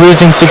in this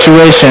losing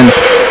situation.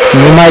 And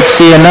we might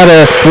see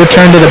another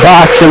return to the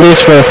box, at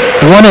least for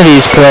one of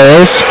these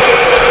players.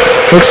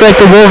 Looks like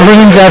the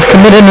Wolverines have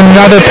committed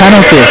another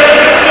penalty.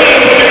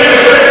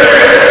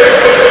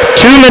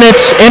 2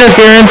 minutes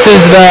interference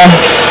is the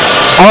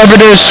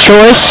arbiter's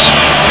choice.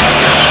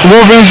 The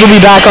Wolverines will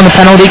be back on the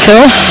penalty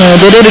kill.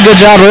 They did a good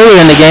job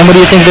earlier in the game. What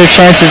do you think their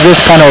chances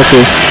this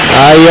penalty?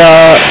 I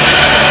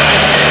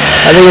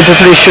think it's a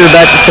pretty sure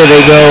bet to say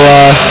they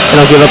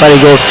don't give up any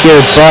goals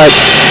here, but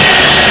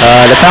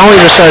the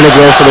penalties are starting to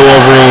grow for the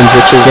Wolverines,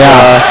 which is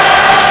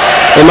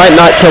they might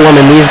not kill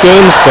them in these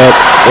games, but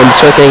when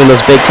circling in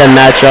those Big Ten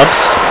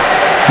matchups.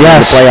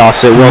 Yes. In the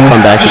playoffs, it will come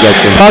back to get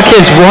you. Puck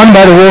is won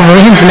by the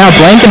Wolverines, and now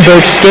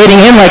Blankenberg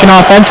skating in like an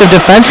offensive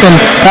defenseman.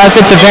 Pass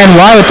it to Van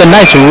Wy with a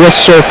nice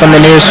wrister from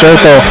the near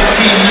circle,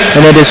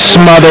 and it is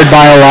smothered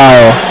by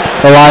Lyle.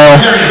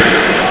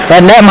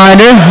 That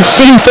netminder has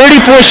seen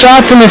 34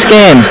 shots in this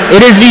game.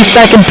 It is the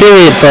second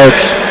period,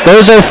 folks.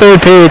 Those are third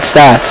period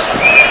stats.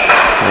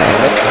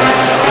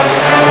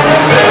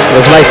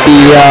 Those might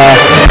be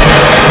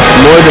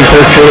more than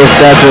third period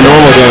stats in a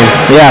normal game.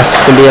 Yes.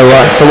 It's going to be a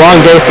lot. It's a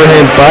long day for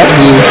him, but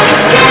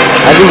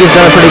I think he's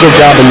done a pretty good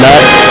job in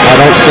that. I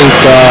don't think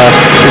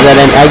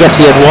I guess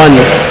he had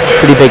one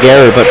pretty big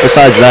error, but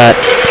besides that.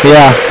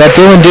 Yeah, that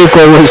Dylan Duke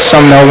was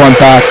some no one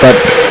back, but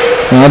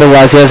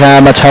otherwise he hasn't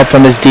had much help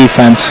from his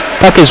defense.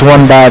 Puck is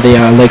won by the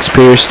Lake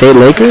Superior State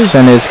Lakers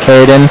and is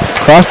carried in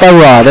crossed by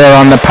Raw. They're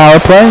on the power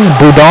play.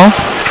 Boudon,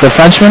 the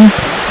Frenchman,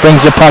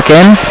 brings the puck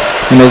in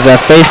and is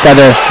faced by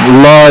the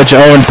large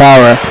Owen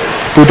Power.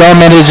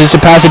 Boudon manages to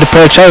pass it to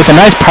Perichelli with a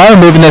nice power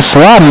move in the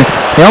slot, and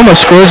he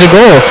almost scores a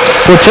goal.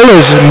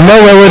 Portillo's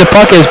nowhere where the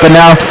puck is, but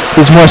now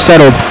he's more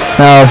settled.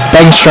 Now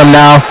Bengstrom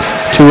now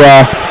to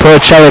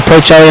Perichelli.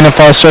 Perichelli in the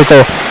far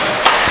circle.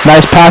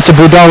 Nice pass to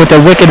Boudon with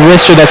a wicked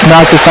wrister that's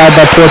knocked aside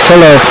by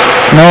Portillo.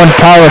 No one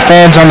Power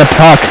fans on the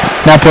puck.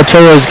 Now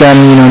Portillo's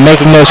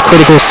making those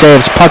critical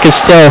saves. Puck is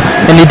still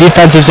in the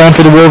defensive zone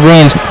for the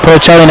Wolverines.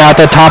 Perichelli now at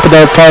the top of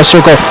the far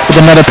circle with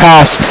another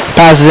pass.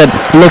 Passes it,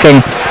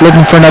 looking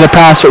for another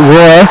pass.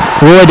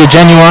 Roy to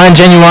Genuine.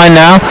 Genuine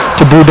now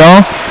to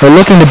Boudon. They're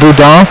looking to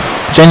Boudon.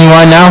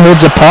 Genuine now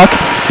holds the puck.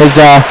 Is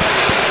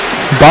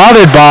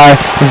bothered by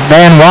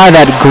Van Wy,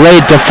 that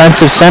great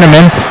defensive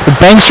centerman.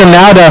 Bengstrom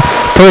now to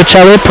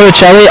Perichelli.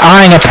 Perichelli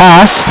eyeing a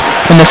pass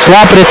in the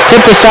slot, but it's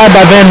tipped aside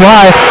by Van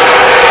Wy,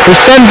 who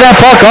sends that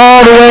puck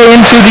all the way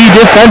into the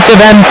defensive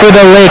end for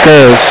the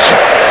Lakers.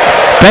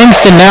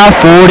 Bengstrom now,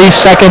 40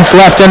 seconds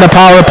left in the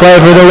power play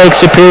for the Lake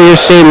Superior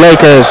State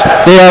Lakers.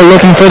 They are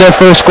looking for their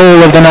first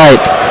goal of the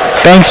night.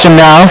 Bengstrom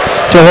now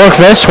to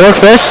Horkvist.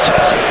 Horkvist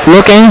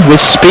looking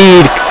with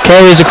speed,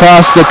 carries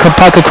across the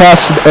puck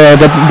across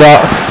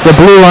the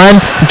blue line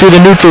to the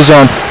neutral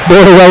zone.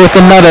 Borderwell with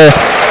another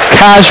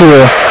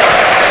casual,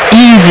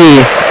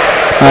 easy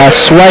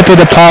swipe of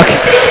the puck,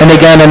 and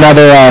again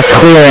another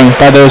clearing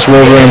by those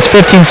Wolverines.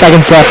 15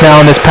 seconds left now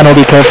in this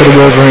penalty kill for the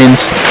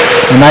Wolverines.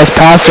 A nice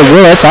pass to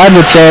Willits. I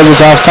would say it was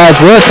offsides.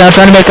 Willits now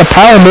trying to make a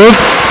power move.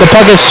 The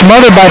puck is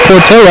smothered by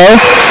Portillo.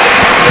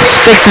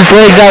 Sticks his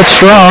legs out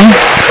strong.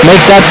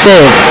 Makes that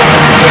save.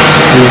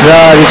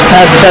 These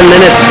past 10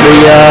 minutes, the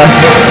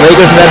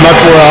Lakers have had much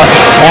more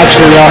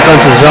action in the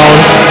offensive zone,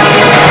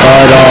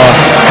 but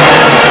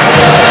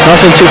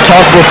nothing too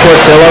tough with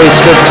Portillo. He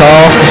stood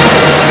tall,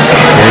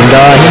 and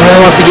he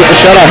really wants to get the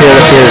shutout here,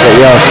 it appears, at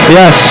Yost.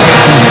 Yes,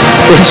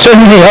 they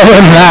certainly owe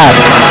him that.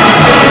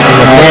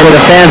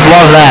 The fans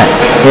love that.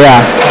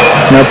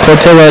 Yeah,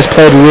 Portillo has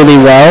played really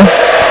well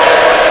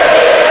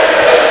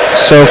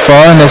so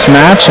far in this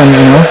match, and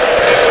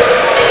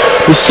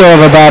we still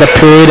have about a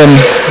period and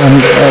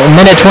a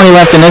minute 20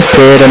 left in this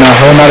period and a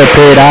whole nother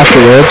period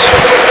afterwards.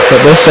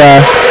 But this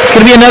it's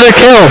going to be another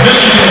kill.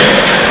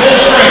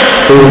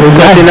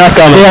 Guessing not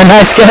coming. Yeah,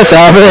 nice guess,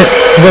 Albert.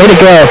 Way to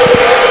go.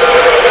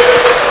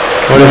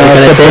 What is it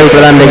going to take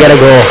for them to get a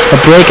goal? A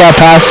breakout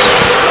pass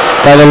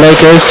by the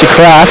Lakers to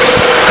Kraft.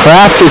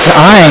 Kraft is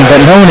eyeing, but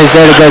no one is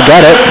there to go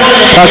get it.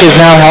 Puck is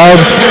now held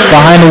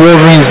behind the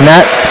Wolverines'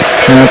 net.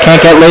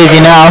 Can't get lazy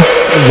now.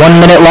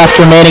 1 minute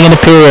left remaining in the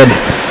period.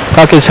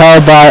 Puck is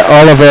held by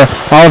Oliver.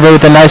 Oliver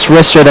with a nice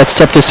wrister that's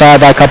tipped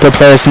aside by a couple of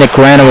players. Nick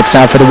Granowitz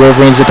now for the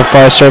Wolverines at the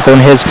far circle in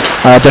his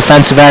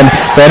defensive end.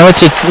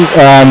 Granowitz to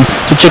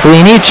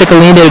Ciccolini.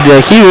 Ciccolini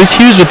to Hughes.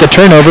 Hughes with the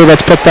turnover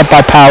that's picked up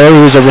by Power,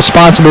 who is a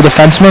responsible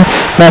defenseman,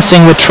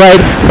 messing with Trite.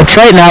 But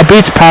Trite now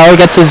beats Power,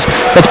 gets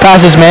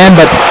past his man,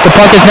 but the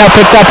puck is now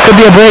picked up. Could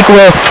be a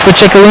breakaway for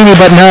Ciccolini,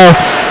 but no.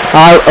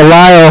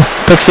 Lyle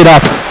picks it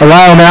up.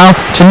 Lyle now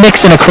to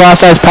Nixon, a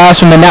cross-ice pass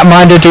from the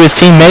netminder to his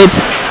teammate.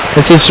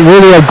 This is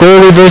really a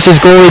goalie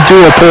versus goalie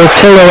duel.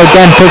 Portillo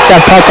again picks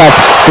that puck up,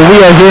 but we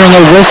are hearing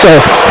a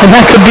whistle, and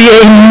that could be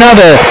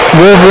another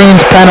Wolverines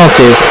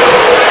penalty.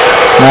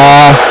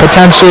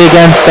 Potentially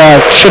against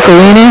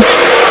Ciccolini.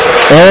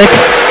 Eric?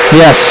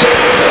 Yes.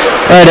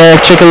 All right,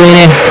 Eric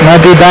Ciccolini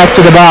might be back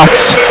to the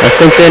box. I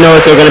think they know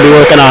what they're going to be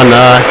working on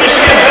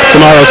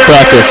tomorrow's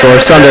practice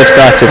or Sunday's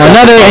practice.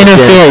 Another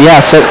interference.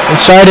 Yes.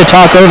 Sorry to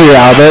talk over you,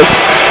 Albert.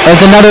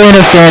 There's another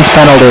interference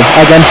penalty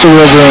against the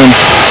Wolverines.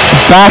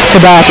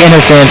 Back-to-back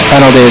interference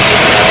penalties.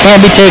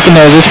 Can't be taking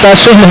those,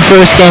 especially in the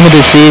first game of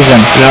the season.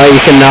 No,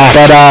 you cannot.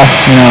 But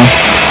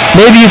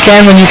maybe you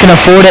can when you can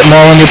afford it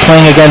more when you're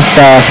playing against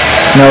a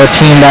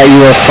team that you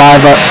were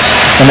 5-0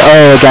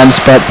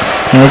 against. But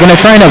we're going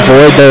to try and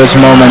avoid those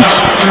moments.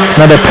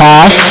 Another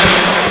pass.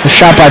 A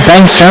shot by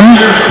Bengstrom.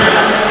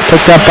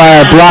 Picked up by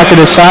a block to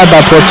the side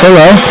by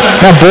Portillo.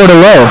 Now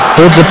Bordelot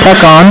holds the puck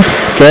on.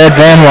 Garrett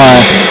Van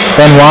Wy.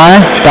 Van Wy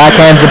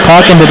backhands the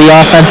puck into the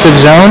offensive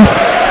zone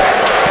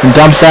and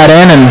dumps that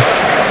in and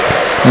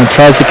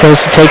tries to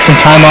take some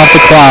time off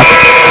the clock.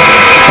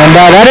 And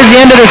that is the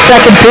end of the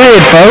second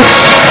period,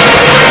 folks.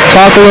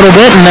 Talk a little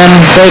bit and then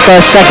take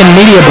our second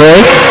media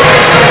break.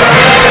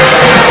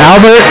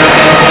 Albert,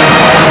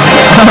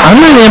 I'm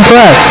really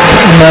impressed.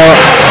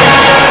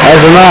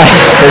 As am I.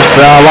 There's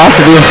a lot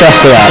to be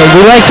impressed about.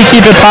 We like to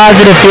keep it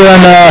positive here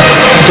on the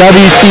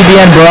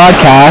WCBN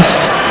broadcast.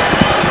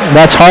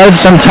 That's hard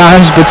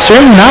sometimes, but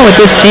certainly not with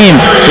this team.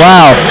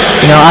 Wow.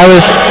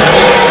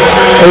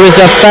 It was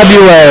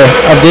February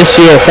of this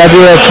year,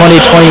 February of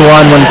 2021,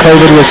 when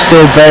COVID was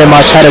still very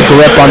much had a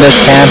grip on this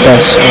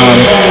campus.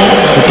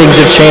 But things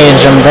have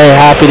changed. I'm very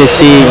happy to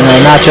see,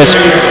 not just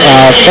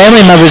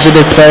family members of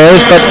the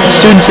players, but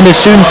students in the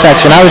student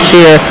section. I was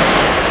here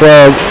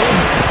for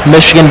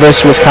Michigan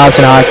versus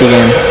Wisconsin hockey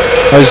game.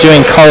 I was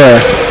doing color.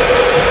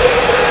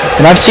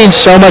 And I've seen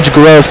so much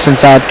growth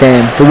since that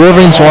game. The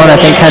Wolverines won. I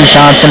think Ken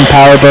Johnson and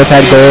Power both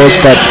had goals,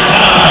 but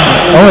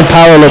Owen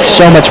Power looks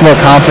so much more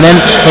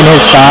confident in his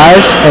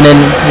size and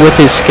with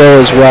his skill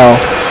as well.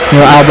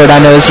 Albert,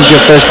 I know this is your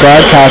first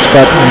broadcast,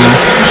 but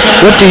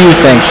what do you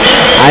think?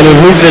 I mean,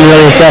 he's been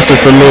really impressive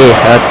for me.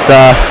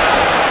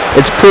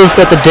 It's proof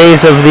that the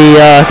days of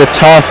the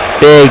tough,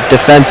 big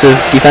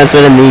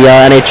defensemen in the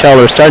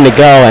NHL are starting to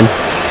go, and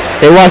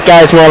they want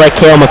guys more like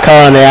Cale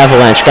McCullough on the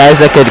Avalanche, guys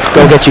that could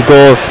go get you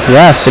goals,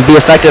 yes, and be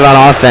effective on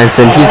offense,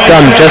 and he's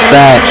done just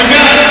that.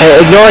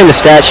 Ignoring the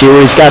stat sheet where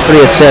he's got 3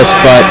 assists,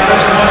 but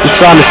you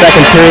saw in the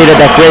second period of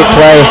that great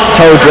play,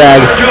 toe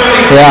drag.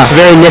 Yeah, it's a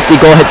very nifty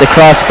goal, hit the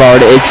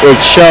crossbar.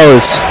 It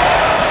shows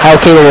how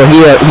capable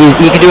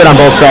he can do it on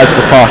both sides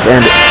of the puck.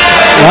 And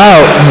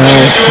wow,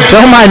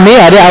 don't mind me.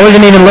 I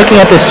wasn't even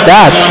looking at the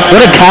stats. What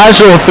a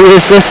casual 3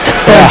 assists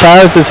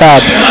Paris has had.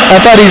 I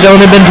thought he's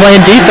only been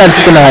playing defense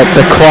tonight.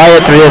 It's a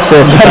quiet 3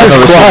 assists. That is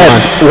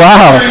quiet.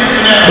 Wow.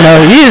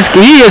 He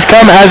has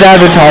come as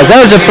advertised.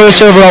 That was the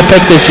first overall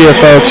pick this year,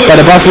 folks, by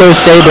the Buffalo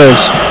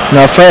Sabres.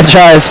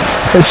 Franchise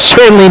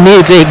certainly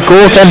needs a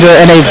goaltender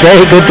and a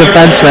very good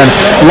defenseman.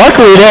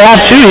 Luckily, they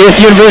have 2 here at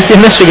the University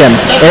of Michigan.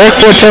 Eric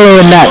Portillo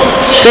in net,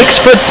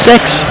 6'6",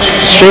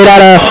 straight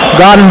out of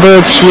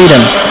Gothenburg, Sweden.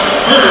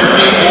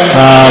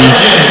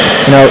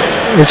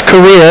 His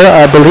career,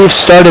 I believe,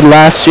 started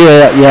last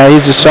year. Yeah,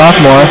 he's a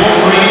sophomore.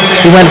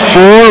 He went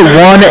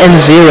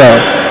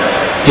 4-1-0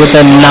 with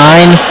a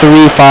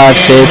 .935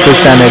 save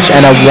percentage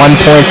and a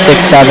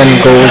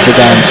 1.67 goals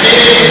against.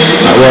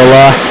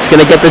 It's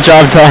going to get the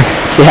job done.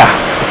 Yeah.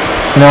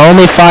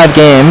 Only 5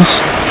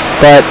 games,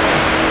 but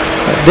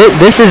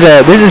this is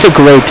a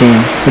great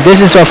team.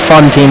 This is a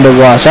fun team to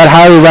watch. I'd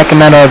highly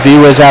recommend our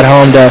viewers at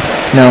home to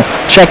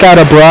check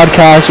out a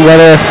broadcast,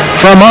 whether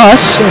from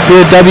us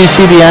here at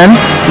WCBN,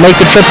 make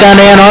the trip down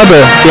to Ann Arbor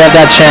if you have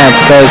that chance,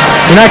 because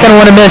you're not going to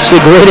want to miss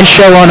the greatest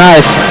show on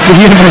ice, the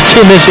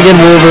University of Michigan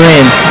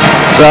Wolverines.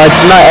 So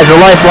it's not, as a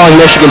lifelong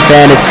Michigan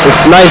fan, it's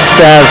nice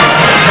to have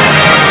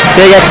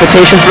big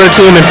expectations for a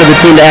team and for the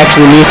team to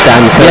actually meet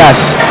them. Yes.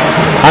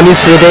 I'm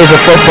used to the days of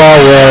football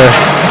where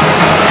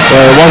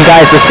one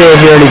guy's the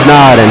savior and he's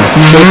not, and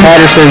Jay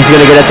Patterson's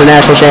going to get us a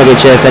national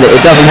championship, and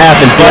it doesn't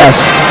happen. But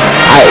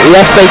the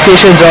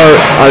expectations are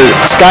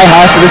sky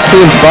high for this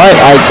team, but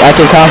I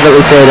can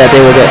confidently say that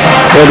they'll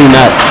be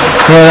met.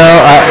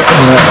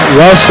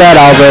 Well said,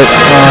 Albert.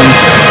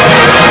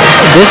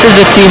 This is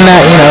a team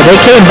that, they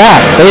came back.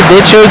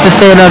 They chose to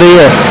stay another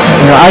year.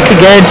 I could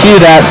guarantee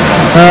you that,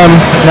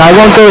 I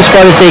won't go as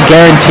far to say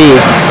guarantee,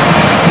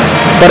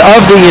 but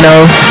of the,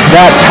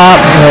 that top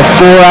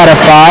 4 out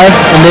of 5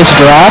 in this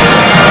draft,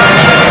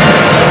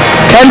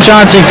 Ken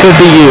Johnson could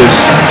be used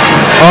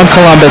on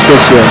Columbus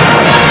this year.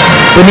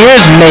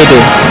 Beniers,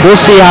 maybe. We'll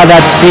see how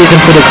that season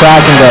for the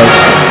Kraken goes.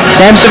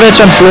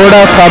 Samsevich on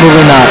Florida,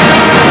 probably not.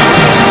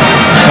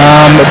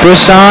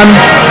 Brisson,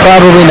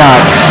 probably not.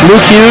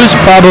 Luke Hughes,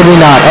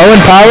 probably not. Owen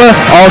Power,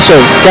 also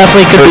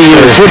definitely could be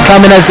used. Would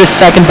come in as the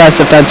second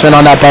best defenseman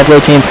on that Buffalo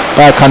team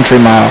by a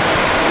country mile.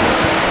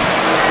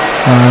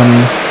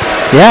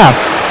 Yeah.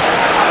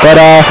 But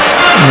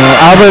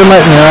Albert,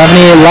 have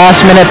any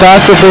last-minute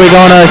thoughts before we go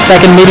on a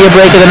second media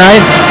break of the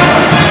night?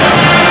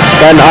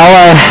 And all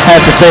I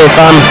have to say, if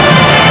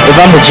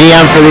I'm the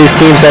GM for these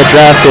teams that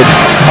drafted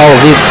all of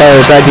these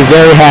players, I'd be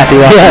very happy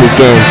watching these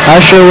games. I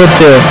sure would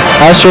too.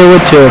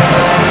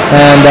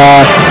 And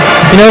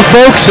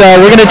folks,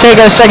 we're going to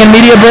take our second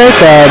media break.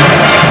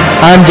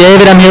 I'm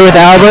David. I'm here with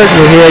Albert.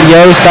 We're here at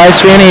Yost Ice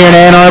Arena here in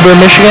Ann Arbor,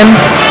 Michigan.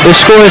 The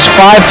score is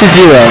 5-0.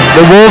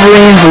 The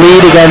Wolverines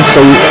lead against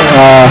the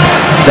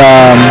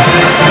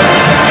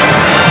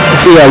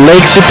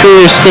Lake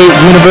Superior State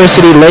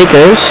University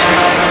Lakers.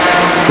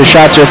 The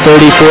shots are 34-20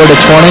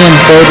 in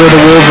favor of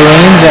the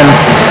Wolverines, and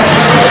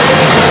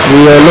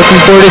we are looking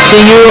forward to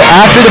seeing you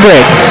after the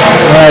break.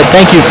 All right,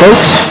 thank you,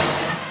 folks.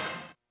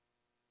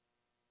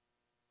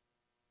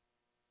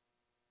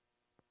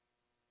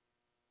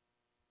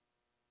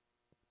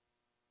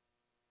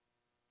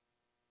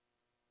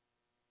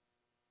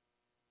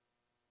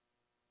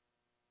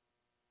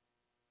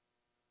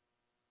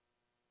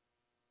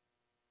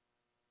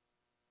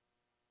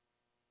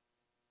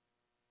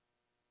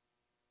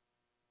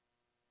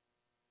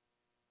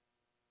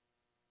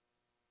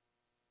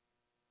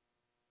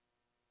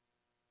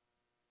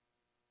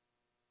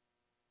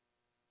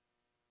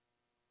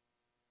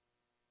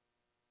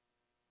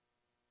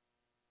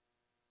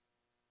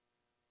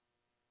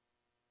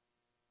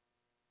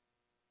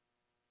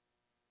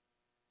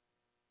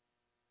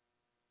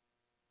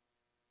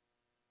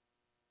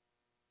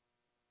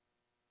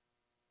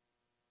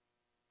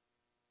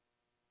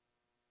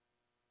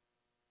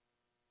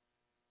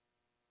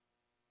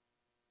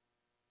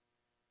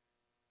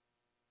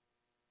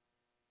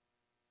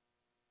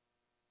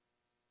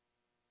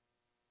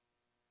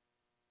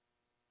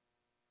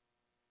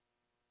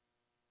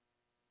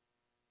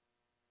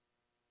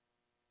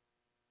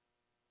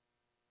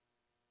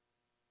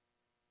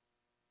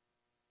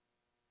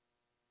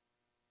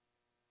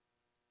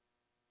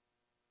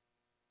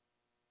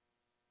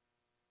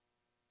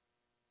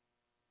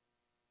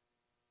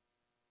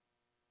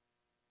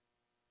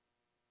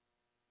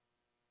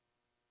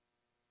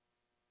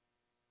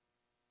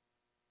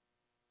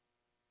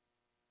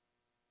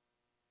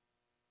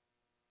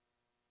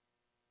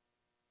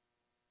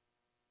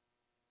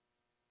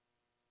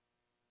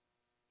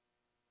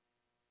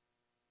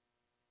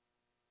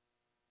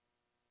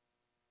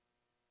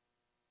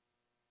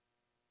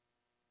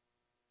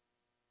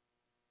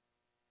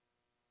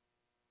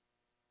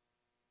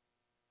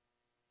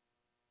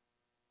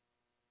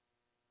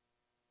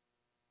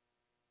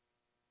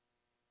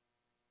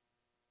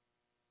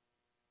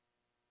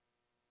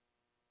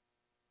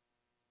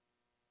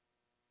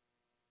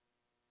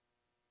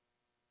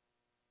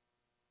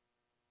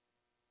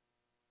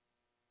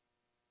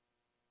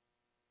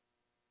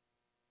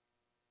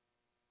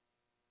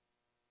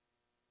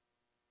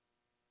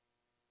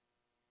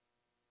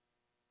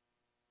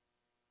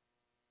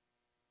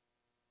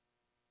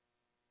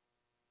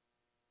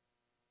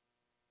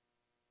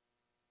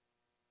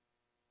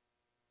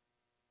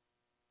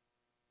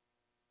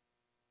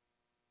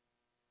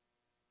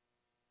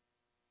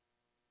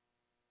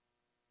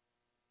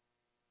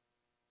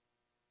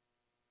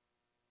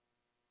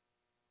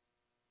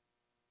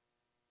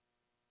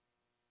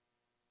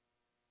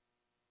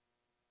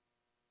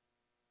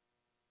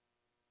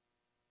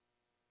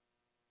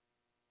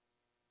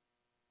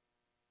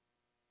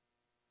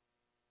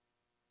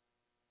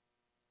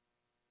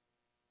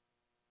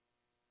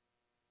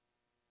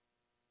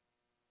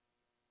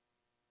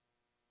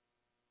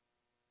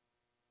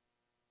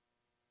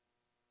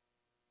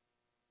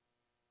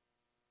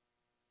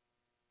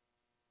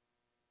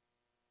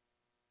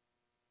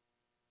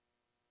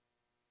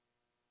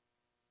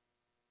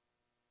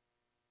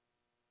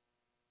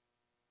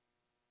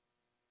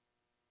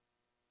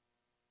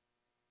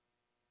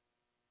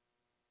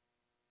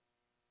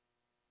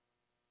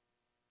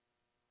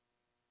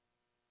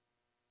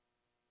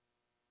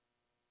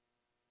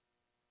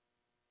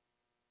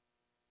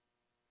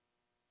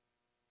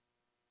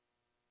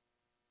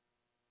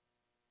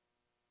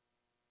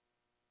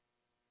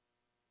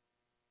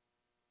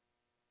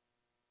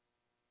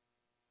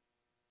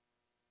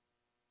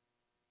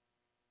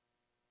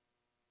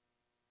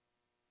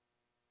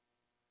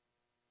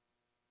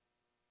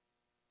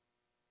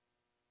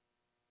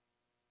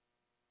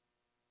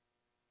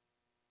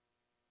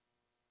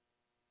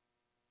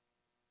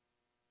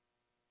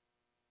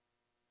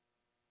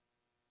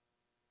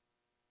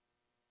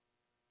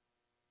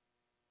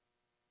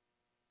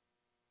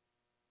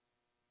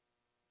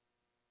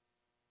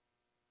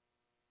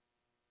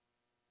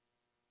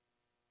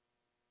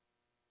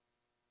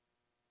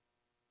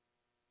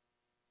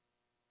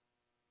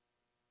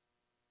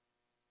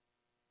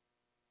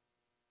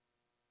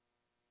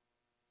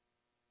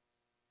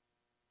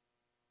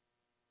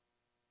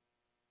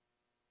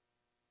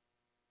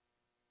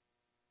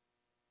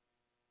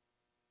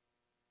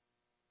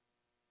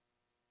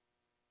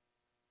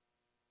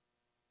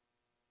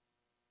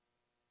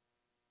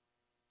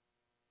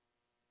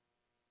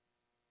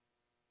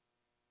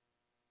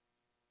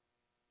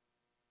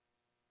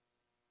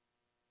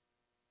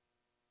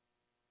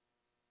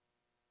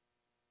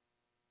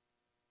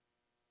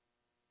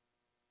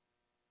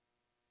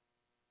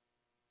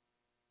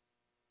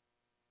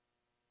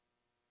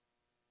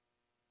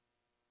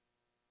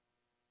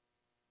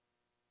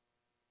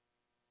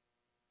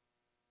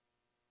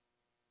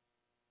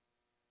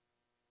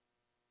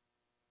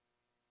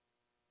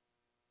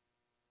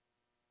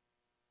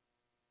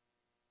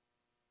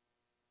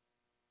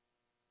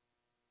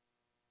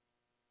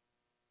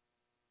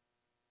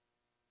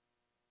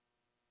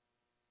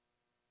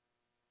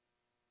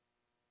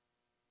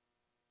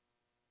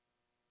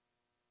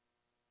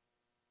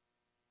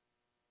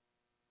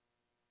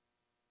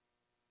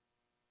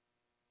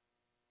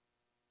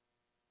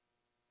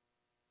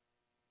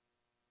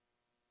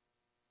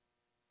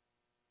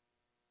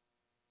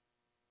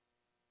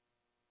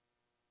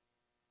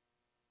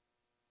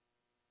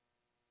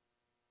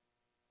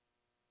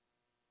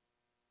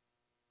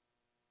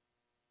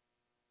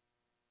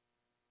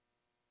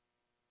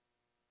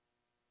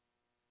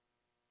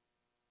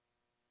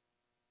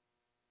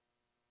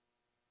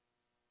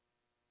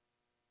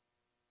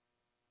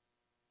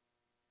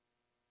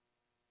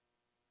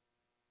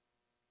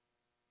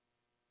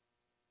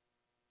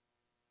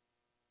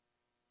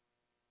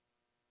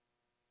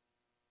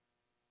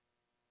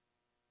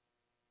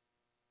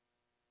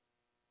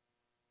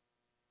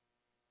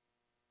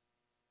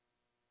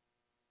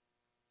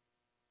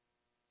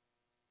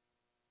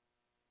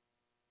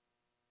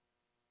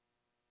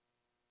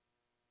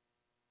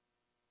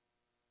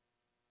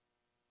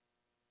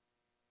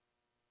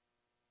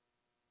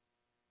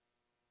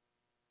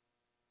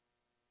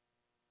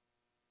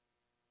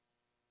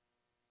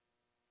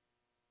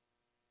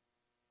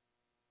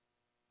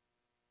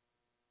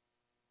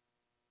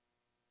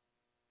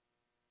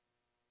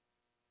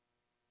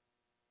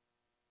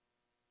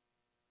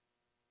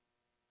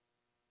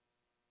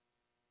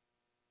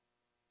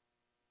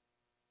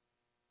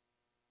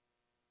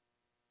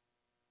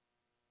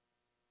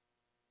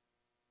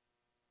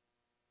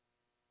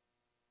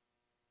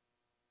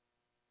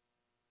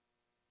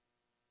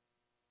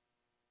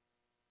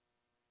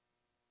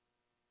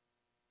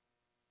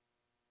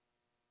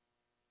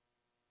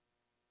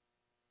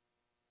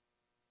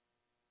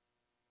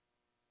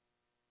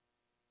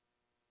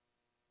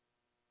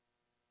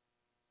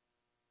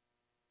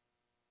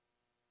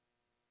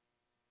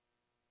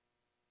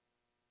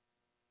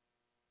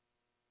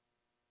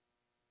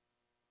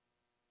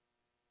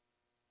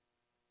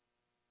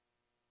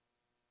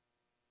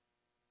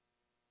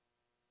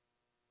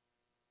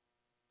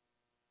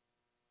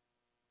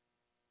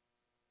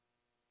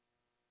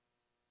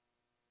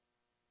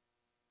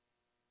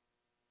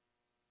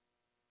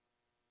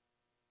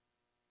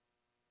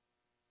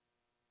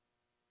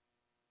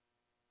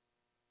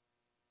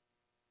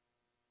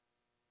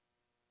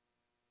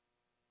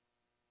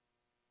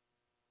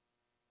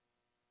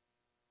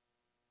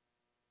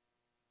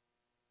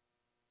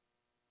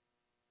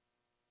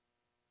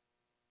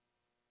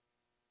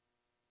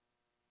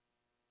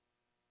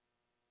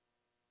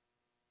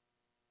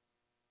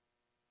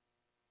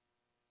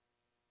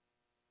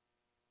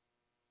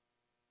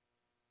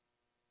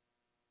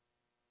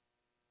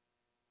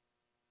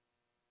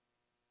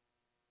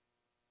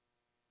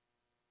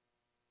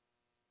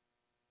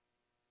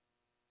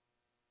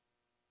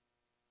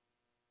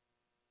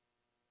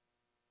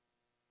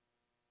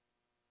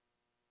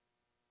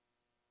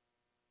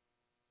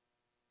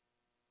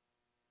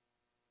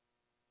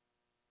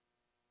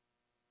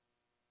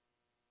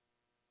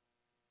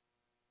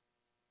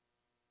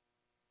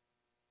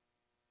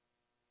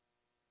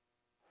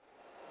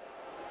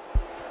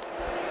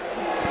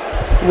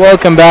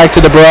 Welcome back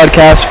to the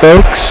broadcast,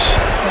 folks.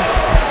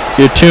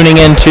 You're tuning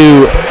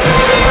into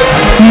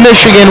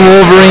Michigan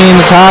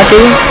Wolverines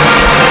hockey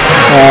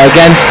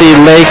against the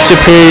Lake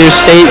Superior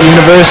State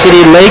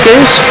University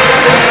Lakers.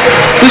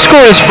 The score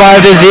is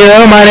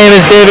 5-0. My name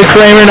is David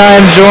Kramer, and I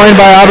am joined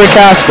by Albert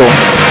Caskell.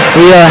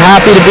 We are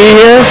happy to be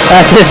here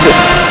at this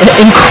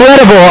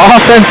incredible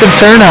offensive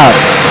turnout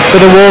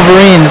for the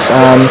Wolverines.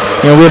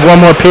 We have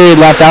one more period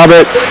left,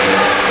 Albert.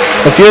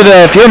 If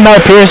you're Mel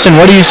Pearson,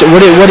 what do you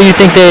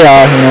think they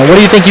are? What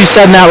do you think you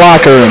said in that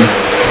locker room?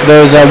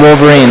 Those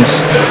Wolverines.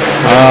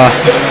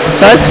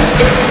 Besides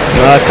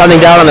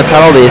cutting down on the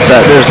penalties,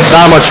 there's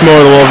not much more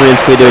the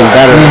Wolverines could be doing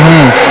better.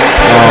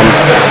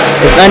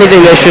 If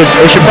anything, they should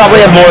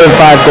probably have more than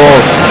 5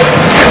 goals.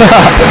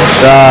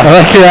 I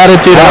like your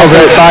attitude,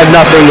 Albert.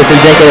 5-0 is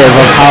indicative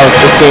of how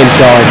this game's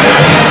going,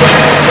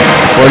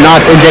 or not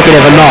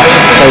indicative enough,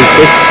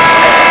 because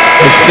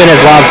it's been as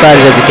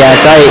lopsided as it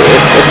gets.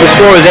 If the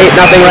score is 8-0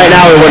 right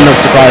now, it wouldn't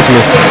have surprised me.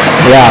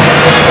 Yeah.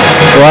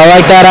 Well, I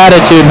like that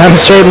attitude, and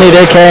certainly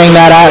they're carrying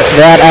that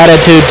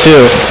attitude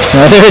too.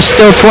 There's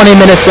still 20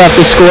 minutes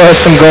left to score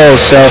some goals,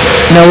 so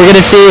we're going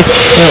to see.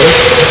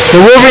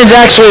 The Wolverines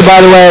actually, by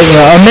the way,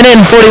 a minute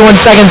and 41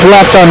 seconds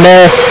left on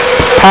their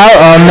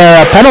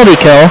penalty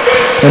kill.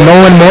 And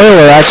Nolan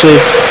Moyler Eric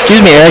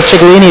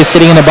Ciccolini is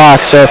sitting in the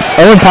box. So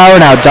Owen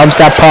Power now dumps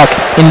that puck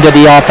into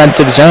the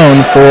offensive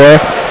zone for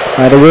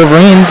the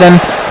Wolverines, and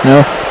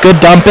good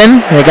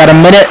dumping. They got a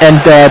minute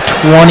and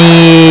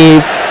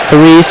 23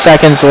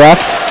 seconds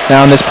left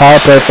now in this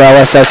power play for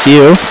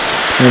LSSU.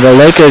 The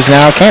Lakers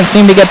now can't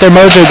seem to get their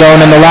mojo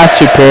going in the last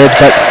 2 periods,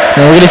 but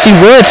we're going to see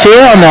Willits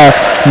here on the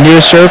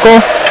near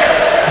circle.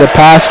 The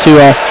pass to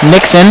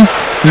Nixon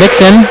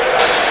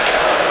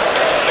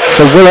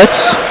to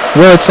Willits.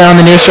 Willits down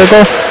the near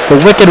circle. The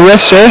wicked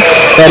wrister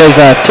that is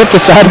tipped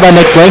aside by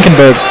Nick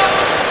Blankenberg.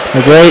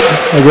 A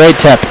great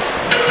tip.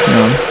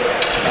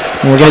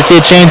 And we're going to see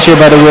a change here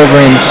by the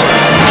Wolverines.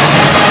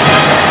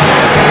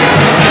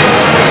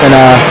 And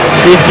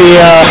see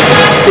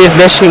if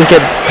Michigan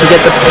can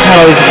get the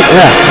penalty.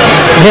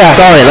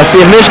 Let's see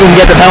if Michigan can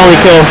get the penalty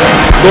kill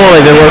goal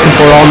they've been working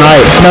for all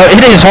night.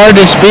 It is hard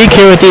to speak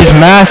here with these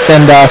masks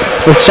and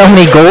with so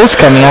many goals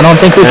coming. I don't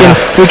think we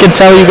can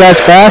tell you guys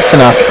fast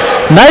enough.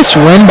 Nice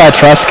win by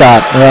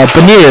Truscott.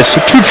 Beniers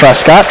to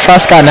Truscott.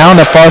 Truscott now on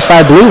the far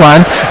side blue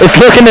line is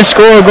looking to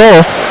score a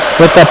goal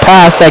with the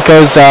pass that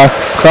goes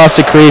across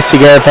the crease to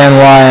Garrett Van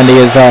Wy, and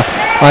he is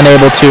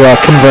unable to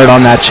convert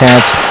on that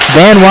chance.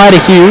 Van Wy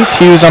to Hughes.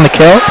 Hughes on the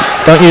kill.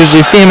 Don't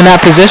usually see him in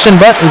that position,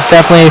 but he's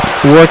definitely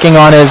working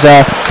on his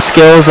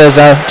skills as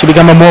to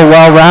become a more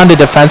well-rounded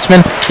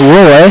defenseman.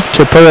 Roy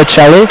to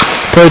Pericelli.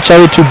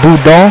 Pericelli to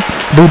Boudon.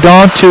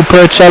 Boudon to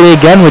Pericelli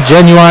again with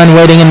Genuine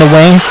waiting in the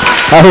wings.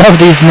 I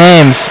love these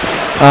names.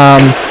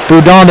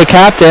 Boudon, the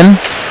captain,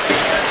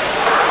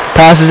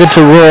 passes it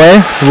to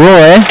Roy.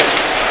 Roy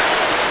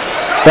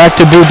back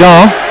to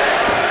Boudon.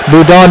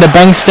 Boudon to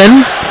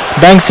Bankston.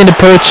 Bankston to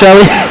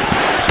Pericelli.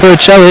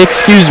 Pericelli,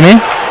 excuse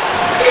me.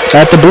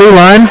 At the blue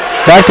line.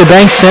 Back to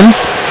Bankston.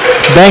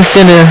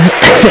 Bankston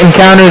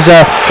encounters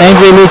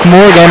angry Luke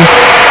Morgan.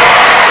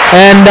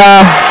 And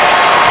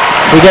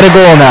we get a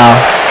goal now.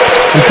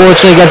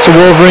 Unfortunately against the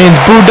Wolverines.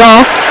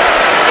 Boudon.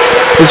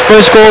 His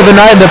first goal of the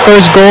night. The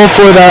first goal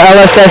for the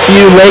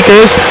LSSU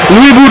Lakers.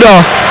 Louis Boudon.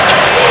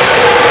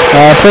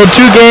 Played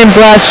 2 games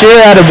last year.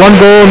 Added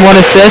 1 goal and 1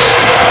 assist.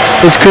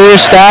 His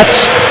career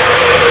stats.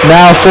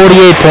 Now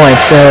 48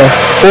 points.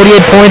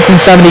 48 points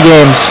in 70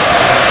 games.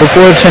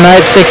 Before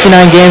tonight, 69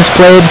 games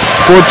played,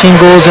 14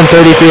 goals and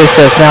 33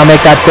 assists. Now make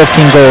that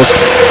 15 goals.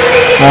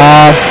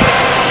 I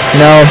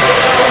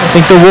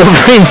think the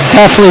Wolverines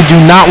definitely do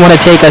not want to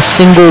take a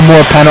single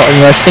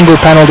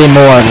penalty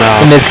more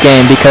in this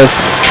game, because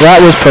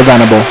that was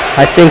preventable.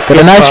 I think, but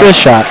a nice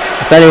wrist shot.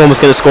 If anyone was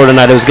going to score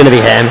tonight, it was going to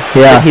be him.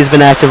 Yeah, he's been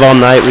active all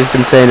night. We've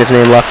been saying his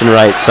name left and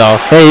right. So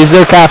hey, he's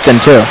their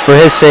captain too. For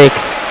his sake.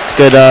 It's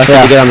good to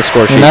get on the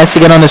score sheet. Nice to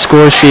get on the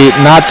score sheet.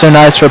 Not so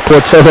nice for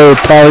Portillo.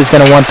 Probably's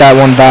going to want that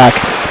one back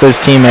for his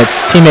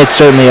teammates. Teammates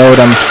certainly owed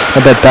him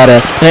a bit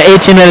better.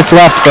 18 minutes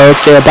left,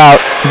 folks. So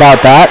about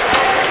that.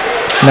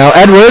 Now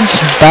Edwards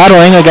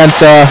battling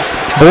against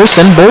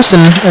Bolson. Bolson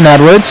and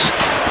Edwards.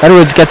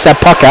 Edwards gets that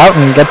puck out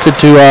and gets it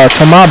to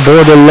Thomas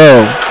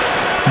Bordelot.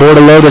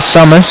 Bordelot to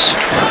Summers.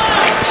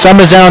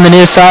 Summers down on the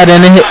near side in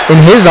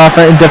his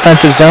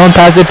defensive zone.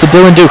 Pass it to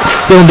Dylan Duke.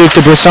 Dylan Duke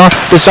to Brisson.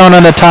 Brisson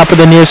on the top of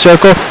the near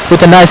circle with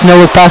a nice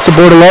no-look pass to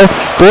Bordelot.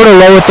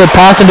 Bordelot with the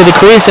pass into the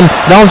crease, and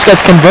it almost gets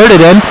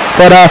converted in.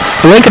 But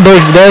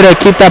Blankenberg's there to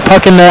keep that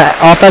puck in the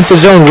offensive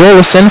zone.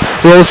 Rolison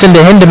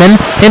to Hindeman.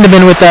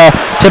 Hindeman with a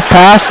tip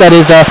pass that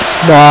is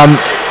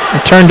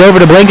turned over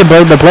to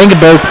Blankenberg, but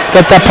Blankenberg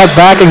gets that puck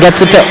back and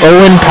gets it to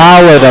Owen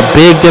Power, the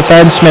big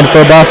defenseman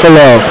for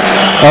Buffalo.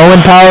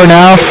 Owen Power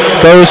now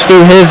goes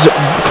through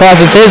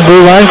crosses his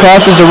blue line,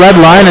 crosses the red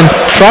line, and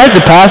tries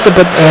to pass it,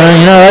 but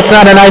that's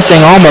not an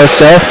icing almost.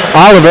 So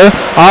Oliver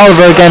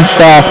against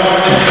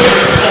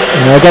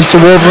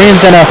the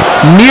Wolverines, and a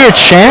near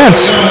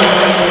chance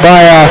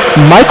by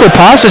Michael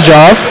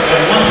Posajov.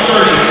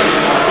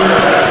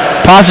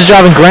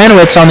 Postajov and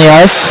Granowitz on the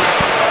ice.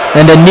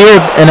 And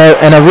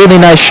a really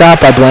nice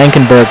shot by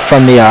Blankenberg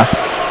from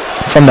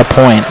the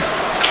point.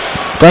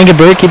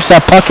 Blankenberg keeps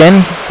that puck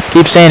in,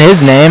 keeps saying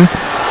his name.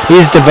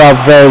 He's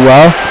developed very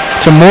well.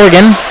 To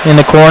Morgan in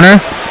the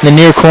corner, in the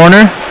near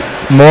corner.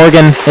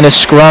 Morgan in a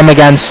scrum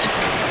against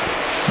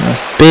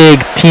big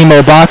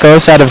Timo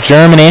Bakos out of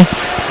Germany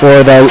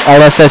for the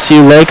LSSU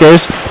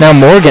Lakers. Now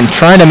Morgan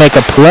trying to make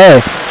a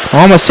play.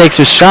 Almost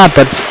takes a shot,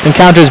 but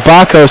encounters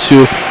Bakos,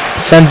 who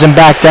sends him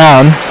back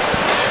down.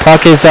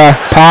 Puck is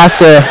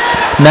passed.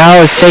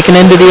 Now is taken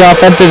into the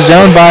offensive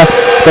zone by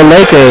the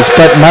Lakers,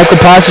 but Michael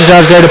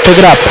Postajov's there to pick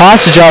it up.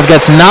 Postajov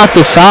gets knocked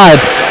aside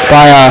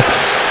by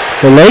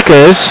the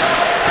Lakers.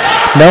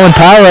 Nolan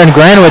Power and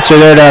Granowitz are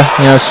there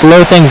to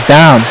slow things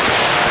down.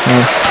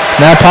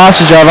 Now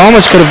Postajov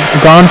almost could have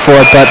gone for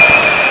it, but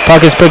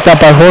puck is picked up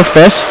by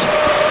Horkvist.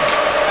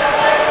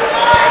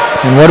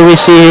 And what do we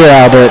see here,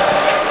 Albert?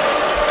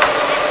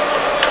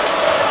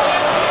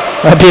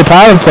 That'd be a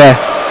power play.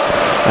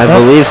 I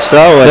believe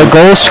so. The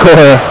goal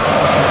scorer.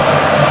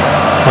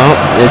 Well,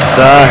 it's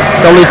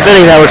only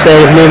fitting that we're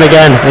saying his name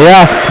again.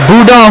 Yeah,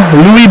 Boudin,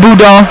 Louis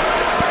Boudin.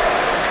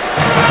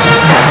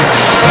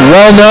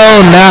 Well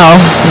known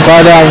now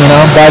by that,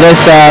 by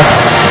this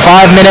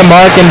 5-minute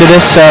mark into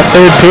this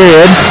third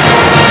period.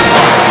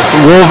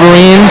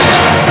 Wolverines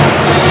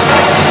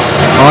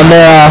on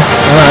their,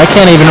 I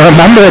can't even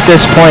remember at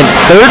this point,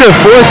 third or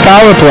fourth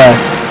power play.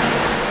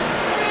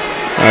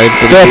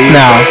 Fifth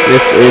now.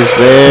 This is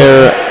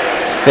their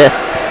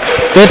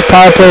fifth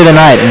power play of the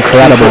night.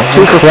 Incredible.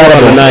 Two for 4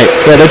 on the night.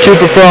 Yeah, they're 2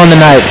 for 4 on the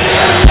night.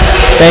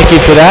 Thank you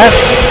for that.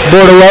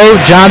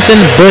 Bordelot, Johnson,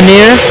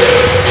 Bernier,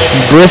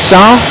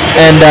 Brisson,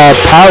 and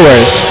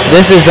Powers.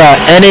 This is a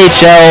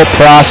NHL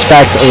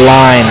prospect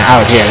line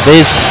out here.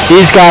 These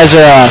guys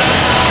are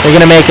they're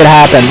gonna make it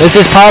happen. This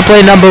is power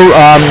play number.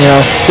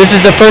 This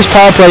is the first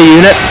power play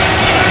unit.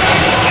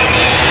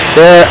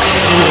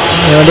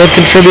 They've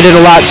contributed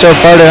a lot so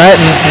far tonight,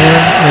 and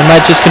they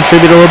might just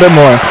contribute a little bit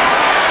more.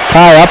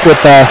 Tie up with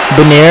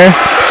Bernier.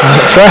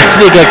 Trying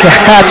to get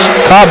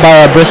caught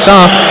by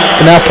Brisson,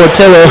 but now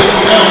Portillo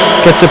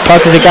gets the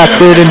puck as it got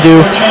cleared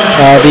into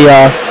the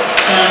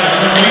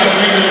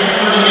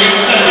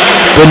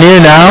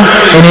Bernier now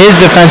in his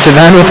defensive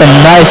end with a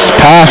nice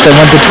pass that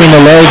went between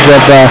the legs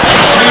of the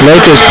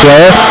Lakers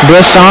player.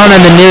 Brisson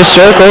in the near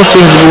circle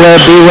seems to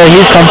be where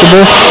he's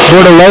comfortable.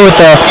 Bordelot with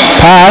the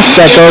pass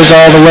that goes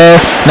all the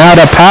way now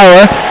to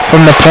Power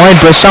from the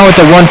point. Brisson with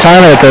the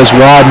one-timer that goes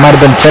wide. Might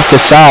have been tipped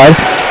aside,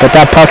 but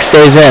that puck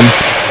stays in.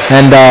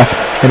 And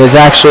it is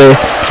actually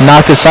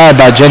knocked aside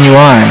by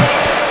Genuine.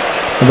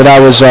 But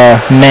that was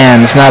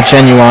Mans, not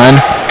Genuine.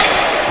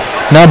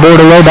 Now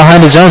Bordelot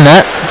behind his own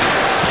net.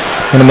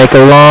 Going to make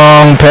a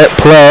long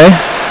play.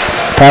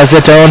 Pass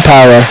it to Owen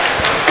Power.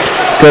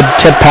 Good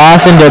tip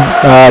pass into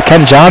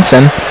Kent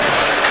Johnson.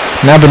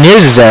 Now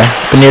Beniers is there.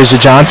 Beniers to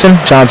Johnson.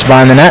 Johnson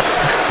behind the net.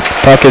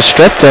 Puck is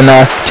stripped and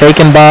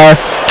taken by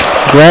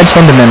Grant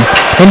Hindeman.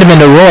 Hindeman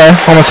to Roy.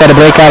 Almost had a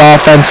breakout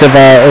offensive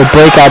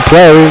breakout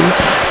play.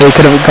 He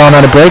could have gone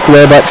on a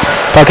breakaway, but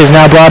puck is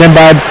now brought in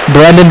by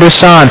Brendan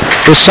Brisson.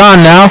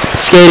 Brisson now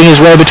skating his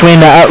way between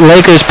the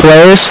Lakers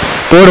players.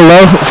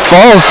 Bordelot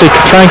falls to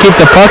try and keep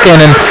the puck in,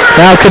 and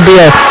now it could be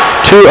a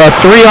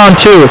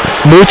 3-on-2.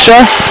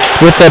 Mucha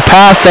with the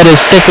pass that is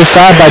sticked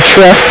aside by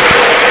Trift,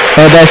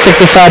 or that's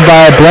sticked aside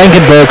by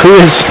Blankenberg, who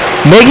is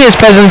making his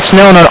presence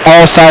known on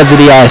all sides of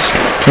the ice.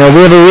 We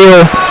have a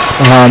real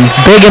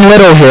big and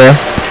little here.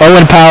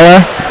 Owen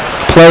Power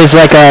plays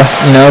like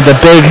the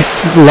big,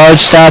 large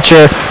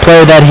stature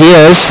player that he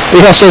is.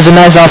 He also has a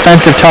nice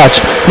offensive touch.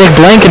 Nick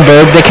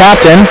Blankenberg, the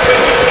captain,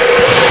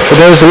 for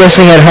those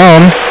listening at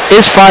home,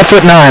 is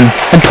 5'9"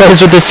 and plays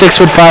with the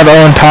 6'5"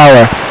 Owen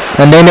Power.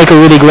 And they make a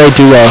really great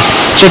duo.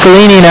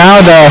 Ciccolini now,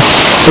 the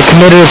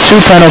committer of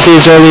 2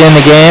 penalties early in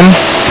the game,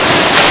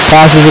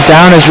 passes it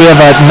down as we have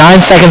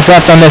 9 seconds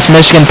left on this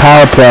Michigan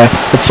power play.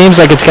 It seems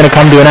like it's going to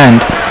come to an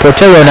end.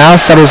 Portillo now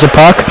settles the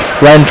puck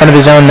right in front of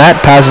his own net,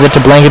 passes it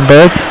to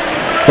Blankenberg.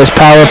 This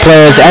power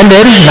play is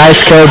ended.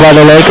 Nice kill by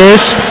the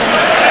Lakers.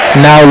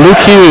 Now Luke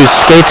Hughes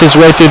skates his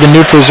way through the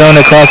neutral zone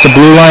across the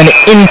blue line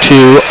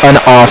into an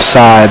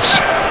offsides.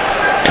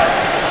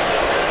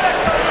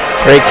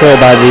 Great kill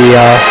by the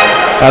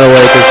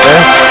Lakers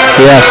there.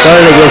 Yes.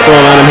 Started against the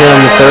momentum here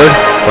in the third,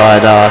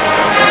 but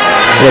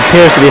it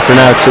appears to be for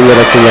now too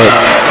little too late.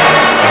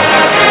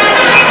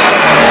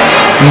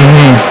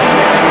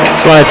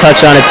 Just want to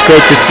touch on, it's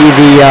great to see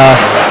the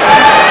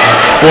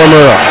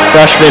former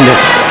freshman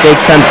Big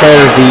Ten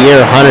Player of the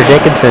Year, Hunter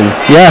Dickinson.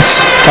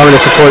 Yes. Coming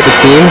to support the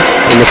team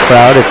in the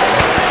crowd. It's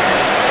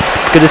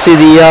good to see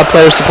the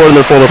players supporting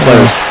their former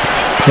players.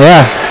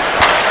 Yeah.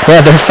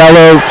 Yeah, their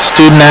fellow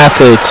student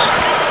athletes.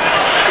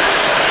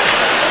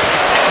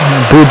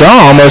 Boudin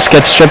almost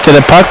gets stripped to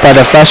the puck by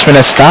the freshman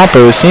Estapa,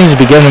 who seems to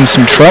be giving him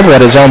some trouble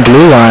at his own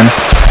blue line.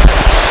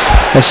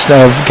 It's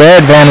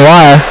Garrett Van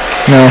Wyre,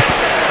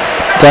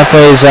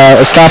 definitely is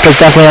Estapa is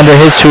definitely under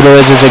his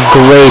tutelage as a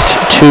great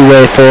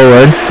two-way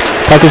forward.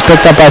 Puck is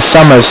picked up by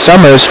Summers.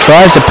 Summers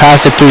tries to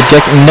pass it through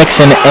Dick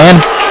Nixon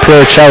and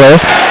Puricello,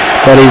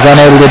 but he's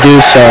unable to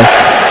do so.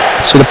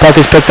 So the puck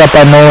is picked up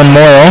by Nolan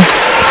Moyle,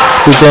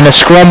 who's in a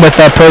scrum with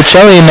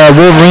Puricello in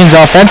Wolverines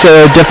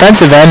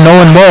defensive end.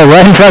 Nolan Moyle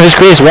right in front of his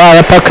crease. Wow,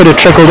 that puck could have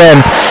trickled in.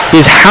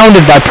 He's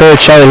hounded by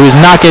Puricello, who's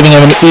not giving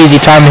him an easy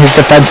time in his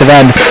defensive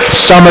end.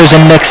 Summers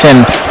and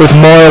Nixon with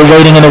Moyle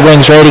waiting in the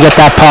wings, ready to get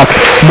that puck.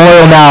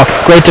 Moyle now,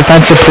 great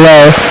defensive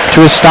play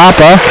to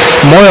Estapa.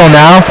 Moyle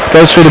now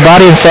goes through the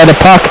body inside the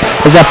puck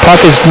as that puck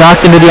is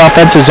knocked into the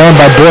offensive zone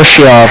by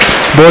Borshiev.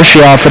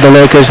 Borshiev for the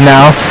Lakers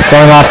now,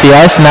 going off the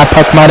ice, and that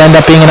puck might end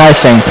up being an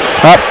icing.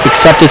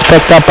 Except it's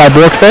picked up by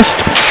Borkfist.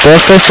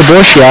 Borkfist to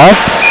Borshiev.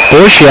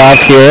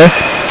 Borshiev here,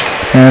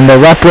 and the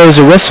ref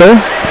blows a whistle,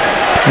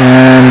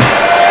 and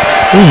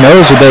who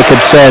knows what they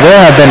could say. There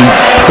have been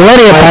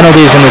plenty of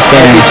penalties in this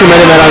game. Too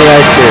many men on the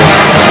ice here.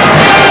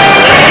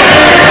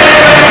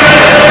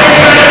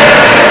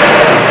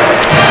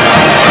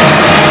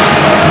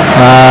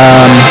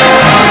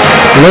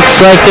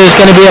 Looks like there's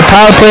going to be a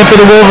power play for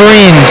the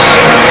Wolverines.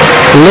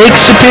 Lake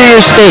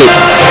Superior State.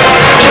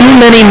 Too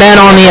many men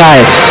on the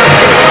ice.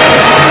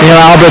 You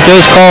know, Albert,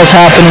 those calls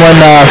happen when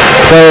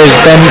players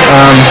then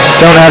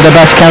don't have the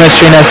best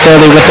chemistry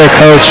necessarily with their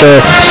coach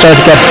or start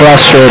to get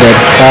frustrated.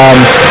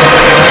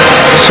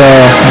 So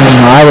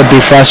I would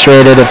be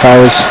frustrated if I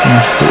was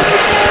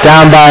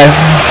down by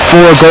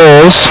 4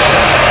 goals.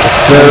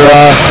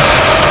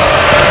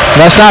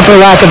 That's not for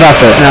lack of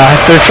effort. No,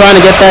 if they're trying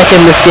to get back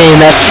in this game,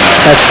 that's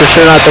for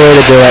sure not the way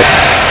to do it.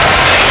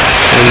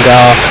 And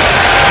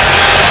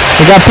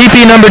we got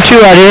PP number 2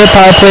 out here,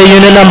 power play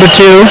unit number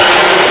 2.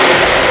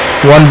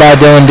 Won by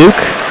Dylan Duke.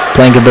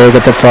 Blankenberg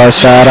at the far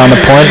side on the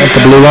point at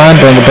the blue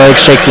line. Blankenberg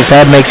shakes his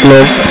head, makes a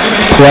little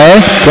play.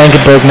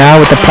 Blankenberg now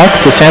with the puck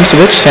to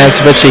Samsevich.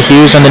 Samsevich to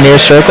Hughes on the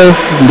near circle.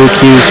 Luke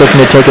Hughes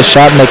looking to take a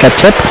shot and make a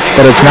tip,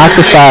 but it's knocked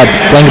aside.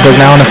 Blankenberg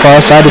now on the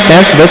far side to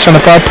Samsevich on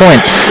the far point.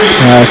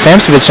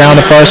 Samsevich now in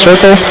the far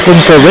circle,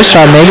 looking for a wrist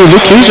shot maybe.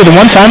 Luke Hughes with the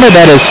one-timer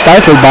that is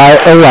stifled by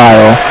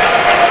O'Reilly.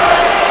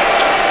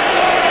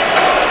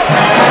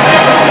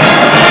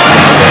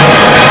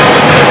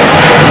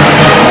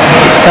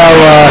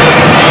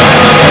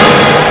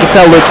 You can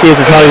tell Luke Hughes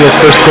is having his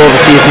first goal of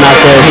the season out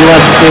there. He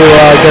wants to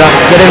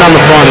get in on the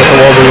fun with the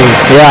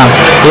Wolverines. Yeah.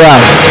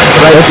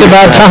 Right, it's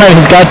about time.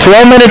 He's got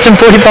 12 minutes and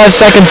 45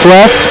 seconds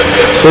left,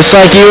 just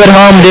like you at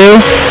home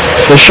do.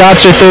 The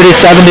shots are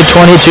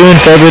 37-22 in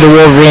favor of the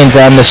Wolverines,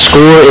 and the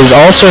score is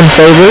also in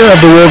favor of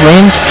the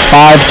Wolverines,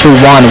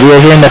 5-1. We are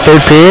here in the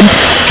third period.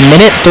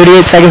 Minute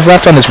 38 seconds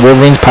left on this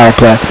Wolverines power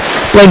play.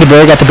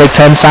 Blankenberg got the Big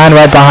Ten sign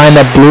right behind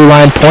that blue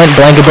line point.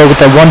 Blankenberg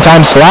with a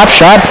one-time slap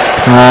shot,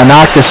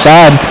 knocked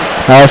aside.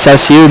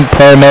 LSSU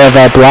player may have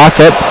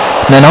blocked it.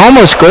 And then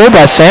almost goal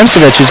by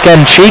Samsevich, who's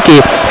getting cheeky,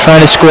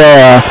 trying to score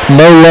a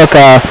no-look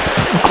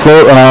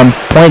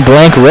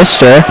point-blank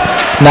wrister.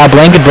 Now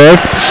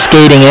Blankenberg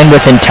skating in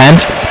with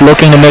intent,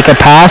 looking to make a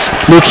pass.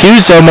 Luke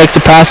Hughes, though, makes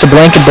a pass to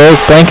Blankenberg.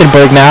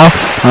 Blankenberg now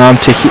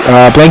to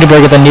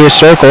Blankenberg at the near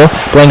circle.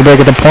 Blankenberg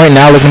at the point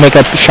now, looking to make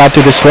a shot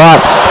through the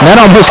slot. And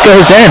that almost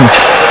goes in.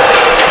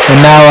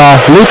 And now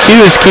Luke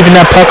Hughes keeping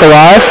that puck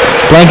alive.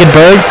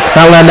 Blankenberg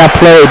not letting that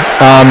play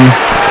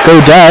go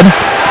dead.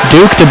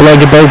 Duke to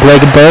Blankenberg.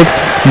 Blankenberg,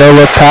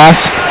 no-look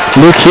pass.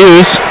 Luke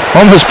Hughes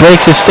almost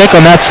breaks his stick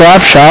on that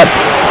slap shot.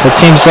 It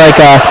seems like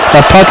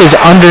that puck is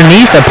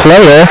underneath a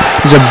player.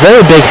 It's a very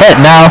big hit.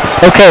 Now,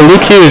 okay,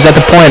 Luke Hughes at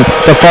the point,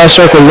 the far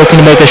circle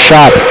looking to make a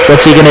shot.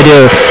 What's he going to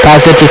do?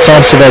 Pass it to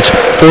Samsevich.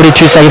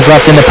 42 seconds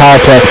left in the power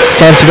play.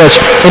 Samsevich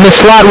in the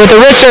slot with the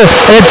wrister,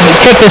 and it's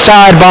kicked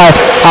aside by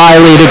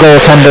Eiley, the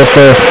goaltender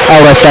for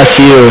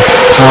LSSU.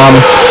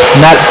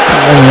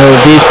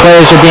 These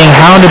players are being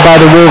hounded by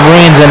the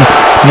Wolverines, and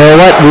you know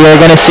what? We are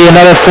going to see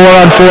another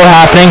 4-on-4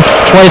 happening.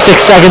 26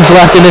 seconds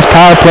left in this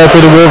power play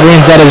for the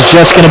Wolverines. That is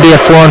just going to be a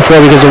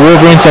 4-on-4 because the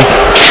Wolverines have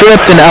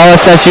tripped an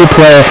LSSU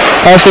player.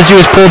 LSSU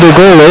has pulled their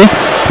goalie,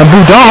 and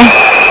Boudon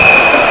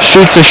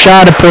shoots a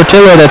shot at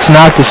Portillo that's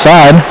knocked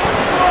aside.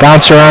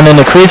 Bounce around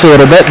in the crease a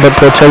little bit, but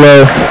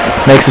Portillo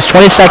makes his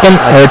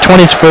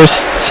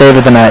 21st save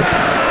of the night.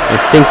 I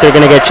think they're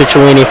going to get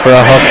Cicciolini for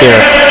a hook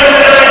here.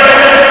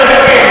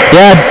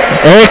 Yeah,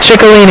 Eric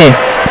Cicciolini.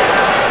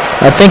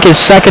 I think his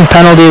second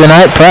penalty of the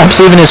night,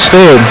 perhaps even his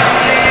third.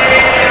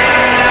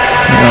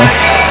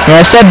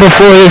 I said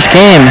before this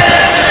game,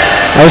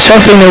 I was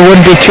hoping there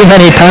wouldn't be too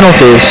many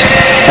penalties.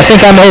 I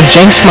think I may have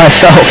jinxed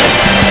myself.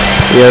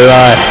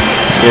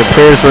 Your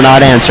prayers were not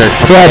answered.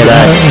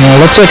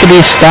 Let's look at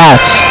these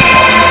stats.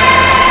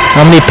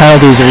 How many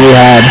penalties have we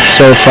had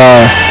so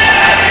far?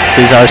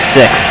 This is our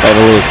 6th, I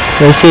believe.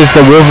 This is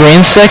the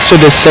Wolverines 6th or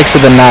the 6th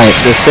of the night?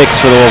 The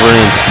 6th for the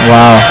Wolverines.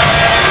 Wow.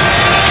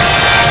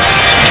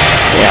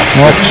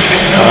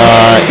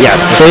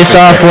 Yes.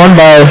 Face-off won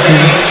by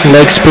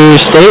Lake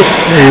Superior State.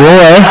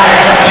 Roy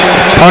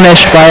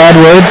punished by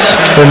Edwards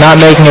for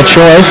not making a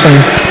choice, and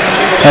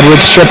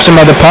Edwards strips him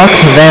of the puck.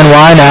 Van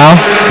Wy now.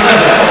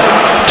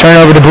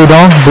 Turnover to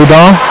Boudon.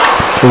 Boudon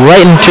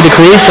right into the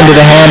crease, into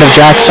the hand of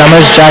Jack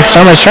Summers. Jack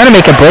Summers trying to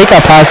make a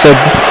breakout pass to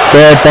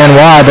Garrett Van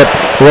Wy, but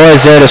Roy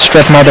is there to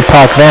strip him of the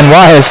puck. Van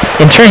Wise,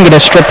 in turn, going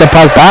to strip the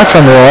puck back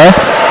from Roy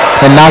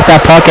and knock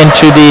that puck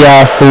into the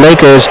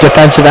Lakers'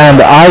 defensive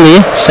end.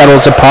 Ali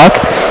settles the puck,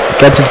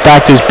 gets it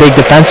back to his big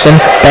defenseman,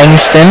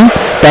 Bankston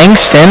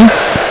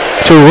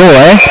to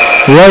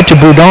Roy to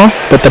Boudon,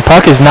 but the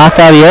puck is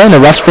knocked out of the air and the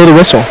refs blow the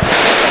whistle.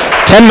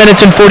 10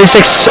 minutes and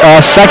 46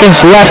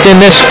 seconds left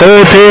in this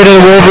third period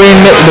of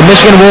the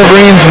Michigan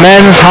Wolverines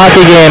men's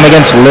hockey game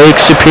against Lake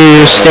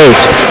Superior State.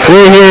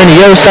 We're here in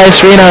Yost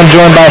Ice Arena. I'm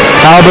joined by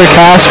Albert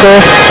Haskell,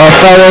 our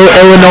fellow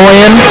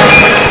Illinoisan,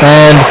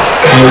 and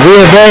we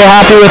are very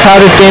happy with how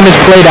this game is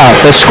played out.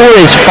 The score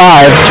is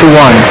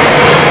 5-1.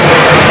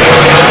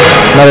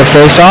 Another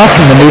face-off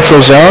in the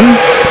neutral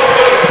zone,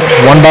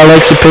 won by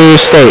Lake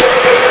Superior State.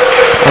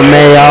 I'm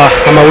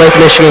a Lake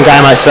Michigan guy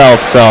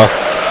myself, so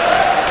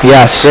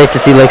yes, great to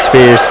see Lake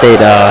Superior State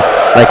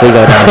likely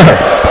go down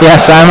there.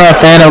 Yes, I'm a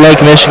fan of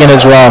Lake Michigan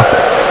as well.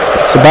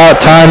 It's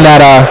about time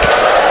that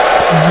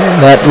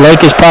that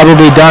Lake is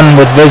probably done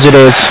with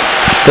visitors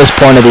this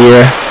point of the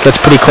year. Gets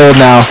pretty cold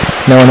now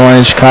in Illinois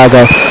and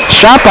Chicago.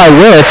 Shot by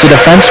Willits, a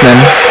defenseman,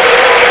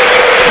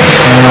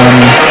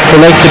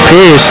 for Lake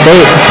Superior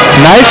State.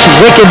 Nice,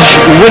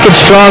 wicked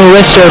strong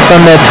wrister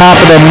from the top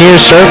of the near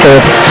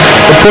circle.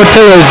 The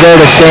Portillo's there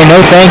to say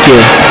no thank you.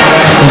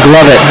 And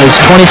glove it. His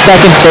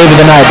 22nd save of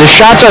the night. The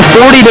shots are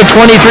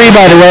 40-23,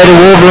 by the way. The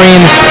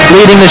Wolverines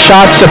leading the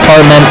shots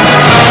department.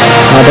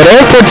 But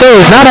Eric Portillo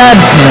has not had,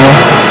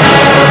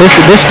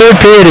 this third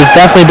period has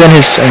definitely been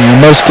his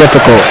most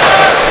difficult.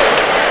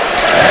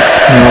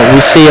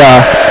 We see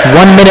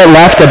 1 minute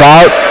left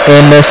about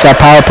in this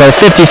power play,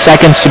 50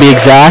 seconds to be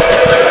exact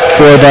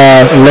for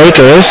the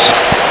Lakers.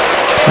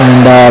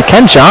 And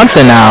Ken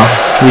Johnson now,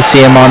 we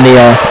see him on the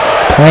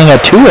playing a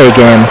two-way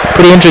game.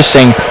 Pretty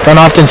interesting.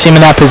 Don't often see him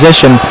in that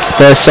position.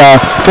 This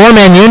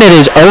four-man unit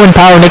is Owen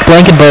Power, Nick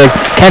Blankenberg,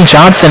 Ken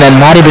Johnson, and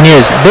Matty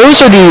Beniers. Those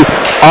are the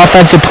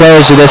offensive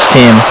players of this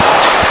team.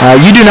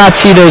 You do not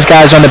see those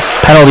guys on the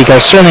penalty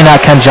kill. Certainly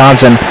not Ken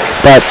Johnson.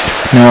 But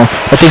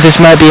I think this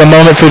might be a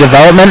moment for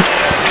development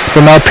for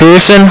Mel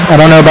Pearson. I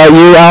don't know about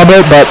you,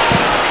 Albert, but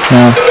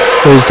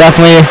there's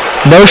definitely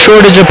no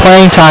shortage of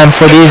playing time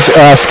for these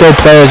skilled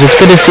players. It's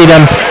good to see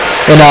them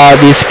in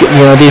these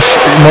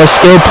more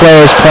skilled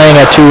players playing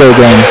a two-way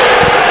game.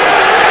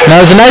 Now,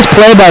 it was a nice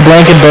play by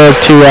Blankenberg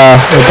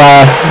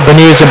by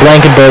Beniers to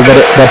Blankenberg, but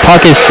the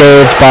puck is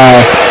saved by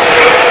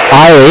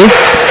Eiley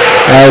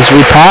as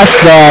we pass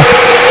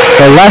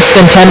the less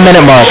than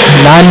 10-minute mark.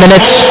 9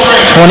 minutes,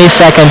 20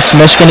 seconds.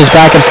 Michigan is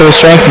back at full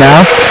strength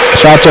now.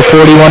 Shots are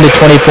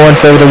 41-24 in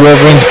favor of the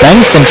Wolverines.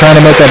 Bengtson trying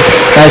to make a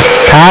nice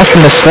pass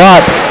in the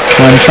slot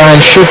and try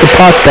and shoot the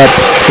puck, but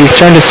he's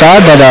turned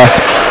aside by the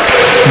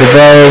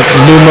very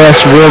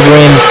numerous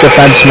Wolverines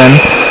defensemen.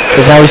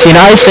 Because now we see an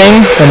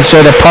icing, and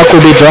so the puck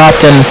will be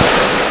dropped in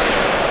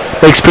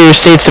Lake Superior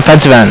State's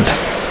defensive end.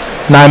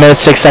 9 minutes,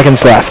 6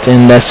 seconds left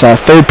in this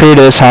third period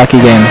of this hockey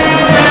game.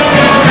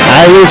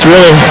 Eiley's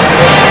really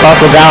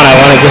buckled down. I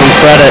want to give him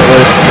credit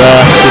where it's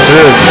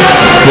deserved.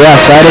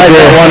 Yes, I'd agree.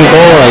 That one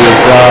goal,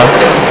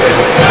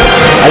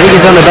 I think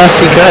he's done the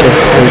best he could.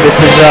 And this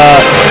is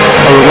a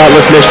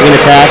relentless Michigan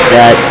attack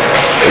that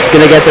it's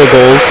going to get their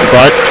goals,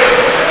 but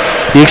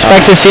you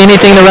expect to see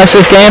anything the rest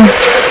of this game?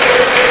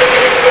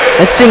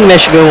 I think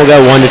Michigan will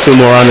get 1 to 2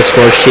 more on the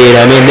score sheet.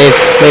 I mean,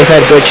 they've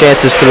had good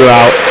chances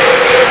throughout.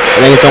 I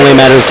think it's only a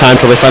matter of time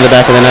till they find the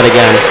back of the net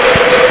again.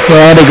 Well,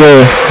 I'd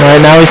agree.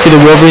 Right now we see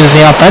the Wolverines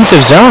in the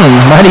offensive zone.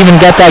 Might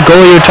even get that goal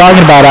you're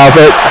talking about,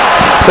 Albert.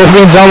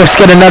 Wolverines almost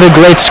get another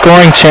great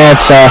scoring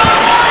chance.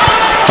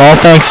 All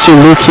thanks to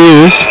Luke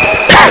Hughes.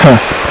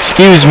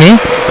 Excuse me.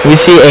 We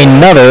see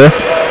another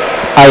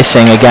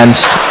icing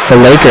against the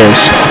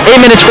Lakers.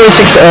 8 minutes, 40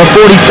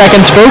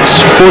 seconds,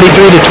 folks.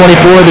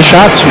 43-24 the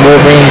shots.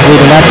 Wolverines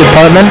leading that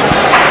department.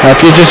 If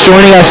you're just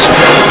joining us,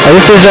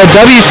 this is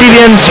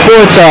WCBN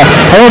Sports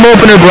home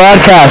opener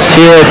broadcast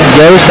here at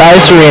Yost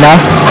Ice Arena,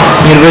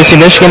 University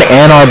of Michigan,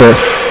 Ann Arbor.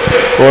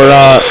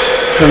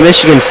 For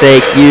Michigan's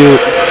sake, you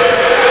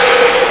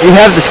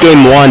have this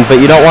game won, but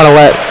you don't want to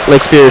let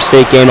Lake Superior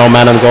State gain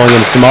momentum going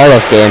into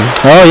tomorrow's game.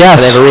 Oh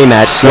yes, they have a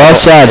rematch. So well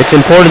said. It's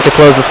important to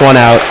close this one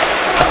out.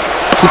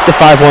 Keep the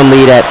 5-1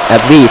 lead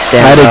at least.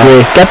 And, I'd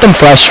agree. Get them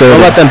frustrated.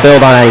 Don't let them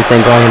build on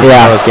anything going into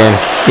tomorrow's game.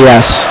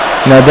 Yes.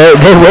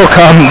 They will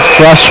come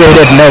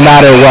frustrated no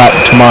matter what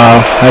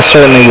tomorrow. I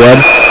certainly would.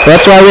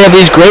 That's why we have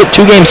these great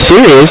two-game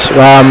series.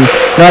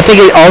 I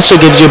think it also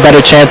gives you a better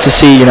chance to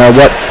see,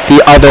 what the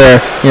other,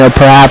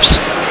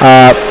 perhaps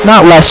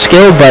not less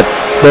skilled, but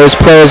those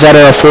players that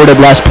are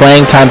afforded less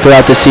playing time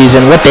throughout the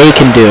season, what they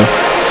can do.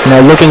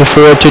 Looking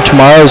forward to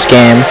tomorrow's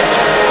game.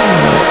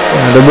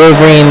 The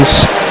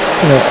Wolverines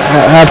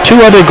have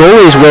two other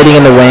goalies waiting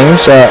in the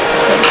wings.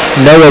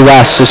 Noah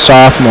West, a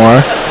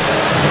sophomore,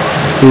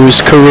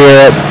 whose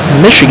career at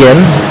Michigan,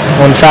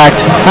 well, in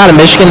fact, not at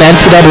Michigan, the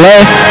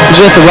NCAA,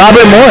 was with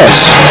Robert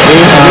Morris.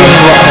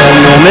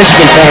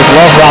 Michigan fans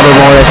love Robert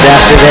Morris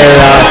after their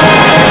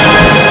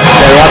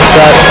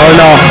upset. Oh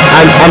no,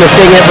 I'm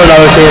mistaking it for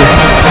another team,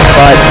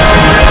 but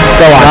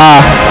go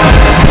on.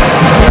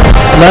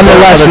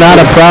 nonetheless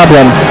not a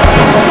problem.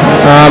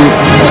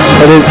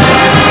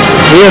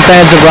 We are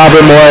fans of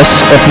Robert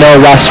Morris if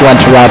Noah West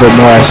went to Robert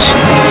Morris.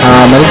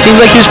 And it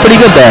seems like he was pretty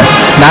good there.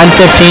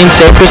 915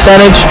 save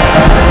percentage,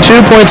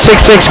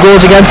 2.66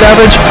 goals against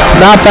average.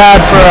 Not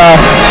bad for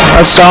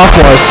a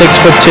sophomore,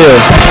 6'2".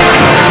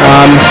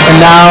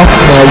 And now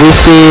we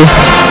see,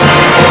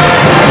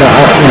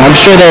 I'm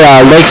sure that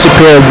Lake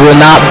Superior will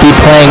not be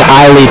playing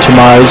Eiley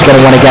tomorrow. He's going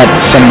to want to get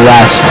some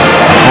rest.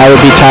 I would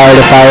be tired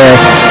if I were,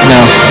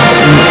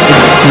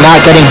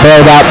 not getting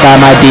bailed out by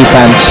my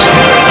defense.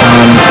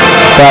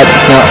 But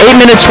 8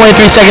 minutes,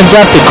 23 seconds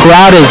left. The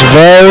crowd is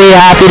very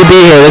happy to be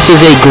here. This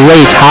is a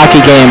great hockey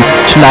game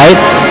tonight.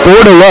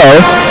 Bordelot,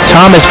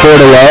 Thomas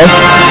Bordelot.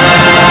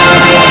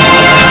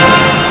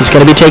 He's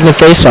going to be taking the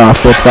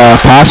face-off with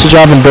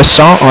Passagov and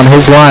Brisson on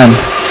his line.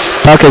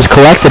 Puck is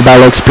collected by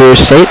Lake Superior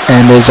State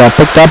and is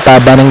picked up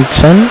by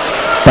Bennington.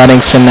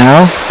 Bennington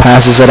now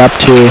passes it up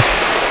to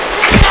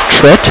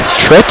Tritt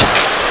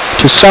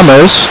to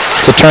Summers.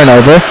 It's a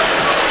turnover.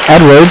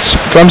 Edwards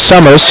from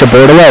Summers to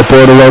Bordelot.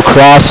 Bordelot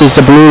crosses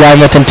the blue line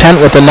with intent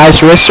with a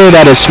nice wrister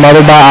that is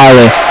smothered by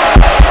Eiley.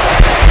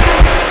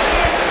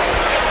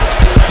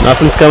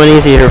 Nothing's coming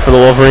easy here for the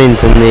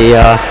Wolverines in the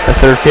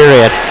third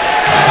period.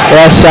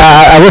 Yes,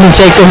 I wouldn't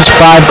take those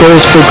 5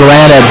 goals for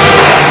granted.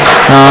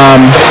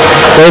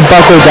 They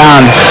buckled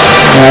down,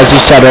 as you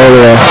said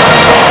earlier.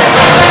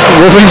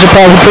 Wolverines are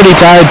probably pretty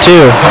tired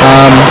too.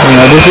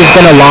 This has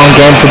been a long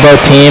game for both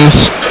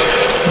teams.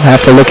 I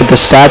have to look at the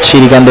stat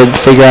sheet again to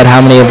figure out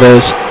how many of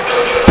those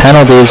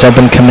penalties have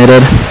been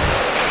committed.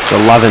 It's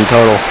 11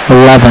 total.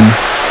 11.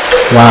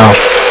 Wow.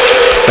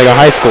 It's like a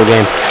high school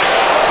game.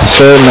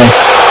 Certainly.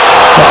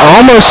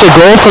 Almost a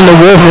goal from the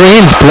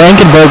Wolverines.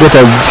 Blankenberg with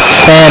a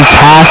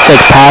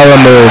fantastic power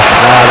move.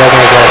 They're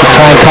going to get it. To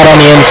try and cut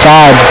on the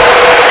inside.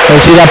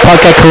 You see that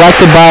puck get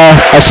collected by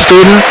a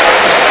student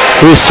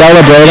who is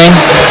celebrating.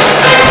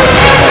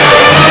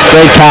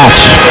 Great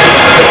catch.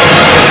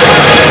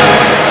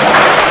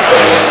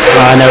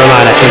 Never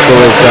mind. I think it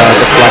was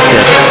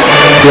deflected.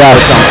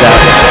 Yes.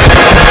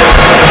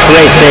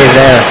 Great save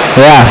there.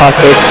 Yeah.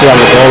 Puck basically on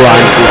the goal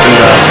line, using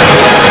the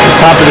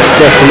top of the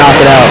stick to knock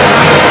it out.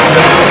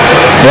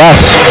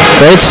 Yes.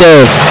 Great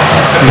save.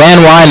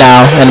 Van Wy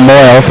now and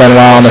Moyle. Van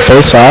Wy on the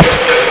face-off.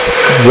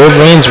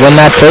 Wolverines win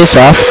that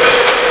face-off.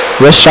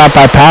 Wrist shot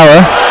by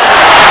Power.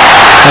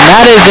 And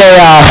that is a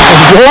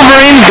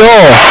Wolverines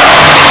goal.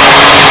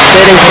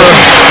 Hitting for...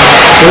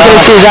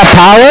 Is that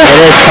Power? It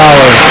is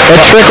Power. It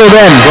trickled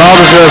in. Well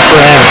deserved for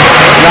him.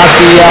 Not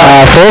the...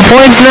 4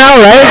 points now,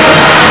 right?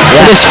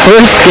 Yeah. His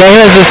first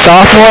game as a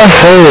sophomore?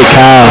 Holy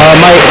cow. They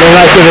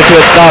might give it to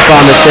a stop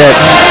on the tip.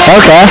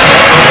 Okay.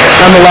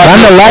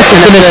 Nonetheless,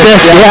 it's an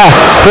assist. Yeah.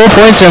 4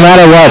 points no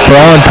matter what for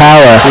Owen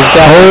Power.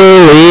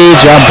 Holy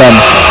jumping.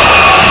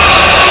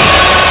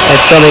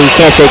 That's something you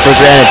can't take for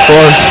granted.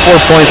 Four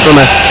points from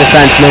a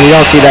defenseman. You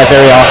don't see that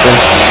very often,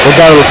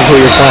 regardless of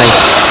who you're playing.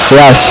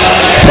 Yes.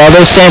 For all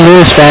those St.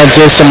 Louis fans,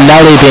 there's some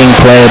Nelly being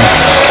played.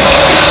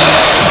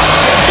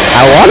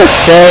 I want to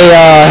say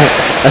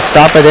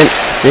Estapa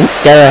didn't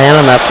get a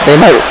hand on that. They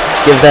might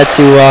give that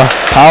to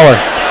Power.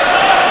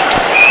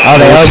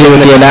 We'll see what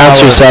the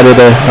announcer said of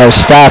our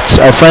stats.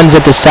 Our friends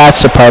at the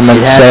stats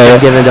department say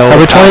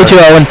number 22,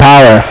 Owen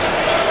Power.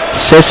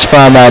 Assist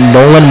from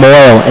Nolan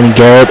Morrow and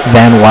Garrett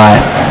Van Wy.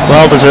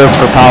 Well deserved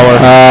for Power.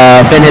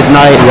 Been his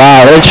night.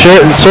 Wow, it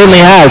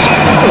certainly has.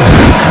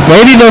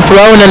 Maybe they'll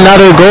throw in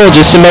another goal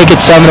just to make it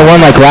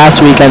 7-1 like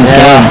last weekend's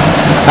game.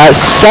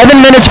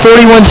 7 minutes,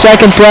 41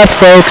 seconds left,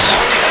 folks.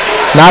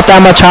 Not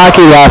that much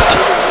hockey left.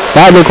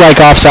 That looked like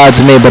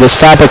offsides to me, but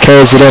Estapa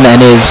carries it in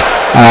and is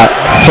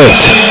hit.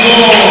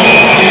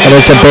 It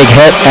is a big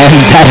hit, and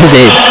that is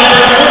a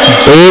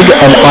big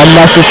and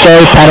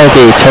unnecessary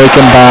penalty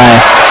taken by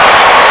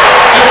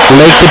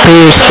Lake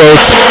Superior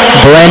State's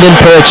Brandon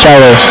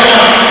Pericelli.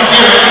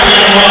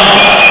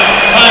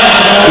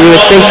 You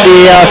would think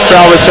the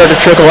crowd would start to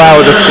trickle out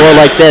with a score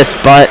like this,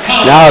 but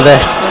now the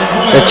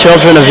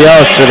children of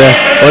Yost, or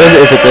what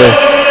is it?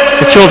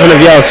 The children of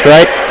Yost,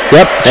 right?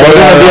 Yep,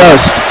 children of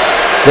Yost.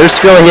 They're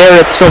still here.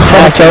 It's still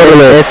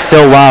totally. It's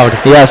still loud.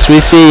 Yes, we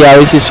see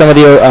some of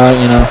the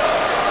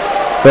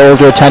the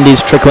older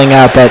attendees trickling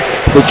out, but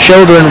the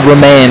children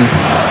remain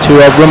to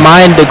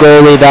remind the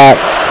goalie that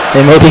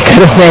they maybe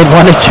could have made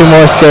 1 or 2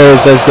 more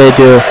saves as they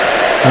do.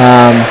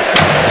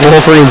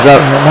 Wolverines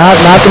up.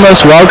 Not the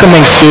most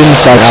welcoming student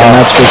section,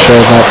 that's for sure.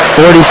 But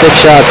 46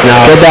 shots now.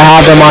 Good to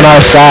have them on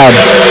our side.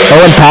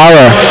 Owen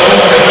Power,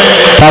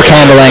 puck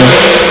handling,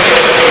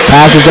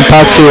 passes the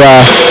puck to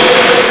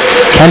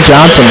Kent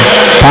Johnson.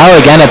 Power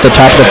again at the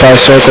top of the far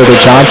circle to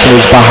Johnson,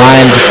 who's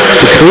behind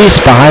the crease,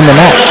 behind the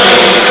net.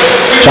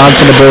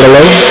 Johnson to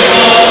Bordelot.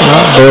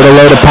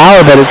 Bordelot to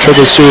Power, but it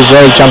triggers to his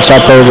leg, jumps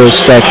up over his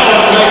stick.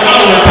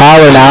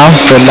 Power now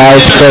for a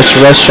nice crisp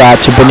wrist shot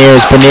to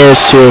Beniers.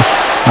 Beniers to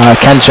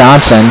Kent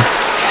Johnson.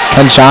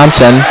 Kent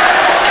Johnson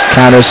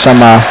counters some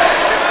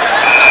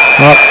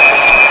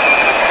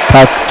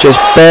Puck just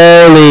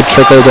barely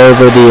trickled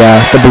over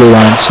the blue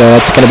line, so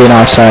that's going to be an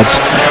offsides.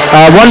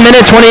 1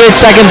 minute, 28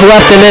 seconds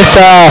left in this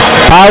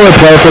power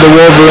play for the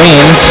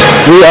Wolverines.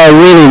 We are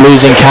really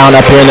losing count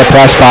up here in the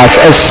press box.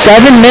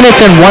 7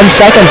 minutes and 1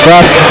 second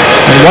left,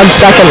 and 1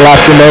 second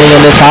left remaining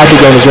in this hockey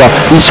game as well.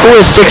 The score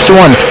is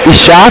 6-1. The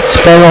shots,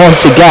 if anyone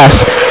wants to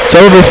guess, it's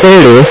over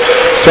 30.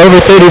 It's over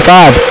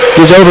 35.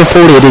 He's over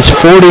 40. It is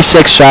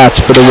 46 shots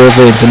for the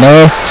Wolverines, and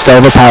they still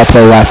have a power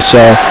play left. So,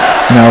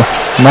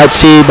 might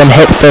see them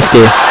hit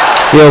 50.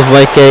 Feels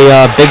like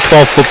a Big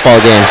 12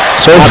 football game.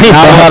 Certainly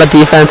not a lot of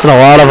defense and a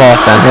lot of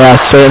offense. Yeah,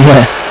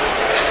 certainly.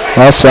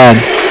 Well said.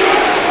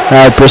 All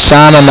right,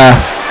 Brisson on the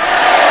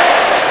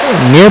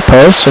near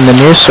post, in the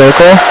near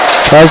circle.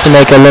 Tries to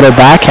make a little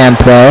backhand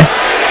play.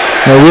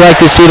 We like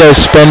to see those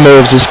spin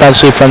moves,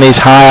 especially from these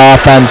high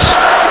offense,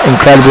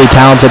 incredibly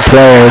talented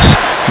players.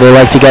 They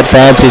like to get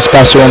fancy,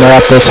 especially when they're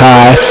up this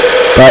high.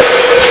 But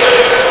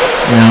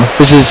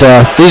these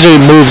are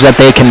moves that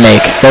they can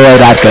make. They are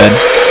that good.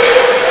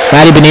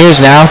 Matty Beniers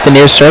now, the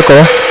near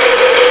circle.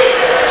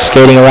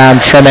 Skating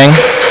around, trimming.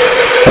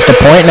 At the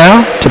point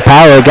now to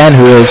Power again,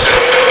 who has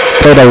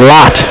played a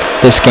lot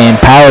this game.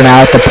 Power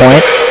now at the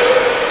point.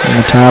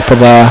 On the top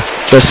of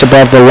just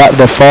above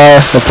the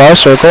far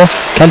circle.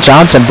 Kent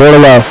Johnson,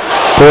 Bordelot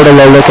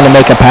looking to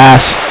make a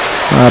pass.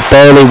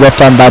 Barely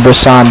whiffed on by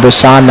Brisson.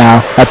 Brisson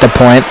now at the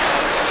point.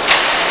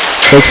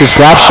 Takes a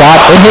slap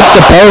shot. It hits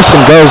the post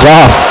and goes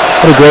off.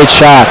 What a great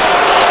shot.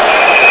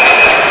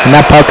 And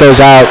that puck goes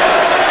out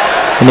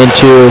and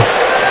into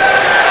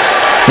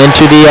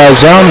the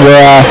zone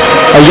where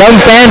a young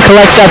fan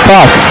collects that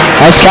puck.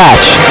 Nice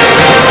catch.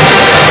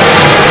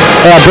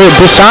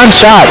 Brisson's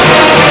shot.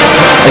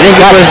 I think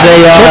that was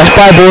tipped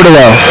by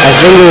Bordelot. I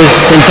think it was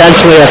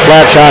intentionally a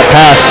slap shot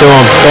pass to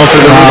him, going for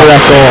the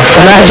redirect goal.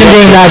 Imagine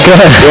being that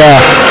good. Yeah.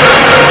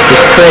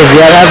 It's crazy.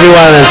 You have every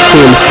one of those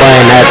teams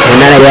playing at an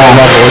NHL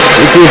level.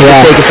 It's easy to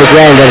take it for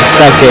granted as a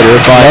spectator,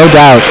 but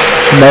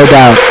no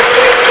doubt.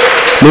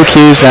 Luke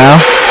Hughes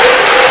now,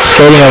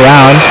 skating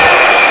around.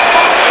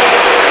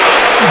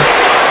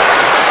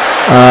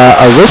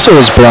 A whistle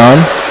is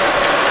blown.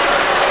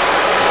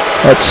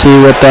 Let's see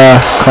what the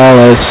call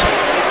is.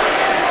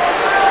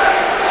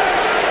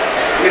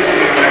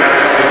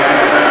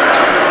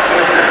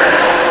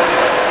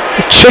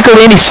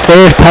 Ciccolini's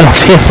third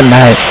penalty of the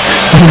night.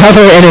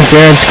 Another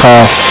interference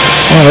call.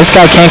 Oh, this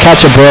guy can't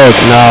catch a break.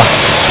 No.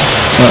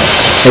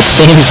 It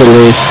seems at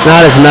least.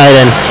 Not his night,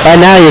 and by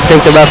now you'd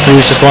think the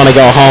referees just want to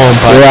go home,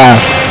 but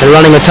they're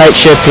running a tight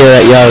ship here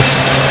at Yost.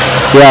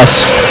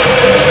 Yes.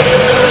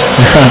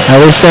 At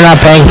least they're not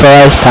paying for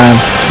ice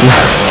time.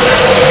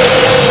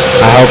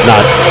 I hope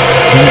not.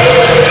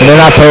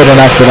 They're not paid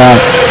enough for that.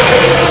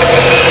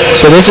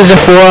 So this is a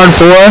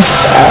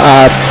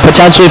 4-on-4,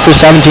 potentially for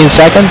 17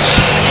 seconds.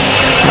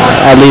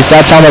 At least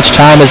that's how much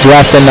time is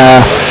left in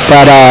the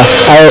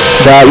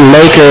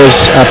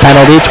Lakers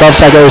penalty.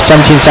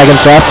 17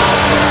 seconds left.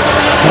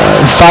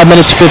 5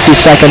 minutes 50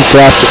 seconds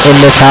left in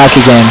this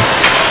hockey game.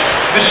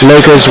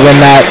 Lakers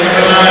win that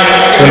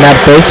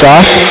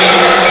face-off.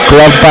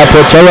 Gloved by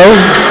Portillo,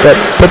 but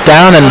put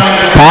down and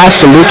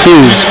pass to Luke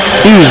Hughes.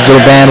 Hughes to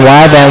Van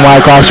Wy. Van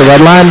Wy across the red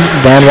line.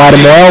 Van Wy to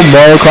Morrow.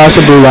 Morrow across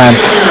the blue line.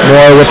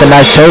 Morrow with a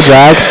nice toe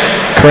drag.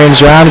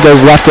 Kareems around,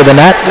 goes left of the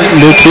net.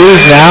 Luke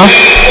Hughes now.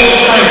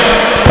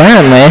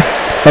 Apparently,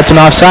 that's an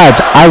offsides.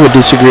 I would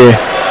disagree,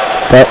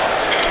 but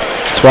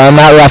that's why I'm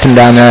not reffing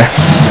down there.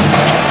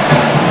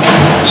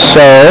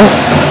 So,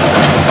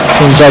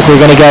 seems like we're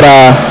going to get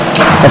a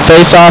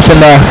face-off in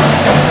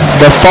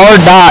the far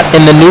dot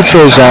in the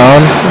neutral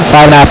zone.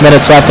 5.5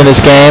 minutes left in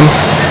this game.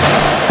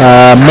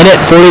 Minute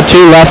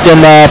 42 left in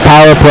the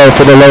power play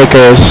for the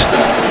Lakers.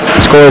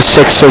 The score is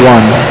 6-1.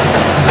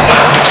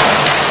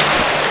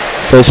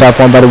 Face-off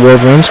won by the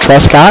Wolverines.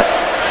 Truscott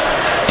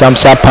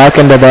dumps that puck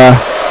into the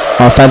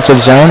offensive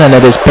zone, and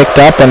it is picked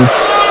up and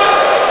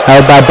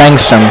held by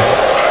Bengtsson.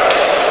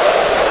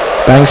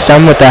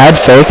 Bengtsson with the head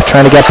fake,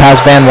 trying to get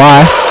past Van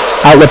Wy.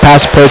 Outlet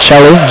pass to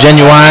Porcelli.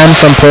 Genuine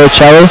from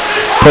Porcelli.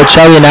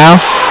 Porcelli now.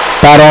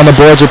 Battle on the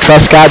boards with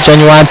Truscott,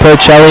 Genuine,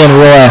 Porcelli, and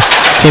Roy.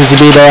 Seems to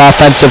be their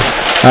offensive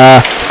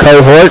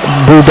cohort.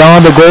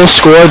 Boudon, the goal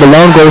scorer, the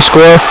lone goal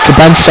scorer, to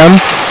Bengtsson.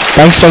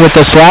 Bengtsson with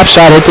the slap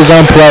shot, hits his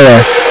own player.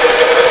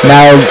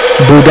 Now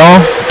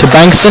Boudon to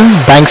Bengtsson.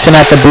 Bengtsson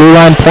at the blue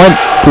line point.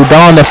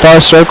 Boudon in the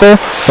far circle.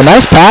 A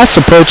nice pass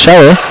to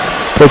Porcelli.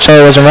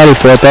 Porcelli wasn't ready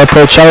for it though.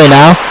 Porcelli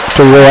now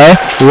to Roy.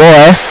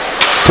 Roy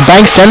to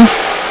Bengtsson.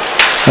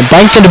 And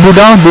Bengtsson to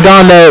Boudon.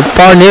 Boudon in the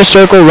far near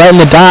circle, right in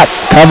the dot.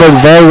 Covered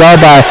very well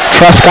by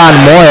Truscott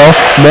and Moyle.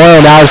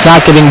 Moyle now is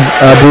not giving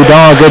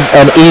Boudon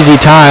an easy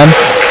time.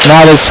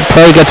 Now this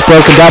play gets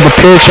broken down, but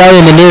Porcelli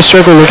in the near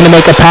circle looking to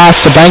make a pass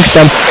to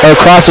Bengtsson, or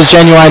crosses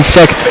Genuine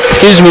stick.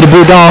 Excuse me, to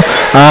Boudon.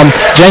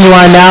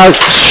 Genuine now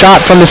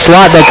shot from the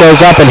slot that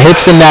goes up and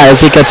hits the net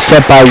as it gets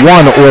tipped by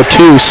 1 or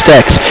 2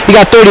 sticks. You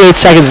got 38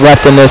 seconds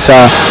left in this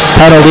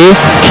penalty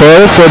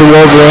kill for the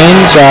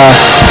Wolverines.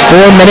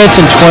 4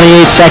 minutes and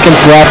 28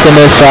 seconds left in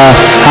this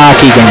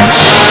hockey game.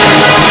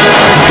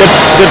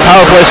 Good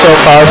power play so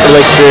far for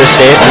Lake Superior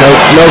State.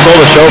 No goal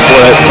to show for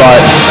it,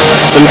 but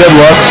some good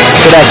looks,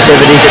 good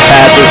activity, good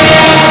passes,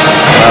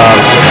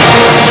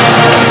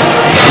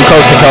 from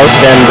coast to coast,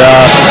 and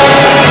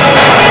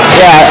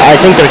yeah, I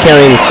think they're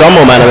carrying some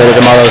momentum into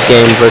tomorrow's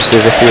game.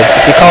 Versus if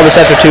you call this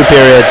after 2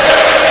 periods,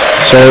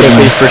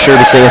 certainly for sure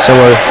be seeing a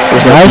similar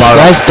result tomorrow.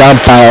 Nice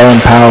dump by Owen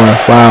Power.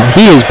 Wow,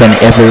 he has been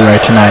everywhere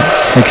tonight.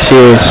 Like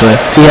seriously,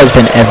 he has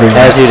been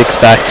everywhere. As you'd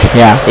expect.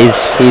 Yeah, he's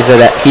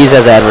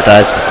as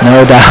advertised.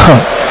 No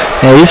doubt.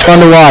 Yeah, he's fun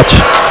to watch.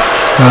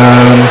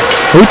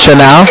 Ucha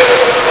now.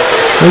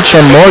 Ucha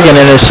and Morgan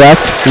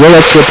intersect.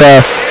 Willits with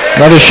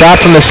another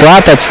shot from the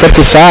slot that's tipped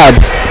aside.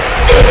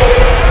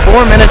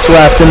 4 minutes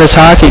left in this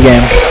hockey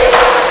game.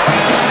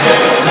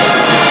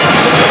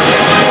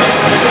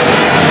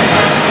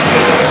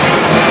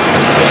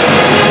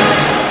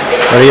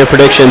 What are your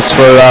predictions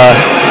for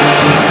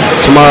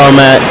tomorrow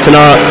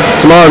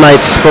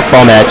night's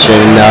football match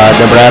in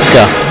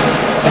Nebraska?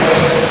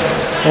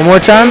 One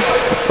more time?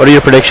 What are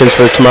your predictions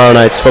for tomorrow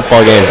night's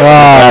football game in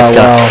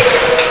Nebraska? Well,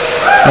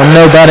 I'm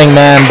no betting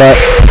man, but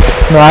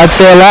I'd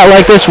say a lot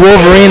like this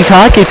Wolverines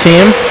hockey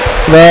team.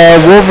 The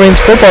Wolverines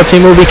football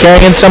team will be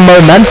carrying some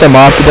momentum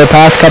off of their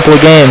past couple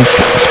of games,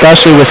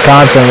 especially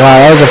Wisconsin.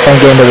 Wow, that was a fun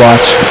game to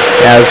watch.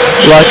 Yeah, I was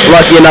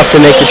lucky enough to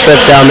make the trip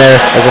down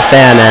there as a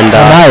fan, and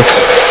nice.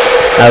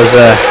 I was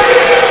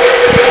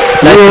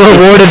nice you were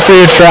rewarded for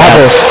your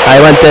travels. Yes,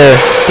 I went there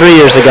 3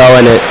 years ago,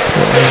 and it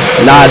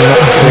not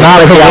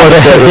the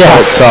opposite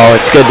result. So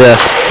it's good to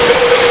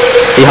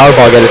see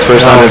Harbaugh get his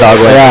first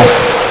underdog win. Yeah,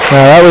 no,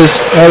 that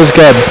was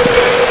good.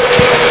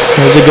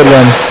 It was a good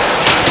win.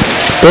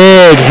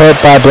 Big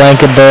hit by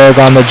Blankenberg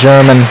on the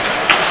German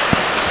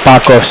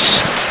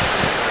Bakos.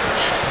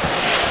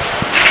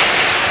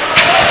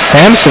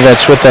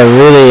 Samsevich with a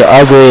really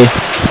ugly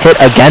hit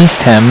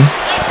against him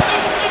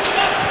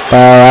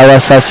by our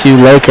LSSU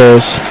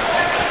Lakers.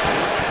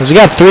 As we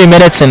got 3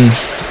 minutes and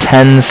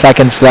 10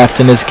 seconds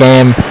left in this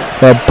game.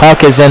 The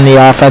puck is in the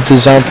offensive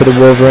zone for the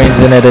Wolverines,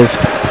 and it is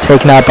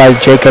taken out by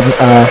Jacob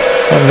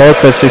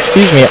Norquist.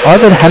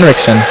 Arvid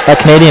Henriksen, that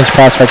Canadians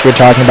prospect we were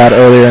talking about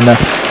earlier in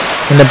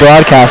the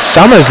broadcast.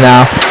 Summers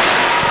now.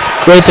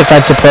 Great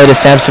defensive play to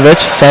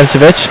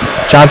Samsevich.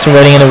 Johnson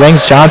waiting in the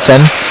wings.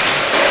 Johnson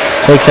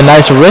takes a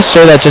nice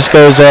wrister that just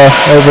goes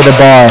over the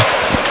bar.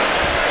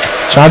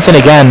 Johnson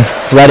again,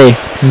 ready,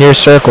 near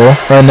circle,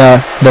 or in the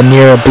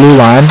near blue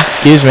line,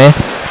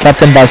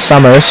 kept in by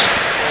Summers.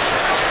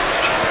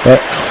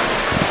 But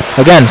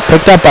again,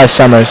 picked up by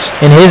Summers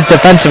in his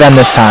defensive end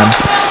this time.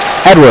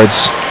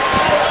 Edwards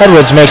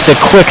makes a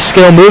quick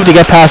skill move to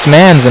get past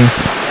Mans, and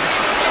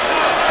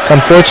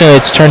unfortunately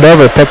it's turned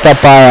over, picked up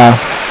by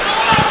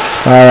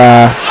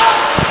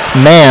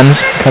Mans,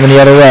 coming the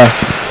other way.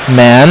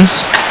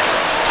 Mans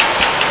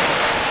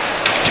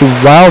to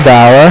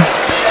Wildauer.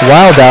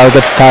 Wildauer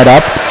gets tied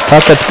up.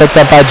 Puck gets picked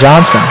up by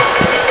Johnson.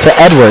 To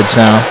Edwards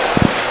now.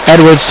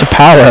 Edwards to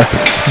Power.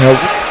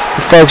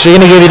 Folks, we're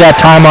going to give you that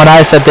time on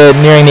ice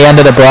nearing the end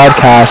of the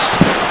broadcast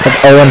of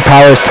Owen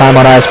Power's time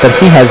on ice, but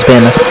he has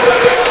been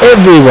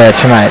everywhere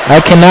tonight.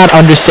 I cannot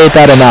understate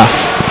that enough.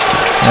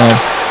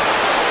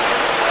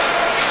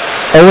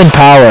 Owen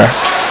Power,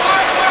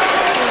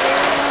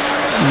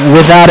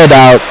 without a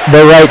doubt,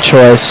 the right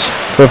choice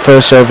for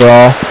first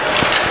overall.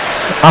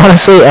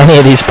 Honestly, any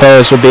of these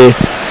players would be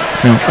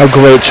a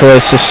great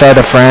choice to start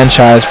a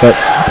franchise, but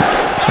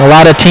a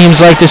lot of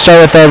teams like to start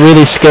with a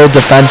really skilled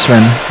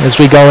defenseman as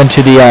we go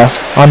into the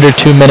under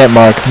 2 minute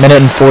mark, minute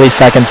and 40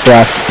 seconds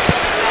left.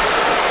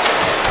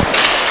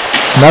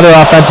 Another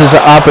offensive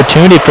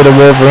opportunity for the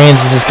Wolverines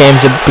as this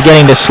game's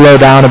beginning to slow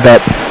down a bit.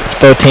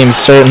 Both teams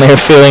certainly are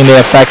feeling the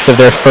effects of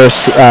their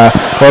first, or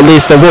at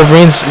least the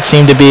Wolverines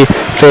seem to be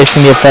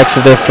facing the effects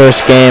of their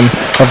first game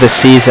of the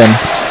season.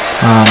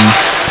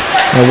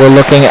 We're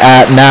looking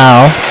at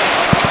now,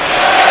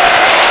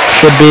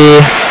 should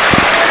be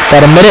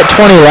about a minute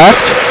 20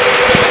 left.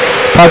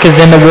 Puck is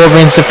in the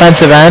Wolverines'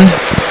 defensive end.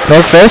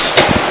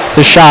 Norquist,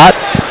 the shot,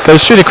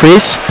 goes through the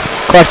crease,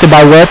 collected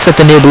by Witz at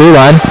the near blue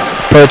line.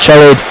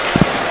 Porcelli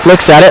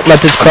looks at it,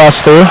 lets it cross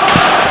through,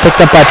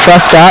 picked up by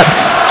Truscott.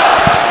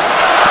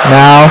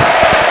 Now,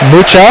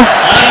 Mucha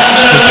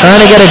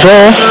trying to get a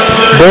goal.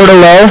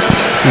 Bordelot,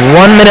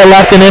 1 minute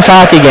left in this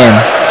hockey game.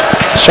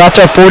 Shots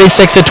are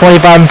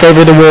 46-25 in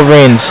favor of the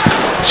Wolverines.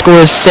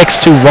 Score is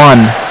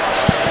 6-1.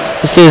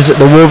 This is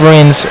the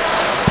Wolverines'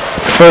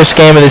 first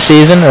game of the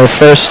season, or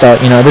first,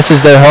 this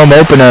is their home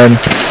opener. And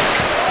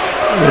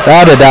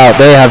without a doubt,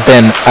 they have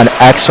been an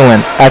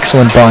excellent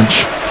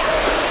bunch.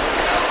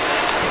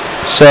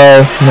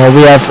 So,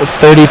 we have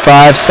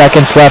 35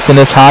 seconds left in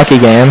this hockey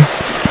game.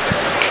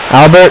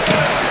 Albert,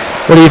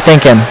 what are you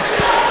thinking?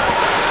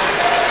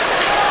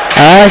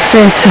 I'd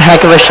say it's a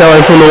heck of a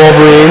showing from the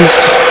Wolverines.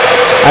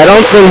 I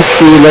don't think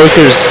the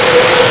Lakers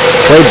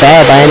played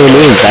bad by any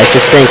means. I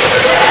just think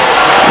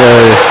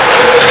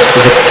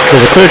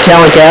there's a clear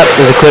talent gap,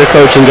 there's a clear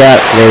coaching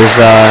gap, and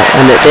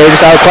they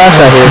just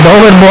outclassed out here.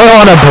 Nolan Moore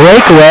on a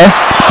breakaway.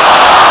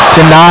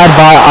 Denied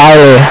by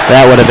Eiley.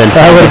 That would have been fun.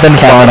 That would have been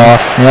fun.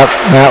 Yep,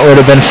 that would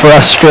have been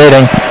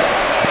frustrating.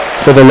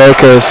 for the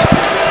Locos.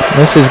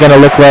 This is going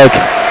to look like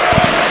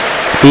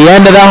the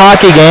end of the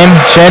hockey game.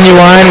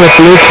 Genuine with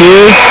Luke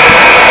Hughes.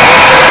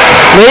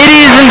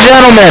 Ladies and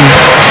gentlemen,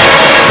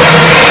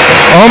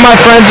 all my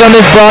friends on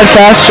this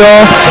broadcast, to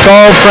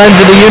all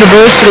friends of the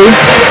university,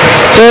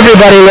 to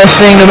everybody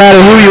listening, no matter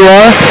who you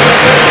are,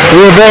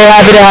 we are very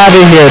happy to have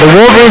you here. The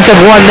Wolverines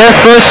have won their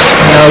first,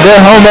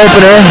 their home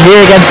opener here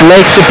against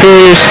Lake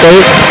Superior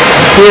State,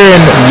 here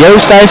in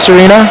Yost Ice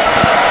Arena,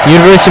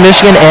 University of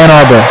Michigan, Ann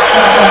Arbor.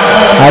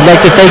 I'd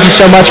like to thank you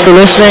so much for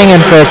listening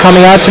and for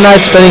coming out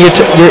tonight, spending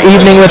your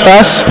evening with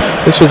us.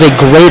 This was a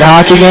great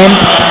hockey game.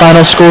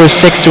 Final score was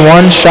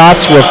 6-1.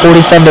 Shots were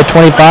 47-25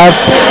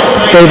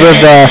 in favor of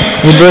the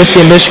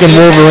University of Michigan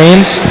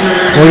Wolverines.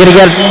 We're going to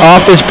get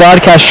off this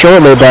broadcast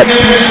shortly, but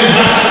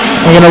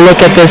we're going to look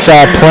at this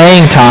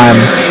playing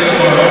time.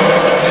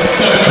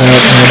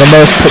 The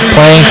most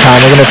playing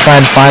time. We're going to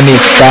try and find these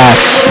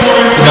stats.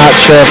 I'm not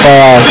sure if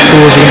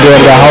tools are going to be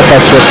able to help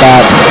us with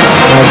that.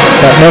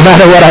 But no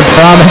matter what, I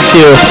promise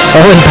you,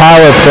 Owen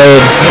Power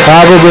played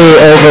probably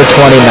over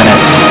 20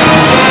 minutes.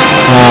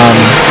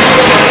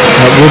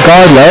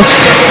 Regardless,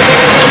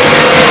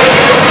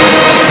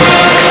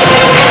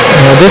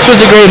 this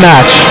was a great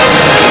match.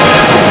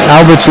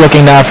 Albert's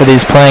looking now for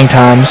these playing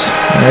times.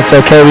 It's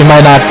okay, we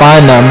might not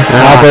find them.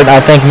 Albert, I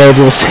think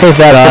maybe we'll save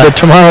that for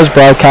tomorrow's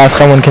broadcast.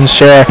 Someone can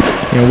share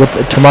with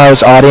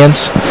tomorrow's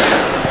audience.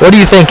 What are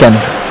you thinking?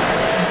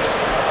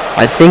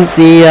 I think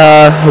the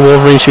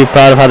Wolverines should be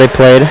proud of how they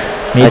played.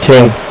 Me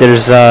too. Think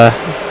there's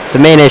the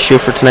main issue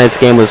for tonight's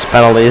game was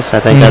penalties. I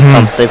think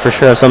that's they for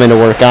sure have something to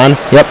work on.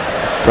 Yep.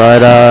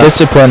 But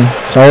discipline.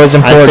 It's always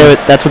important. I'd say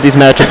that's what these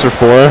matchups are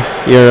for.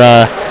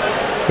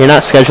 You're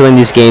not scheduling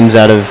these games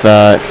out of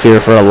fear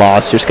for a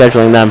loss. You're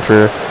scheduling them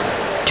for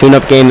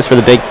tune-up games for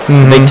the Big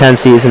Ten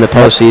season, the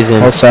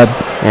postseason. Well said.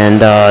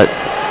 And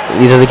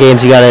these are the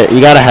games you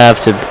gotta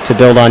have to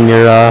build on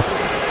your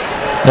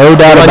no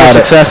doubt about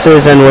it.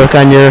 Successes and work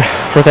on your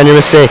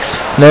mistakes.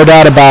 No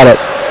doubt about it.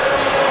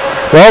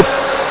 Well,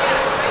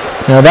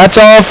 that's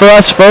all for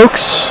us,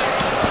 folks.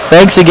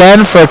 Thanks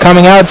again for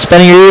coming out,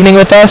 spending your evening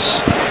with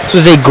us.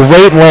 This was a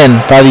great win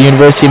by the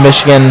University of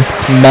Michigan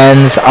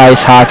men's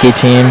ice hockey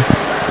team.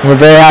 We're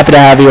very happy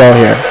to have you all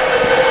here.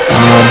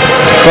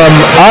 From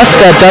us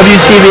at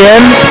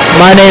WCBN,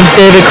 my name's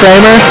David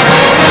Kramer.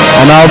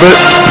 I'm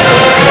Albert.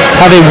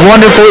 Have a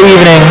wonderful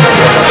evening.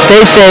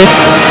 Stay safe.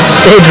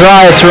 Stay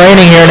dry. It's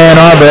raining here in Ann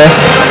Arbor.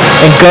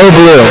 And go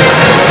blue.